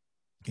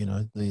 you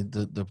know,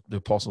 the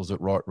apostles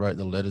that wrote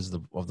the letters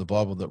of the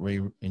Bible that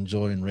we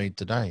enjoy and read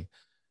today.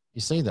 You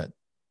see that.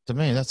 To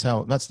me, that's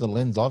the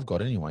lens I've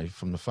got anyway,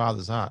 from the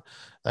Father's heart.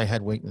 They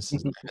had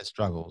weaknesses, they had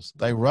struggles.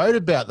 They wrote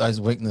about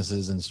those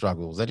weaknesses and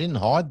struggles. They didn't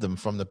hide them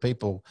from the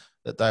people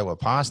that they were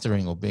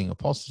pastoring or being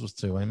apostles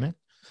to. Amen.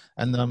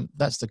 And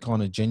that's the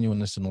kind of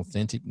genuineness and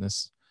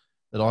authenticness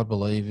that I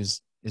believe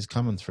is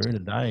coming through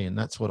today, and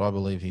that's what I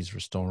believe He's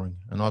restoring.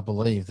 And I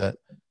believe that,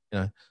 you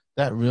know,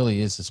 that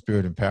really is the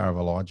spirit and power of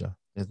Elijah.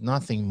 There's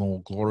nothing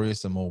more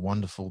glorious and more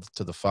wonderful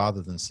to the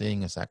Father than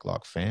seeing us act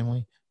like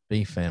family,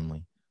 be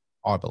family,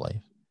 I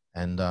believe.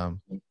 And,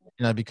 you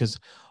know, because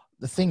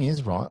the thing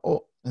is, right,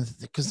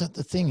 because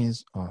the thing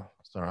is, oh,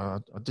 sorry, I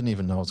didn't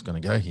even know I was going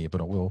to go here,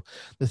 but I will.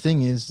 The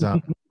thing is,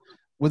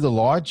 with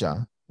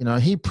Elijah, you know,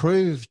 he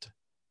proved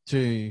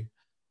to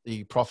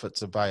the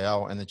prophets of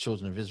Baal and the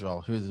children of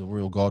Israel who the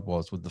real God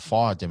was with the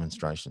fire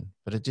demonstration,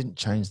 but it didn't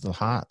change the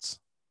hearts,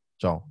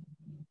 Joel.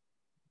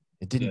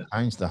 It didn't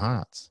change the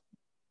hearts.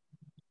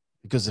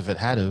 Because if it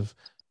had of,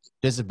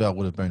 Jezebel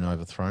would have been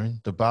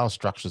overthrown. The Baal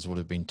structures would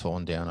have been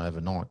torn down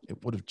overnight.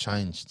 It would have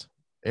changed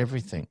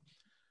everything.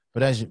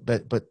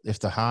 But but if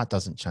the heart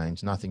doesn't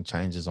change, nothing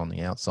changes on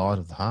the outside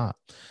of the heart.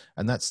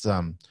 And that's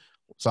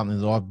something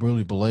that I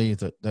really believe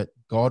that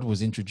God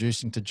was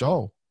introducing to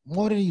Joel.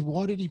 Why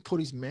did he put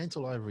his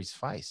mantle over his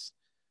face?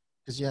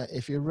 Because yeah,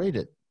 if you read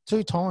it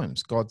 2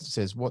 times, God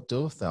says, "What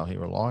doeth thou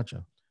here,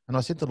 Elijah?" And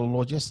I said to the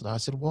Lord yesterday, I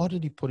said, "Why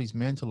did He put His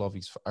mantle over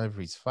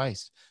his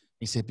face?"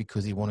 He said,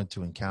 "Because He wanted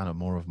to encounter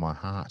more of my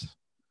heart."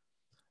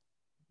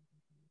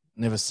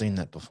 Never seen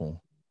that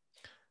before.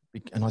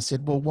 And I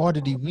said, well, why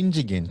did he whinge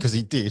again? Because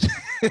he did.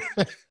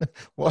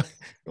 why,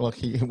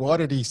 why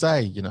did he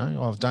say, you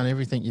know, I've done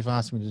everything you've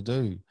asked me to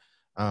do?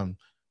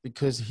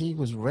 Because he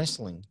was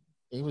wrestling.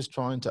 He was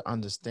trying to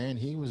understand.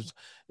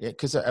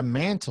 Because a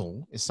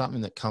mantle is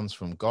something that comes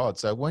from God.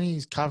 So when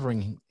he's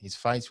covering his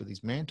face with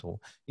his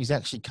mantle, he's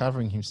actually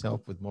covering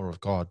himself with more of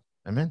God.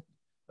 Amen?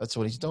 That's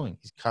what he's doing.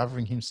 He's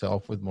covering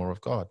himself with more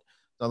of God.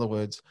 In other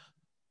words,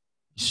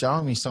 he's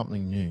showing me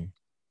something new,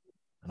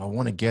 and I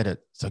want to get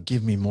it. So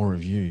give me more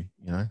of you,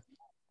 you know,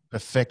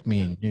 perfect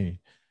me in you.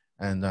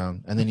 And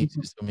then he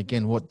says to him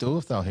again, what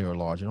doeth thou here,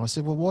 Elijah? And I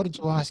said, well, why did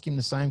you ask him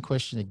the same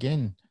question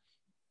again?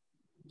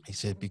 He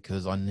said,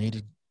 because I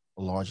needed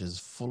Elijah's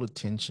full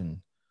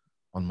attention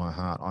on my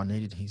heart. I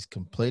needed his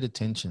complete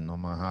attention on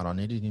my heart. I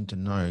needed him to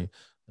know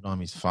that I'm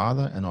his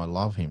father and I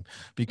love him,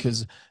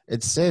 because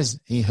it says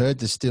he heard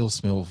the still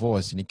small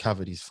voice and he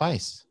covered his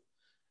face.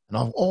 And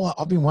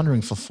I've been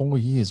wondering for 4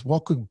 years,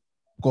 what could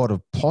God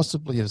have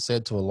possibly have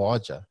said to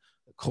Elijah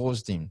that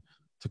caused him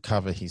to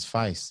cover his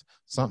face?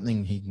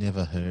 Something he'd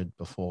never heard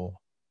before.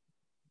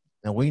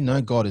 Now, we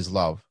know God is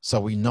love, so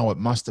we know it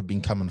must have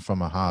been coming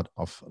from a heart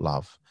of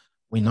love.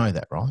 We know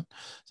that, right?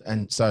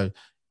 And so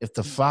if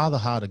the father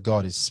heart of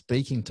God is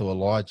speaking to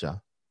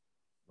Elijah,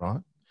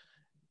 right,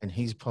 and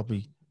he's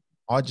probably,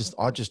 I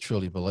just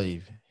truly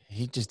believe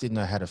he just didn't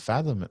know how to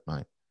fathom it,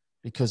 mate,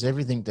 because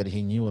everything that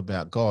he knew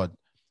about God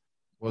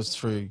was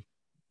through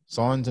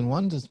signs and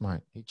wonders,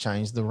 mate. He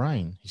changed the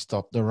rain. He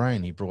stopped the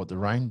rain. He brought the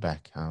rain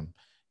back.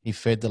 He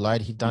fed the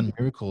lady. He'd done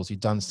miracles. He'd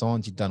done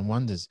signs. He'd done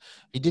wonders.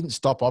 He didn't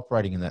stop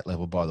operating in that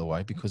level, by the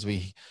way, because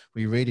we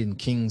read in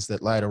Kings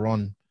that later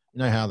on, you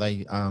know how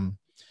they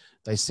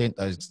sent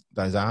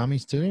those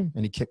armies to him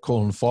and he kept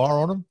calling fire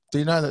on them. Do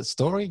you know that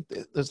story?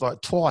 There's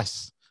like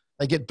twice.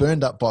 They get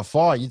burned up by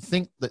fire. You'd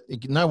think that,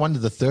 no wonder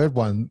the third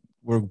one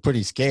were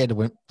pretty scared and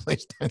went,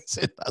 please don't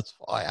send us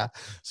fire.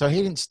 So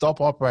he didn't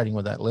stop operating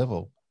with that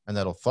level and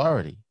that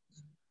authority.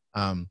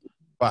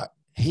 But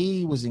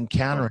he was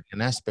encountering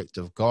an aspect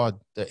of God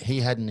that he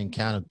hadn't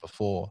encountered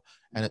before.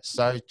 And it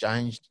so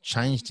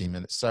changed him,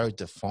 and it so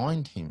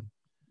defined him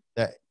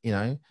that, you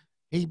know,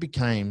 he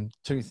became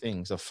two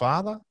things, a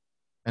father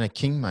and a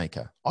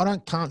kingmaker.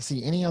 Can't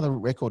see any other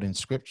record in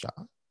scripture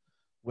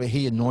where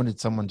he anointed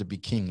someone to be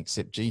king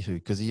except Jehu,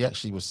 because he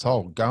actually was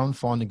told, go and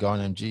find a guy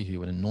named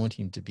Jehu and anoint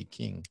him to be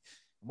king.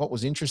 What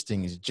was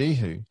interesting is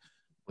Jehu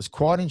was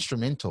quite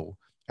instrumental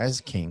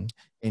as king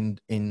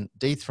in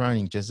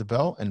dethroning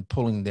Jezebel and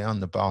pulling down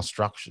the Baal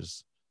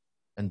structures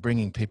and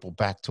bringing people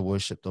back to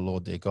worship the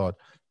Lord their God.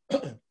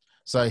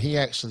 So he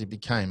actually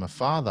became a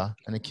father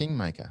and a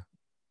kingmaker.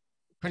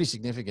 Pretty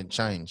significant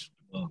change.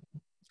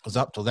 Because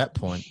up to that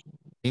point,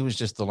 he was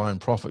just the lone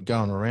prophet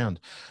going around.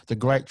 The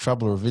great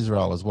troubler of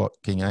Israel is what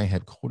King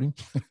Ahab called him.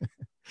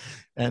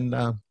 And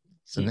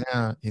so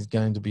now he's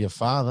going to be a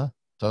father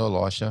to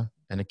Elisha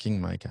and a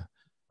kingmaker.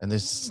 And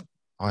this,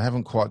 I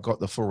haven't quite got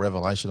the full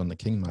revelation on the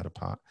kingmaker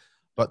part,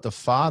 but the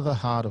father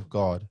heart of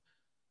God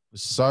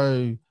was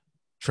so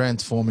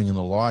transforming in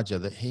Elijah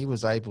that he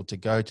was able to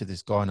go to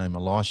this guy named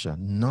Elisha,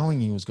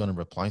 knowing he was going to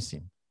replace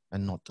him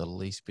and not the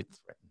least bit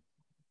threatened.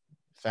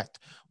 In fact,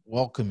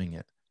 welcoming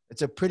it.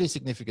 It's a pretty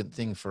significant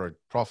thing for a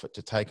prophet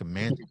to take a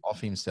mantle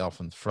off himself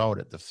and throw it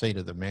at the feet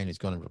of the man who's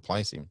going to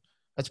replace him.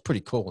 That's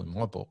pretty cool in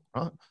my book,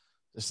 right?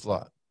 Just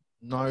like,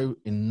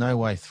 in no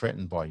way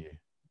threatened by you,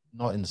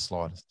 not in the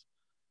slightest.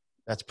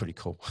 That's pretty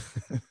cool.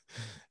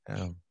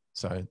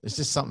 So there's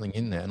just something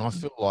in there. And I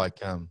feel like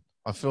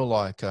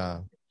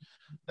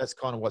that's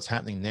kind of what's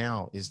happening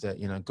now, is that,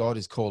 you know, God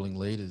is calling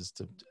leaders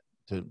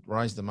to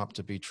raise them up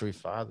to be true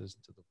fathers,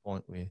 to the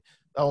point where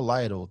they'll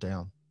lay it all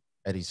down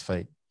at his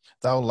feet.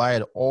 They'll lay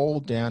it all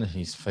down at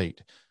his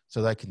feet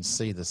so they can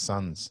see the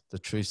sons, the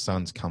true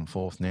sons, come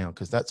forth now,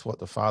 because that's what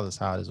the Father's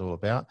heart is all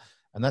about.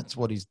 And that's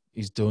what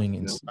he's doing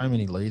in so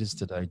many leaders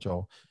today,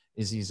 Joel,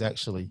 is he's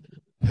actually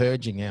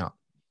purging out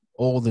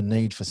all the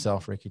need for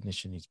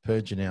self-recognition. He's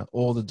purging out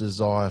all the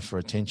desire for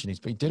attention.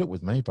 He did it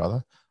with me,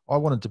 brother. I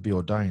wanted to be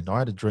ordained. I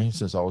had a dream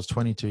since I was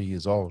 22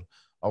 years old.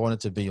 I wanted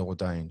to be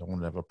ordained. I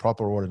wanted to have a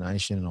proper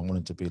ordination, and I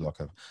wanted to be like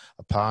a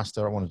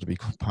pastor. I wanted to be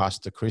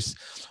Pastor Chris.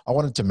 I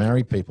wanted to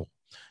marry people.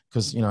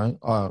 Because, you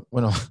know,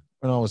 when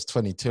I was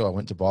 22, I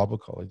went to Bible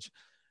college.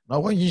 And I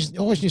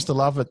always used to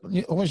love it.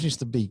 I always used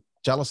to be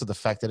jealous of the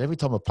fact that every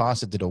time a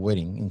pastor did a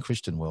wedding in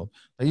Christian world,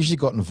 they usually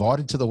got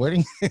invited to the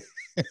wedding. And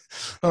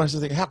I used to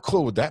think, how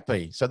cool would that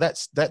be? So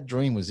that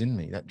dream was in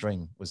me. That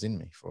dream was in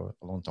me for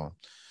a long time.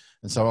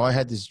 And so I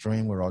had this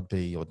dream where I'd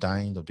be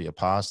ordained, I'd be a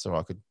pastor,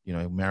 I could, you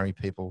know, marry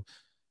people.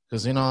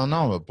 Because, you know, I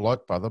know I'm a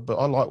bloke, brother, but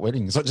I like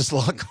weddings. I just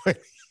like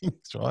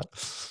weddings, right?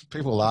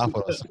 People laugh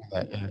when I say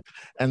that. Yeah.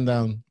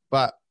 And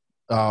but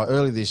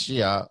early this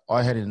year,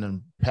 I had a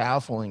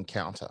powerful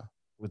encounter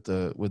with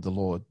the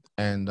Lord,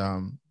 and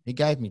he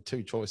gave me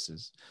two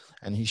choices,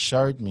 and he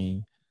showed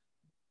me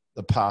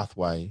the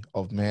pathway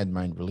of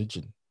man-made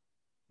religion,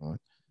 right?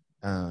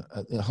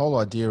 The whole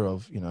idea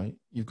of, you know,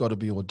 you've got to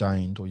be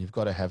ordained, or you've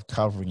got to have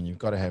covering, and you've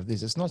got to have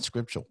this. It's not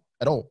scriptural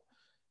at all.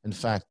 In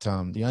fact,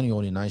 the only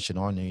ordination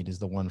I need is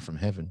the one from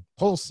heaven.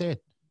 Paul said,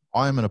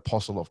 I am an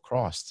apostle of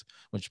Christ,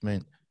 which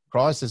meant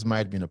Christ has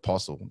made me an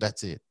apostle.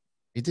 That's it.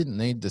 He didn't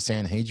need the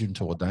Sanhedrin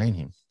to ordain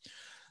him.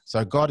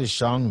 So God is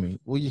showing me,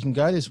 well, you can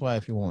go this way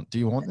if you want. Do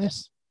you want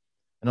this?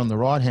 And on the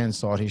right-hand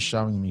side, he's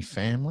showing me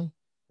family.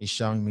 He's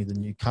showing me the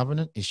new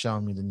covenant. He's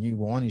showing me the new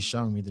wine. He's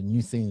showing me the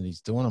new thing that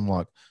he's doing. I'm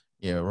like,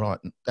 yeah, right.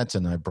 That's a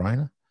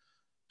no-brainer.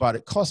 But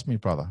it cost me,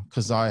 brother,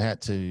 because I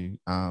had to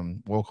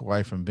walk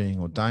away from being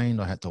ordained.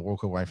 I had to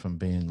walk away from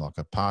being like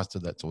a pastor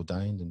that's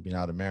ordained and being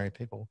able to marry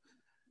people.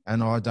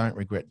 And I don't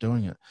regret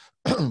doing it.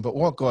 But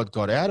what God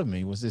got out of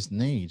me was this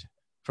need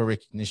for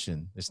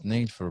recognition, this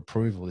need for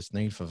approval, this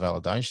need for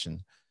validation,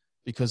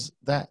 because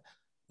that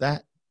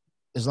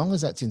as long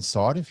as that's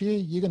inside of you,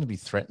 you're going to be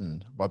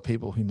threatened by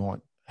people who might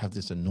have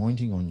this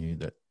anointing on you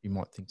that you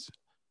might think's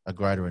a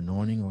greater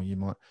anointing, or you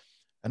might.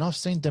 And I've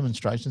seen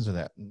demonstrations of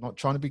that. I'm not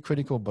trying to be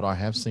critical, but I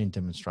have seen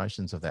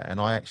demonstrations of that.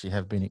 And I actually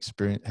have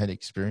had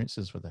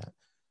experiences with that.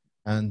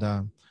 And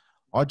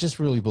I just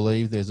really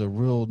believe there's a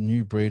real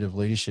new breed of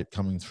leadership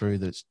coming through.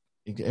 That's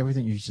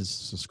everything you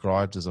just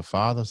described as a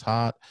father's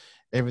heart,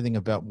 everything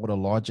about what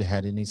Elijah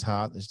had in his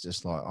heart is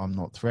just like, I'm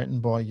not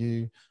threatened by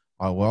you.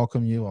 I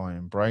welcome you. I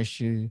embrace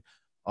you.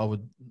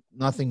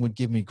 Nothing would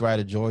give me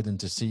greater joy than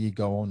to see you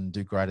go on and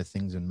do greater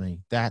things in me.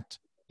 That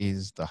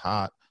is the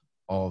heart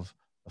of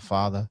the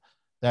Father.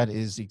 That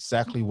is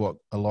exactly what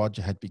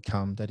Elijah had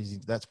become.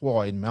 That's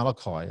why in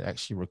Malachi it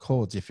actually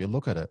records, if you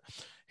look at it,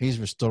 he's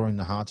restoring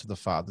the hearts of the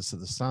fathers to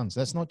the sons.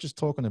 That's not just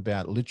talking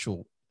about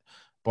literal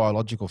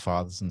biological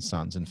fathers and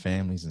sons and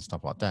families and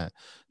stuff like that.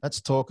 That's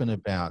talking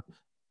about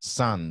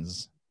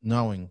sons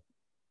knowing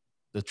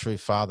the true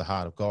father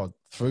heart of God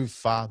through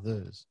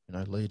fathers,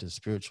 leaders,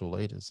 spiritual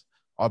leaders,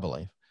 I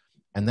believe.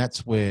 And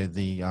that's where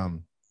the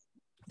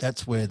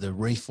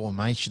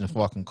reformation, if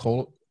I can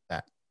call it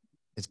that,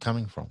 is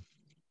coming from.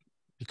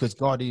 Because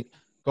God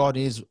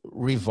is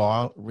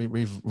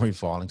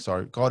reviling.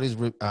 Sorry, God is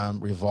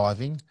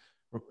reviving.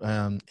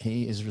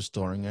 He is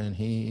restoring, and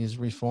He is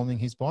reforming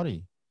His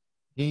body.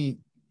 He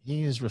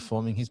is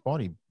reforming His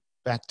body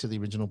back to the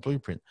original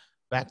blueprint,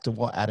 back to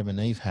what Adam and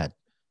Eve had.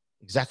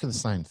 Exactly the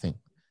same thing,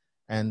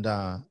 and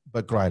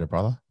but greater,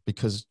 brother,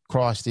 because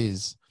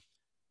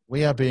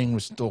we are being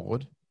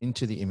restored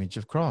into the image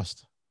of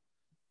Christ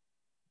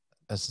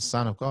as the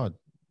Son of God.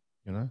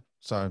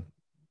 So.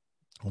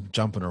 I'm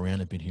jumping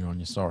around a bit here on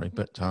you, sorry,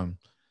 but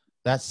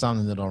that's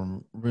something that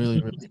I'm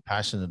really, really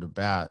passionate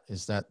about,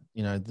 is that,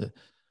 the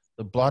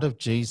blood of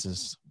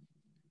Jesus,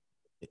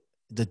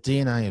 the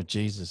DNA of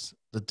Jesus,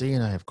 the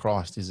DNA of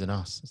Christ is in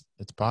us.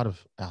 It's part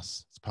of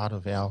us. It's part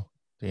of our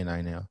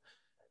DNA now.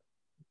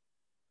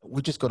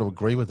 We just got to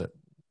agree with it.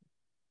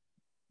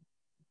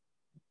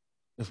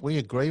 If we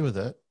agree with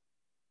it,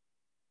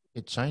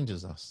 it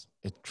changes us.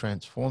 It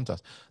transforms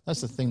us.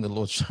 That's the thing the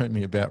Lord showed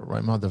me about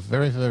Roma. The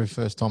very, very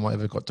first time I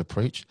ever got to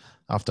preach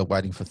after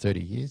waiting for 30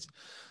 years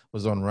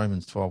was on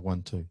Romans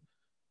 12:1-2.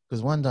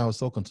 Because one day I was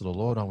talking to the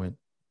Lord. I went,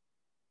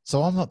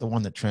 so I'm not the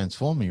one that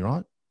transformed me,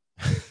 right?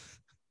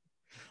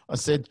 I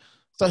said,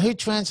 so who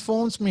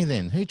transforms me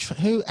then?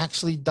 Who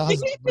actually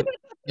does?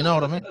 You know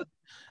what I mean?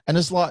 And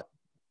it's like,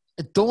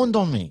 it dawned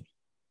on me,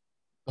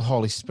 the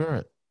Holy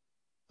Spirit.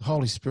 The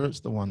Holy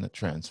Spirit's the one that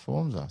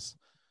transforms us.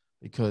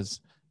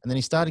 And then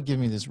he started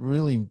giving me this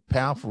really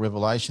powerful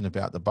revelation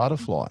about the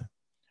butterfly.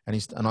 And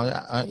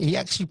he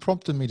actually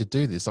prompted me to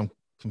do this. I'm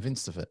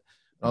convinced of it.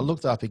 And I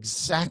looked up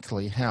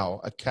exactly how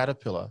a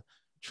caterpillar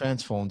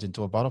transforms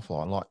into a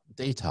butterfly, like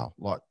detail,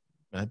 like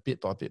bit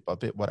by bit by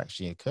bit, what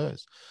actually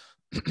occurs.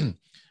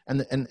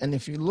 and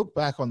if you look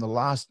back on the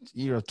last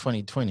year of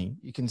 2020,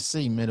 you can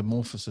see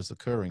metamorphosis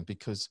occurring,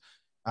 because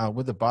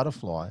with the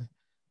butterfly,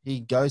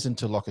 he goes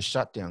into like a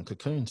shutdown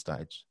cocoon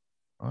stage,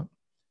 right?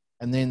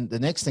 And then the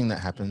next thing that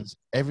happens,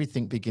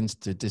 everything begins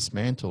to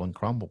dismantle and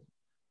crumble.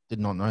 Did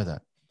not know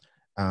that.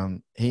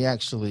 He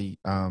actually,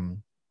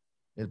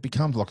 it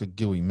becomes like a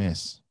gooey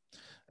mess.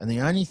 And the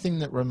only thing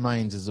that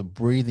remains is a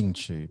breathing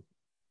tube.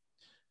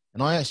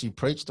 And I actually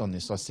preached on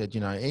this. I said,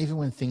 even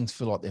when things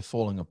feel like they're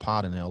falling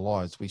apart in our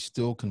lives, we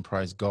still can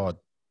praise God,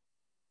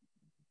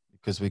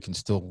 because we can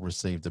still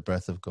receive the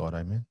breath of God.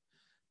 Amen.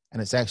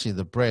 And it's actually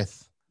the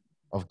breath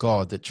of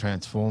God that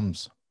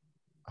transforms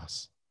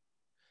us.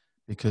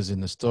 Because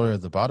in the story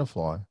of the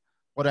butterfly,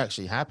 what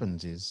actually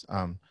happens is,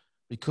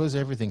 because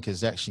everything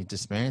is actually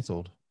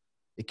dismantled,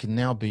 it can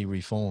now be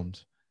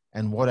reformed.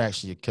 And what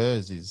actually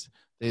occurs is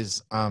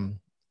there's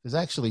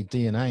actually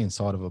DNA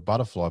inside of a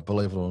butterfly,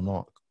 believe it or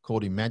not,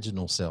 called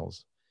imaginal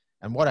cells.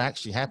 And what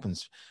actually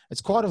happens,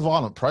 it's quite a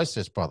violent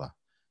process, brother,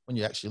 when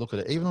you actually look at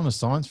it, even on a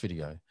science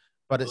video.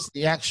 But it's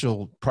the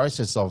actual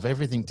process of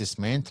everything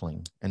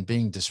dismantling and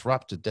being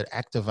disrupted that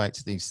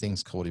activates these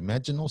things called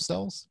imaginal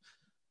cells,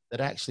 that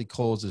actually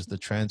causes the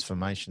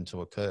transformation to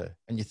occur.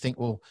 And you think,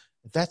 well,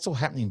 if that's all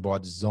happening by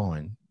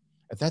design,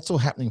 if that's all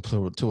happening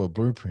to a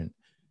blueprint,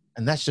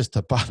 and that's just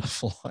a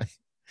butterfly,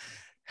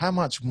 how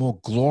much more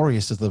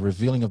glorious is the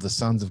revealing of the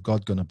sons of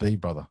God going to be,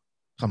 brother?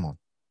 Come on.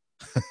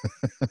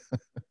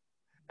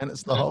 And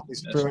it's the Holy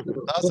Spirit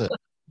that does it.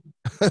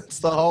 It's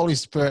the Holy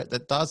Spirit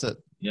that does it.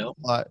 Yep.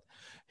 Like,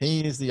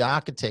 He is the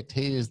architect.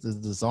 He is the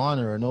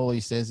designer. And all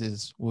he says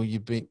is, will you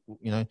be,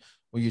 will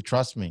you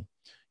trust me?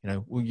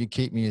 Will you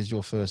keep me as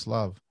your first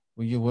love?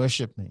 Will you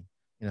worship me?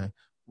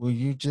 Will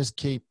you just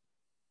keep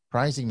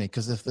praising me?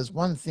 Because if there's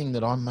one thing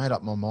that I made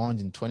up my mind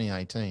in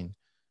 2018,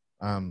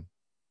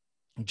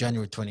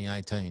 January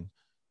 2018,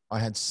 I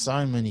had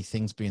so many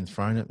things being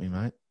thrown at me,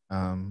 mate.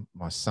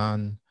 My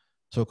son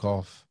took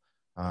off.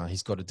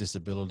 He's got a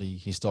disability.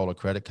 He stole a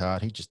credit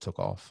card. He just took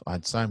off. I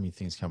had so many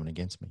things coming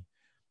against me.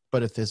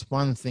 But if there's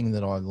one thing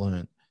that I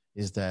learned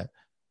is that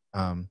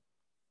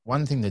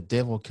one thing the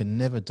devil can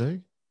never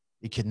do,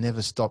 he can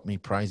never stop me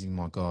praising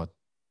my God.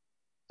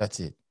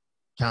 That's it.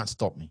 Can't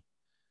stop me.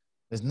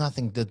 There's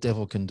nothing the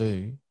devil can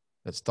do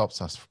that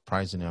stops us from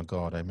praising our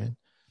God. Amen.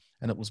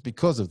 And it was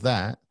because of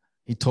that,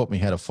 he taught me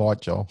how to fight,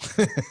 Joel.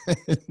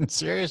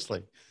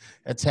 Seriously.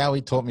 That's how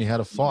he taught me how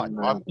to fight.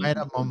 I made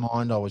up my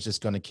mind I was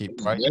just going to keep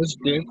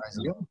praising.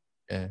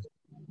 Yeah.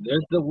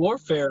 There's the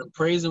warfare,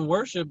 praise and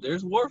worship.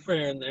 There's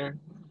warfare in there.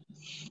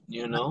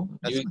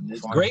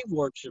 It's great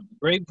worship.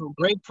 Great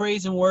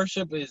praise and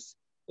worship is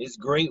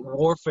great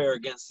warfare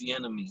against the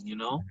enemy.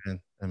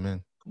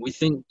 Amen.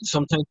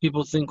 Sometimes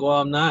people think,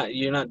 well,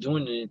 you're not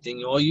doing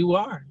anything. Well, you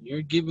are.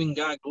 You're giving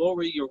God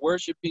glory. You're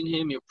worshiping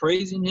Him. You're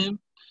praising Him,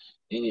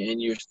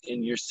 and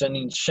you're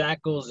sending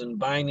shackles and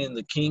binding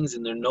the kings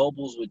and their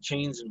nobles with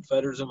chains and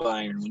fetters of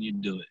iron when you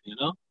do it.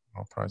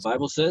 The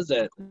Bible says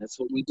that. That's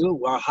what we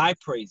do. Our high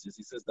praises.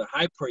 He says the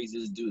high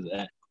praises do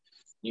that.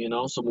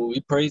 So when we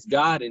praise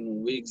God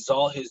and we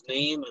exalt His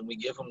name and we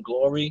give Him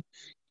glory,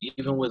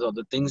 even with all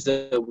the things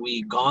that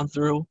we've gone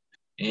through,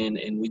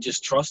 and we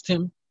just trust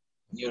Him,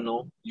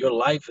 your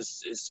life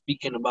is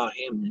speaking about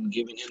Him and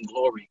giving Him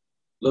glory.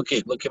 Look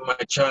at my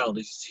child.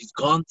 He's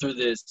gone through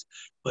this,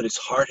 but his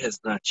heart has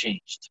not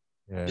changed.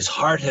 Yeah. His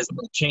heart has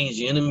not changed.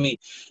 The enemy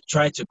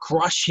tried to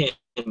crush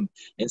him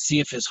and see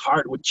if his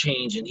heart would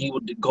change and he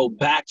would go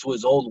back to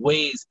his old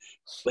ways,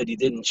 but he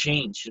didn't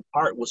change. His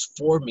heart was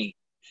for me,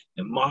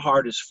 and my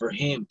heart is for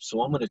him.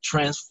 So I'm going to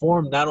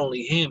transform not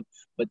only him,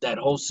 but that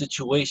whole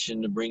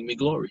situation to bring me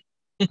glory.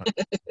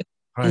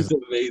 It's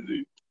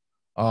amazing.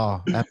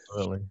 Oh,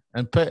 absolutely.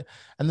 And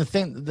the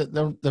thing that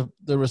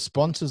the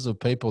responses of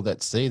people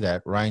that see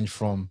that range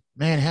from,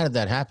 man, how did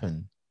that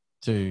happen,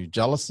 to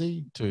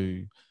jealousy,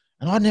 and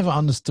I never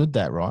understood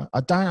that, right?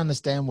 I don't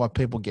understand why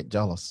people get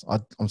jealous.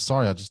 I'm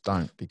sorry, I just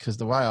don't, because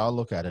the way I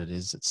look at it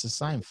is it's the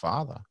same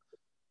Father.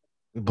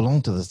 We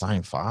belong to the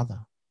same Father.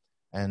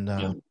 And,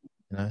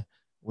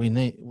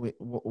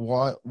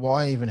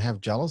 why even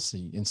have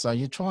jealousy? And so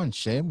you try and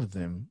share with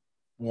them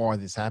why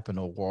this happened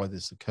or why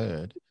this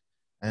occurred.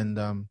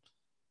 And,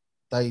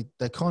 they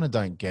kind of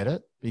don't get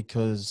it,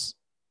 because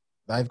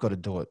they've got to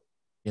do it,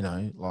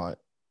 like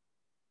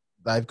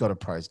they've got to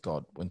praise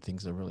God when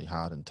things are really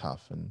hard and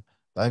tough, and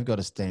they've got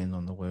to stand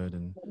on the word,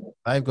 and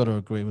they've got to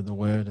agree with the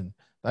word, and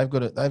they've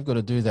got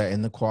to do that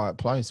in the quiet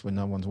place when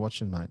no one's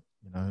watching, mate.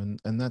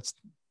 And that's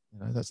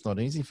that's not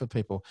easy for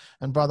people.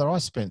 And brother, I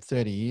spent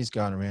 30 years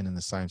going around in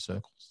the same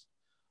circles.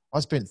 I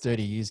spent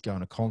 30 years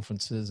going to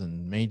conferences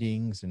and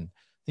meetings and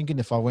thinking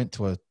if I went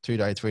to a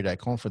 2-day, 3-day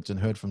conference and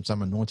heard from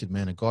some anointed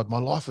man of God, my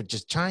life would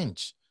just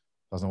change.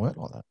 Doesn't work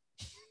like that.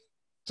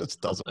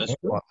 Just doesn't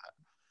work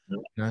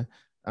like that.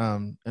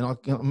 And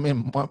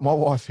my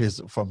wife hears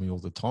it from me all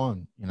the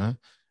time, And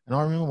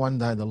I remember one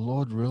day the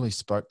Lord really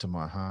spoke to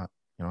my heart.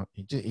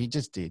 He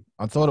just did.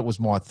 I thought it was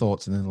my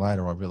thoughts, and then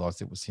later I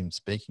realized it was Him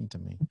speaking to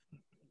me.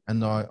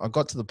 And I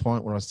got to the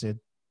point where I said,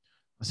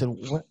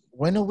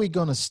 when are we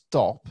going to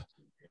stop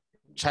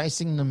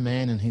chasing the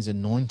man and his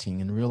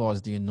anointing and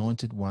realize the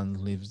anointed one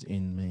lives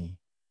in me?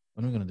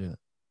 When are we going to do that?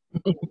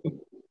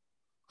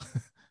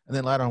 And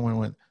then later on I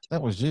went,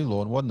 that was you,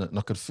 Lord, wasn't it? And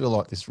I could feel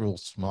like this real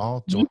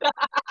smile, joy.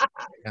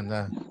 and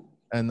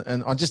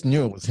I just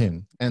knew it was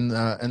Him. And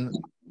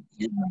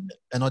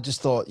I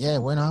just thought, yeah,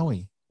 when are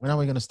we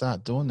going to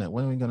start doing that?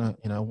 When are we going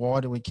to, why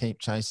do we keep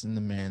chasing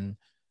the man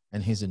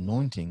and his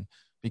anointing?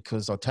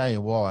 Because I'll tell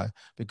you why.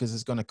 Because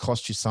it's going to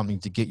cost you something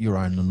to get your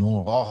own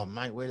anointing. Oh,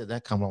 mate, where did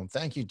that come from?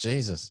 Thank you,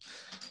 Jesus.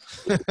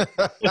 I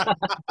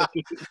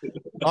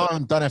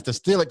don't have to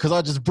steal it because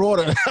I just brought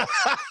it.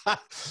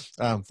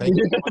 Thank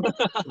you.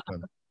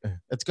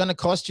 It's going to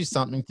cost you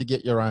something to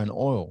get your own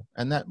oil.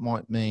 And that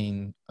might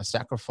mean a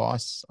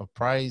sacrifice of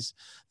praise.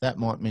 That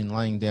might mean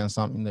laying down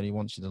something that He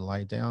wants you to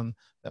lay down.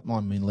 That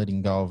might mean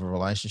letting go of a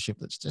relationship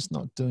that's just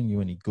not doing you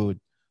any good.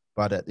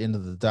 But at the end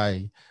of the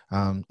day,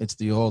 it's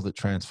the oil that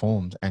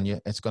transforms, and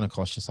it's going to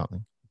cost you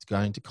something. It's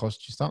going to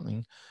cost you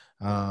something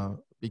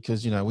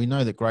because, we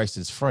know that grace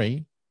is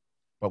free,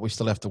 but we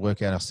still have to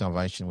work out our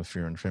salvation with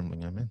fear and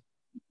trembling. Amen.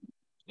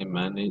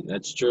 Amen.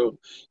 That's true.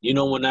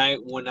 When I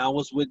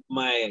was with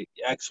my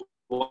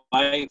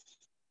ex-wife,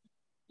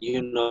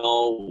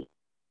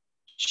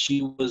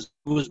 she was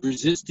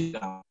resisting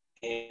God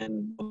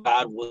and what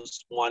God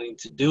was wanting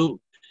to do.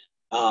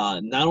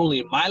 Not only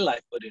in my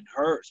life, but in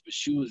hers. But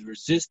she was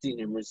resisting,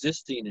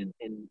 and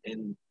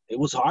it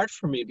was hard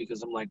for me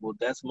because I'm like, well,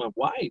 that's my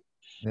wife,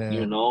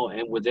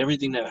 and with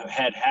everything that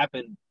had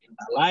happened in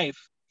my life,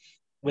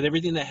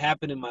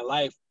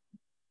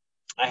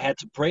 I had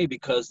to pray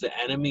because the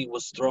enemy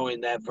was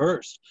throwing that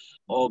verse.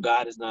 Oh,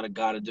 God is not a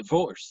God of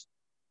divorce.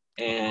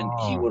 And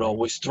he Oh, would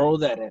always throw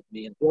that at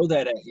me and throw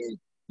that at me,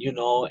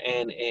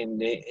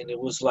 and it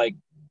was like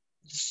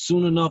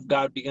soon enough,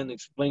 God began to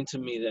explain to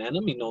me the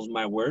enemy knows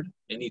my word,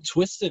 and he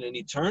twists it and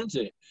he turns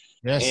it.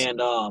 yes. And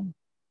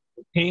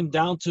it came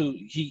down to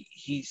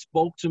he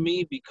spoke to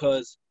me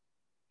because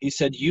he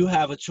said, you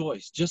have a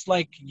choice. Just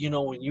like,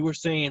 when you were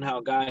saying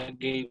how God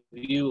gave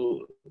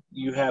you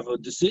have a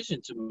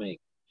decision to make.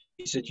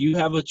 He said, you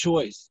have a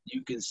choice.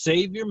 You can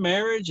save your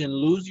marriage and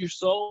lose your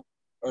soul,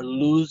 or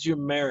lose your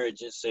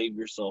marriage and save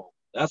your soul.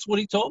 That's what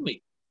he told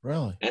me.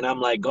 Really? And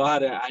I'm like,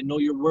 God, I know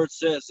your word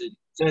says it.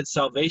 Said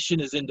salvation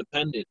is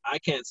independent. I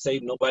can't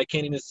save nobody. I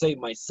can't even save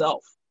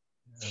myself.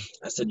 Yeah.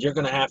 I said, you're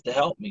going to have to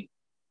help me.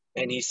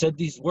 And he said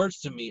these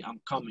words to me,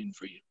 I'm coming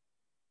for you.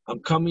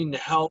 I'm coming to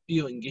help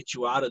you and get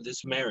you out of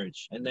this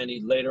marriage. And then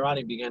later on,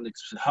 he began to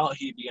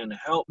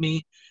help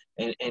me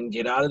and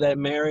get out of that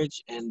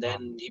marriage. And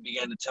then he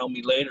began to tell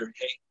me later,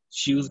 hey,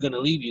 she was going to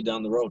leave you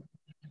down the road.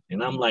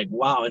 And I'm like,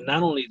 wow. And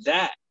not only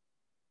that,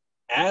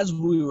 as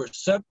we were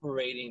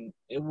separating,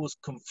 it was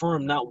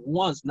confirmed not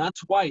once, not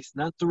twice,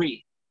 not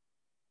three,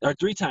 or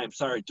three times,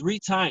 sorry, three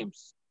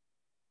times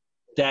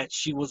that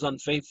she was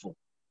unfaithful.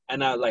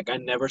 And I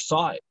never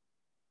saw it.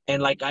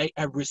 And I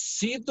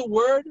received the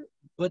word,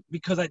 but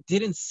because I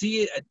didn't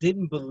see it, I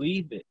didn't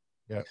believe it.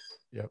 Yep.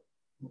 Yep.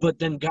 But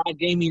then God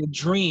gave me a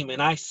dream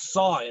and I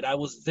saw it. I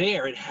was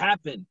there. It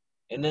happened.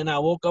 And then I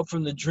woke up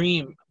from the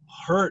dream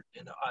hurt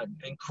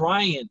and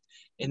crying.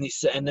 And he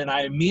said, and then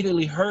I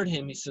immediately heard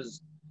him. He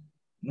says,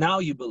 now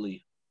you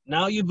believe.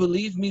 Now you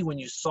believe me when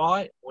you saw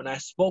it, when I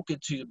spoke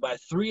it to you by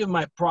three of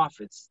my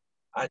prophets.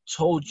 I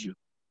told you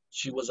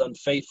she was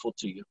unfaithful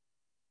to you.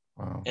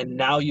 Wow. And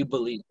now you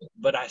believe it.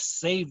 But I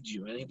saved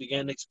you. And he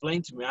began to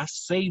explain to me, I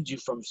saved you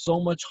from so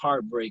much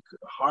heartbreak,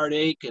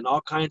 heartache, and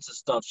all kinds of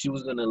stuff. She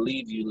was going to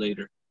leave you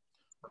later.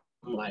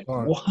 I'm like,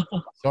 Sorry. what?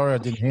 Sorry, I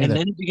didn't hear And that.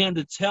 then he began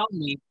to tell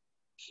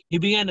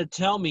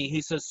me,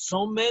 he says,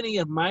 so many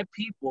of my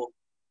people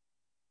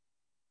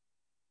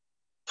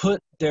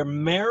put their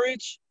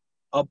marriage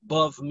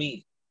above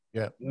me.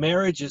 Yeah.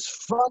 Marriage is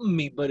from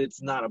me, but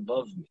it's not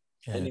above me.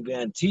 Yeah. And he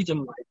began to teach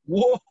him like,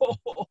 whoa.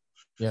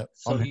 Yeah.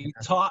 So he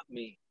taught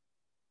me.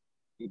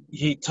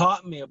 He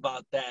taught me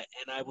about that.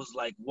 And I was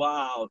like,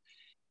 wow.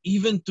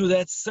 Even through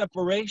that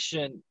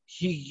separation,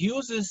 he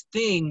uses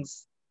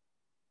things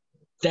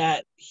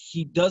that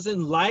he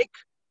doesn't like,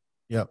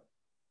 Yep.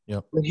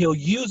 Yep. but he'll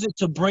use it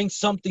to bring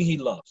something he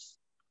loves.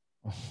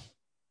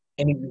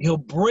 And he'll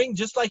bring,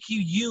 just like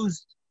he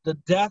used the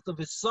death of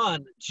his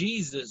son,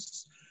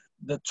 Jesus,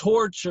 the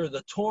torture,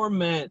 the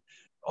torment,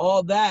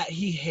 all that.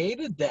 He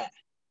hated that.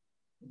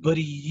 But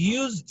he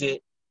used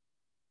it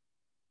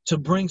to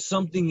bring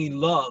something he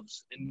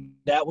loves. And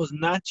that was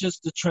not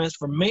just the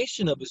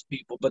transformation of his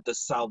people, but the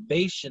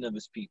salvation of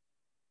his people.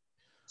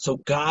 So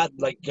God,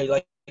 like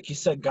you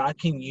said, God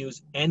can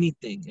use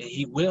anything, and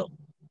he will.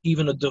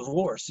 Even a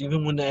divorce,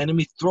 even when the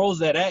enemy throws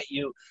that at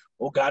you,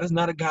 oh, God is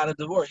not a God of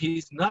divorce.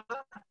 He's not.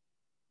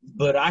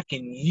 But I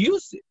can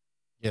use it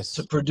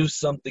to produce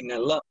something I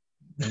love.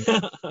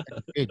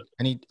 He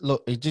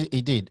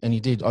did.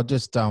 I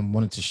just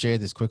wanted to share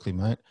this quickly,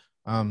 mate.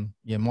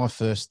 My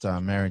first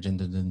marriage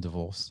ended in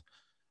divorce,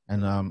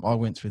 and I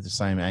went through the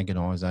same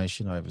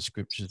agonization over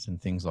scriptures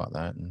and things like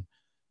that, and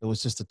it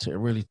was just a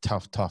really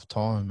tough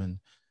time. And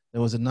there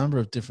was a number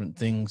of different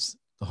things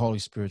the Holy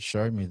Spirit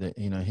showed me that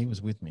He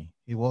was with me.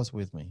 He was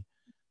with me.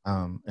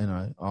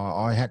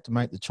 I had to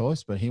make the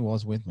choice, but He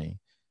was with me,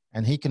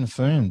 and He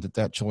confirmed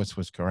that choice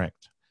was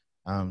correct.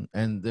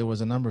 And there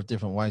was a number of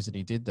different ways that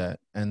He did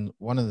that. And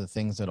one of the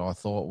things that I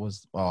thought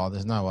was, oh,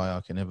 there's no way I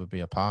can ever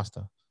be a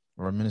pastor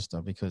or a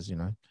minister because,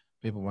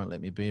 people won't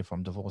let me be if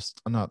I'm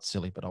divorced. I know it's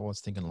silly, but I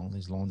was thinking along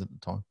these lines at the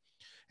time.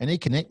 And He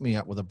connected me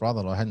up with a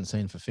brother that I hadn't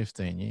seen for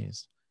 15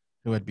 years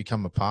who had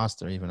become a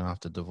pastor even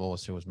after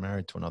divorce, who was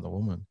married to another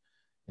woman,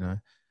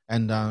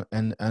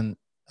 and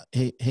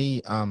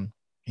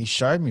he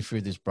showed me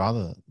through this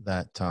brother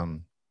that,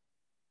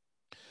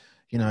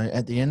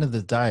 at the end of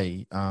the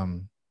day,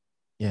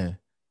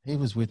 he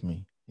was with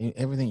me.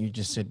 Everything you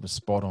just said was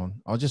spot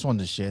on. I just wanted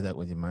to share that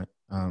with you, mate.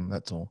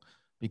 That's all.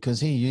 Because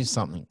He used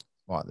something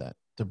like that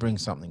to bring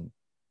something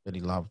that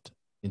He loved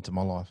into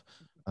my life.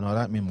 And I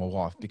don't mean my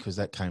wife because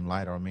that came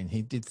later. I mean,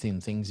 He did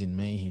things in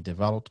me. He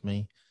developed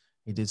me.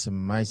 He did some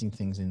amazing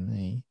things in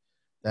me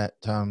that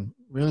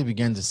really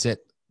began to set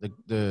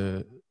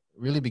the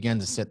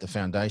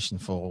foundation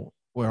for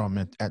where I'm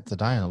at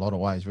today in a lot of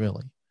ways,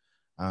 really.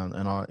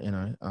 And I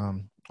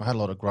had a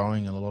lot of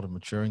growing and a lot of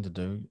maturing to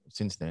do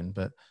since then.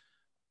 But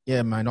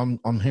yeah, mate,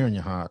 I'm hearing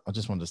your heart. I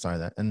just wanted to say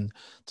that. And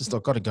just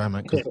I've got to go,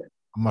 mate, because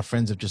my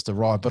friends have just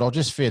arrived. But I'll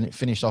just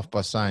finish off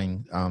by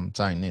saying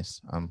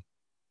this.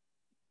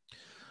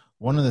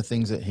 One of the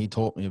things that he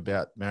taught me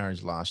about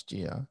marriage last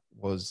year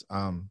was,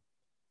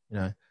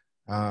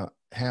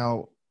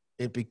 how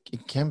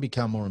it can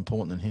become more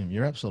important than him.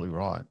 You're absolutely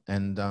right.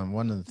 And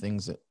one of the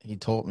things that he's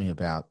taught me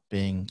about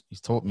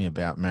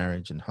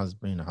marriage and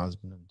being a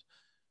husband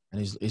and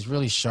he's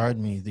really showed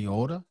me the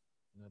order.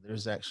 You know,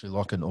 there's actually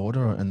like an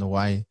order in the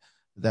way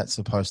that's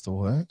supposed to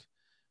work.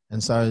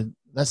 And so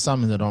that's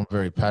something that I'm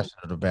very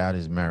passionate about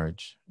is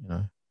marriage, you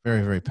know,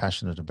 very, very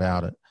passionate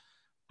about it.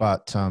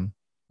 But, you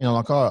know,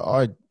 like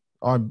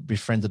I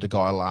befriended a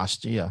guy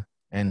last year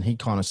and he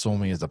kind of saw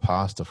me as a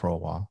pastor for a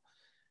while.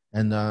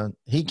 And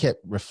he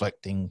kept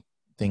reflecting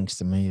things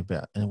to me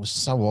about, and it was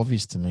so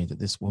obvious to me that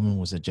this woman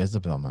was a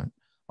Jezebel, mate.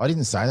 I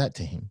didn't say that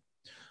to him,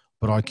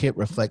 but I kept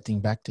reflecting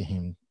back to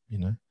him, you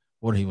know,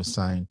 what he was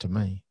saying to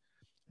me.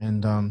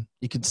 And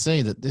you could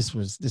see that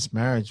this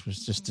marriage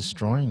was just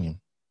destroying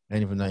him.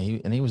 And even though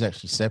he was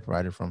actually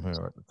separated from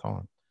her at the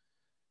time.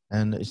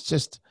 And it's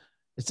just,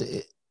 it's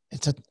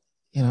a,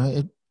 you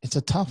know, it's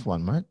a tough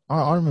one, mate.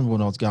 I remember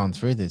when I was going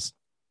through this,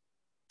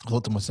 I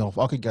thought to myself,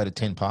 I could go to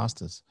 10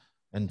 pastors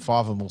and 5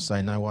 of them will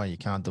say, no way, you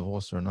can't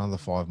divorce her. Another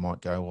 5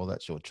 might go, well,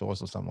 that's your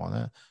choice or something like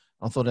that.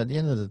 I thought at the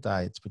end of the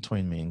day, it's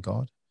between me and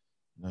God,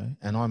 you know,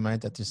 and I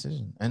made that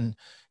decision. And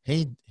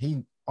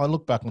I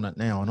look back on it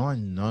now and I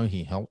know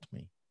he helped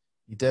me.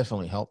 He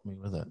definitely helped me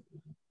with it, you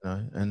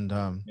know, and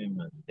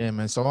yeah,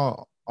 man.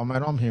 So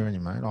mate, I'm hearing you,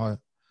 mate. I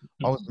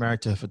was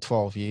married to her for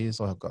 12 years.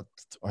 I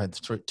had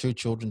 2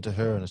 children to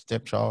her and a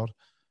stepchild.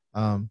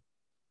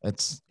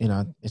 It's, you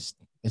know,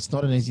 it's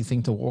not an easy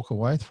thing to walk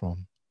away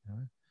from, you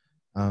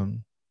know?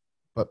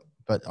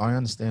 But I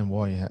understand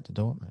why you had to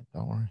do it, mate.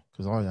 Don't worry,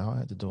 because I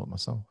had to do it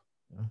myself.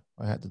 You know?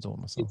 I had to do it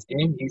myself. It's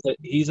him.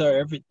 He's our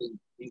everything.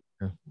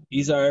 Yeah.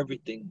 He's our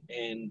everything.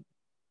 And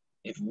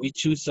if we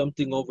choose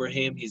something over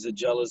him, he's a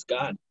jealous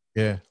God.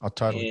 Yeah, I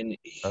totally. And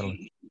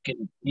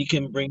he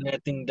can bring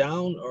that thing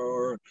down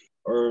or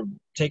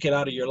take it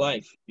out of your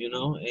life, you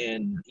know.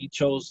 And he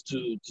chose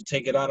to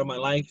take it out of my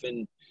life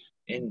and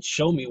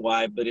show me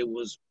why. But it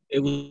was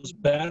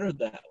better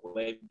that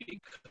way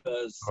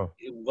because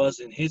it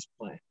wasn't his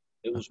plan.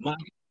 It was mine.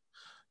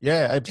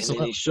 Yeah, absolutely.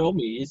 And then he showed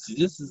me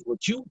this is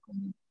what you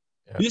wanted.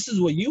 Yeah. This is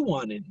what you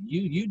wanted.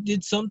 You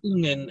did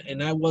something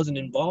and I wasn't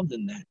involved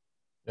in that.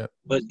 Yep.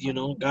 But, you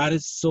know, God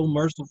is so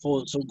merciful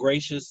and so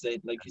gracious that,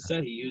 like you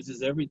said, he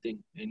uses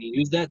everything. And he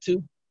used that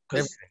too.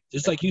 Because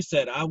just like you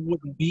said, I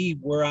wouldn't be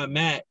where I'm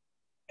at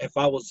if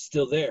I was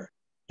still there.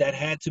 That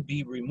had to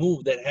be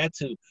removed. That had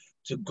to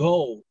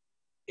go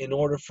in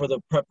order for the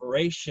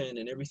preparation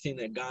and everything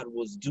that God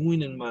was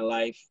doing in my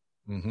life.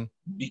 Mm-hmm.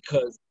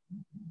 Because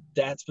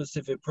that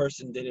specific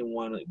person didn't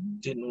want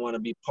to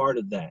be part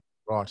of that.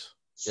 Right.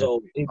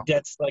 So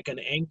that's like an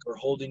anchor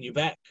holding you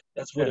back.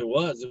 That's what it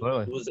was. It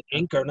was an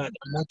anchor. I'm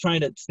not trying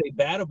to say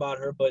bad about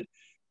her, but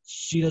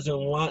she doesn't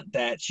want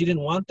that. She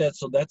didn't want that.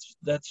 So that's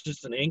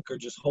just an anchor,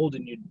 just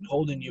holding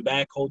you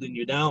back, holding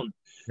you down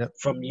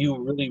from you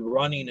really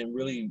running and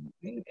really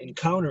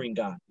encountering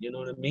God. You know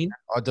what I mean?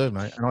 I do,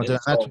 mate. And I do.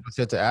 That's what I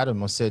said to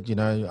Adam. I said, you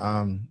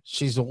know,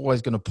 she's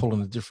always going to pull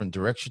in a different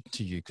direction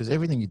to you because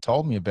everything you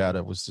told me about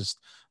it was just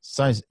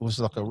it was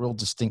like a real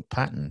distinct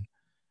pattern.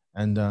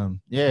 And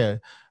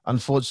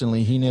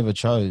unfortunately, he never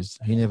chose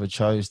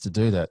to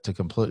do that, to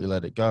completely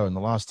let it go. And the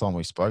last time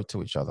we spoke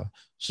to each other,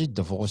 she'd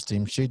divorced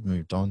him. She'd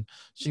moved on.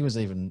 She was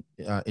even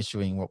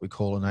issuing what we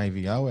call an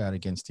AVO out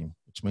against him,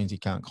 which means he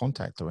can't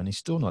contact her. And he's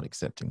still not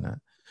accepting that.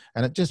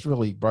 And it just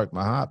really broke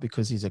my heart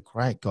because he's a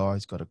great guy.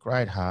 He's got a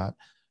great heart,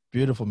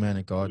 beautiful man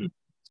of God. He's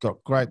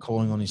got great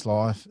calling on his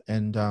life.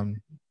 And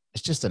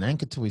it's just an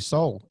anchor to his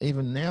soul,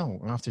 even now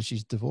after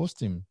she's divorced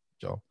him,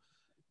 Joel.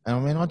 And I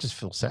mean, I just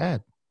feel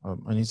sad.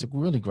 And he's a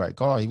really great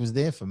guy. He was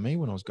there for me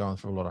when I was going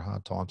through a lot of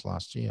hard times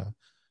last year.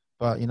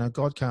 But, you know,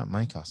 God can't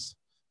make us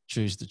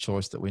choose the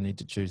choice that we need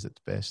to choose that's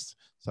best.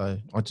 So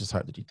I just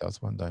hope that he does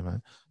one day,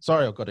 mate.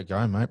 Sorry, I've got to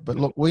go, mate. But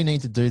look, we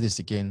need to do this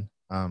again.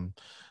 I'll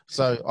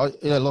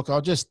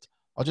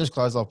just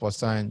close off by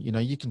saying, you know,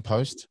 you can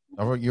post.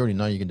 You already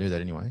know you can do that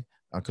anyway,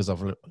 because I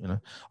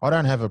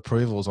don't have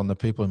approvals on the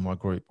people in my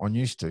group. I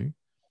used to.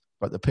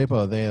 But the people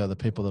are there are the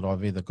people that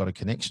I've either got a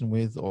connection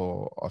with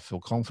or I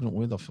feel confident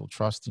with, I feel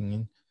trusting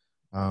in.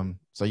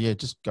 So yeah,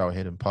 just go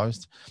ahead and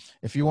post.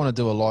 If you want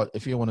to do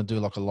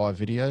like a live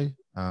video,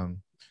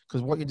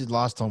 because what you did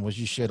last time was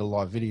you shared a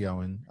live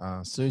video and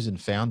Susan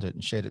found it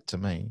and shared it to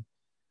me.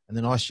 And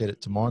then I shared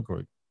it to my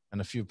group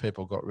and a few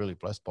people got really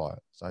blessed by it.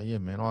 So yeah,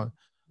 man,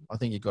 I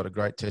think you've got a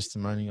great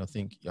testimony. I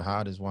think your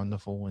heart is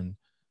wonderful and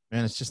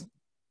man, it's just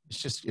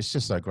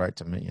so great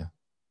to meet you.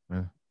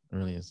 Yeah. It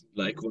really is.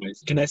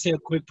 Likewise. Can I say a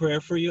quick prayer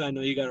for you? I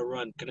know you got to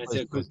run. Can I say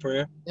a quick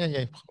prayer?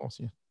 Yeah, of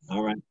course, yeah.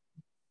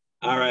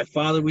 All right,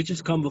 Father, we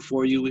just come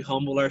before you. We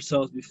humble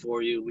ourselves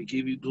before you. We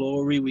give you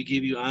glory. We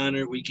give you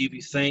honor. We give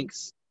you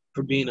thanks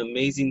for being an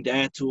amazing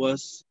dad to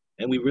us.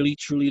 And we really,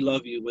 truly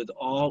love you with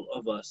all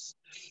of us.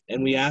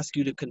 And we ask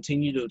you to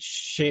continue to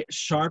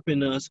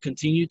sharpen us,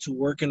 continue to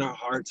work in our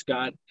hearts,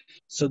 God,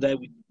 so that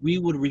we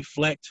would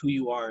reflect who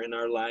you are in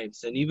our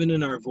lives and even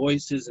in our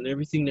voices and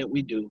everything that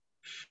we do.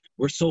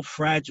 We're so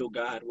fragile,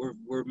 God.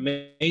 We're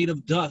made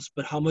of dust,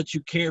 but how much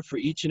you care for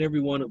each and every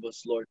one of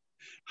us, Lord.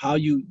 How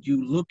you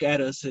look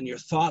at us and your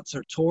thoughts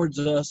are towards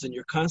us and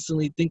you're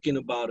constantly thinking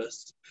about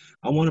us.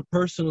 I want to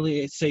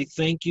personally say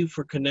thank you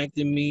for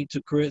connecting me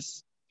to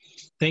Chris.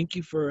 Thank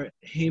you for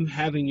him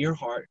having your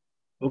heart.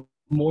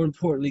 more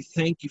importantly,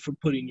 thank you for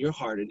putting your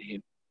heart in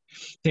him.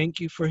 Thank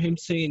you for him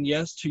saying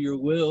yes to your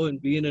will and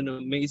being an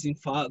amazing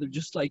father,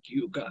 just like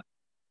you, God.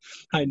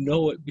 I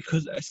know it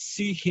because I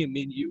see him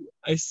in you.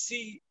 I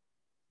see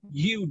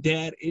you,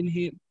 Dad, in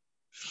him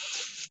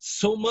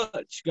so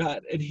much,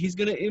 God. And he's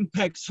going to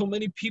impact so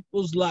many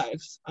people's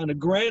lives on a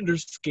grander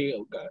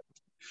scale, God.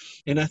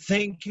 And I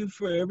thank you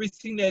for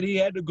everything that he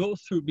had to go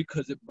through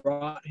because it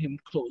brought him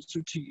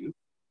closer to you.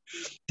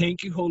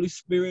 Thank you, Holy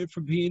Spirit,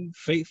 for being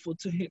faithful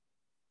to him.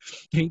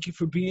 Thank you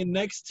for being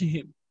next to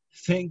him.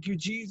 Thank you,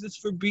 Jesus,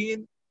 for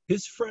being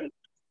his friend.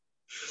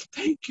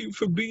 Thank you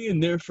for being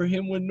there for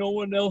him when no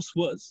one else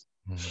was.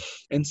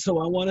 And so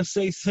I want to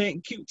say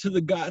thank you to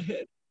the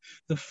Godhead,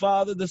 the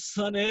Father, the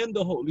Son, and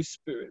the Holy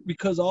Spirit,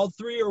 because all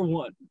three are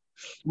one.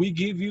 We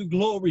give you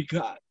glory,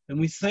 God, and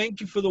we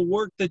thank you for the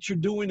work that you're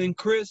doing in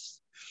Chris.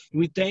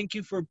 We thank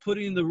you for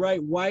putting the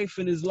right wife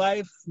in his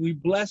life. We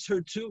bless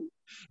her too,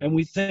 and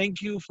we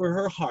thank you for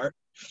her heart,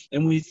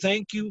 and we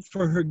thank you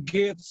for her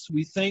gifts.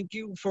 We thank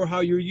you for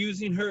how you're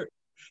using her.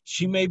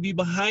 She may be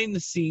behind the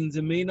scenes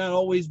and may not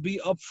always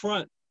be up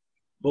front,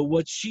 but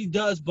what she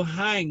does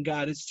behind,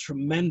 God, is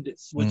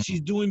tremendous. What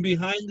she's doing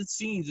behind the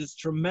scenes is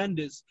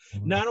tremendous,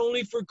 not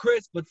only for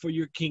Chris, but for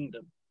your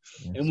kingdom.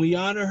 Yes. And we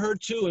honor her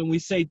too, and we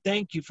say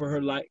thank you for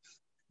her life.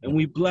 And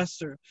we bless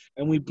her,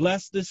 and we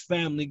bless this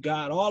family,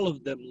 God, all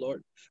of them,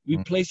 Lord. We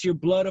place your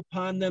blood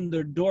upon them,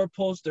 their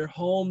doorposts, their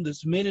home,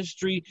 this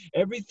ministry,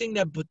 everything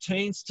that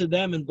pertains to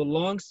them and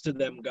belongs to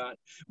them, God.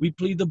 We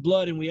plead the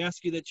blood, and we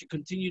ask you that you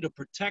continue to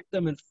protect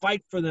them and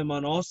fight for them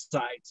on all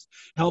sides.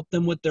 Help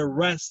them with their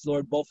rest,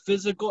 Lord, both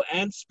physical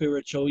and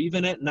spiritual,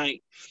 even at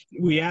night.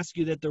 We ask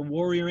you that the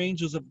warrior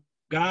angels of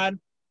God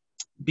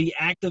be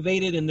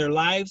activated in their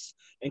lives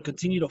and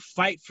continue to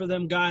fight for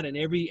them, God, in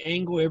every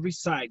angle, every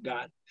side,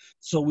 God.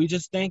 So we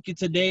just thank you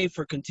today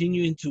for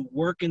continuing to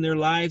work in their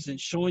lives and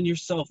showing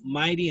yourself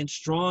mighty and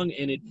strong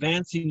and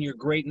advancing your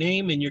great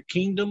name and your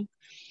kingdom.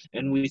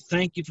 And we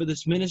thank you for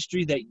this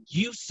ministry that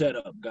you set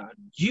up, God.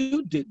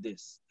 You did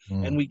this.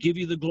 And we give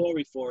you the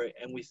glory for it.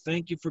 And we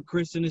thank you for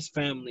Chris and his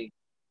family.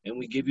 And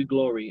we give you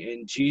glory.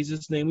 In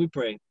Jesus' name we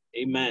pray.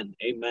 Amen.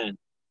 Amen.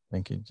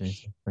 Thank you,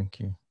 Jesus. Thank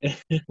you.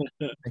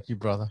 Thank you,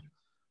 brother.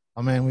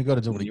 Oh, man, we got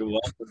to do it again. You're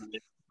welcome.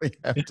 We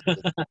have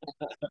to.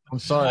 I'm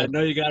sorry. I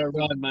know you got to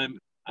run, man.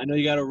 I know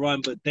you got to run,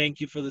 but thank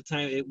you for the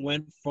time. It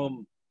went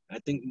from, I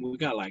think we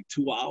got like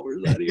 2 hours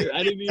out of here.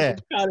 I didn't even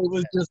count. It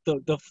was just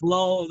the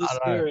flow of the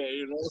spirit,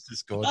 you know? It's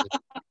just gorgeous.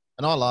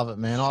 And I love it,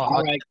 man.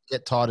 I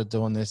get tired of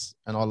doing this,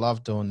 and I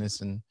love doing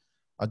this. And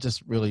I'm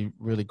just really,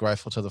 really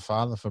grateful to the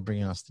Father for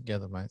bringing us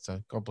together, mate. So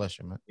God bless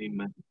you, mate.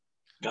 Amen.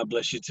 God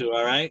bless you too,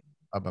 all right?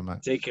 Bye-bye,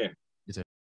 mate. Take care.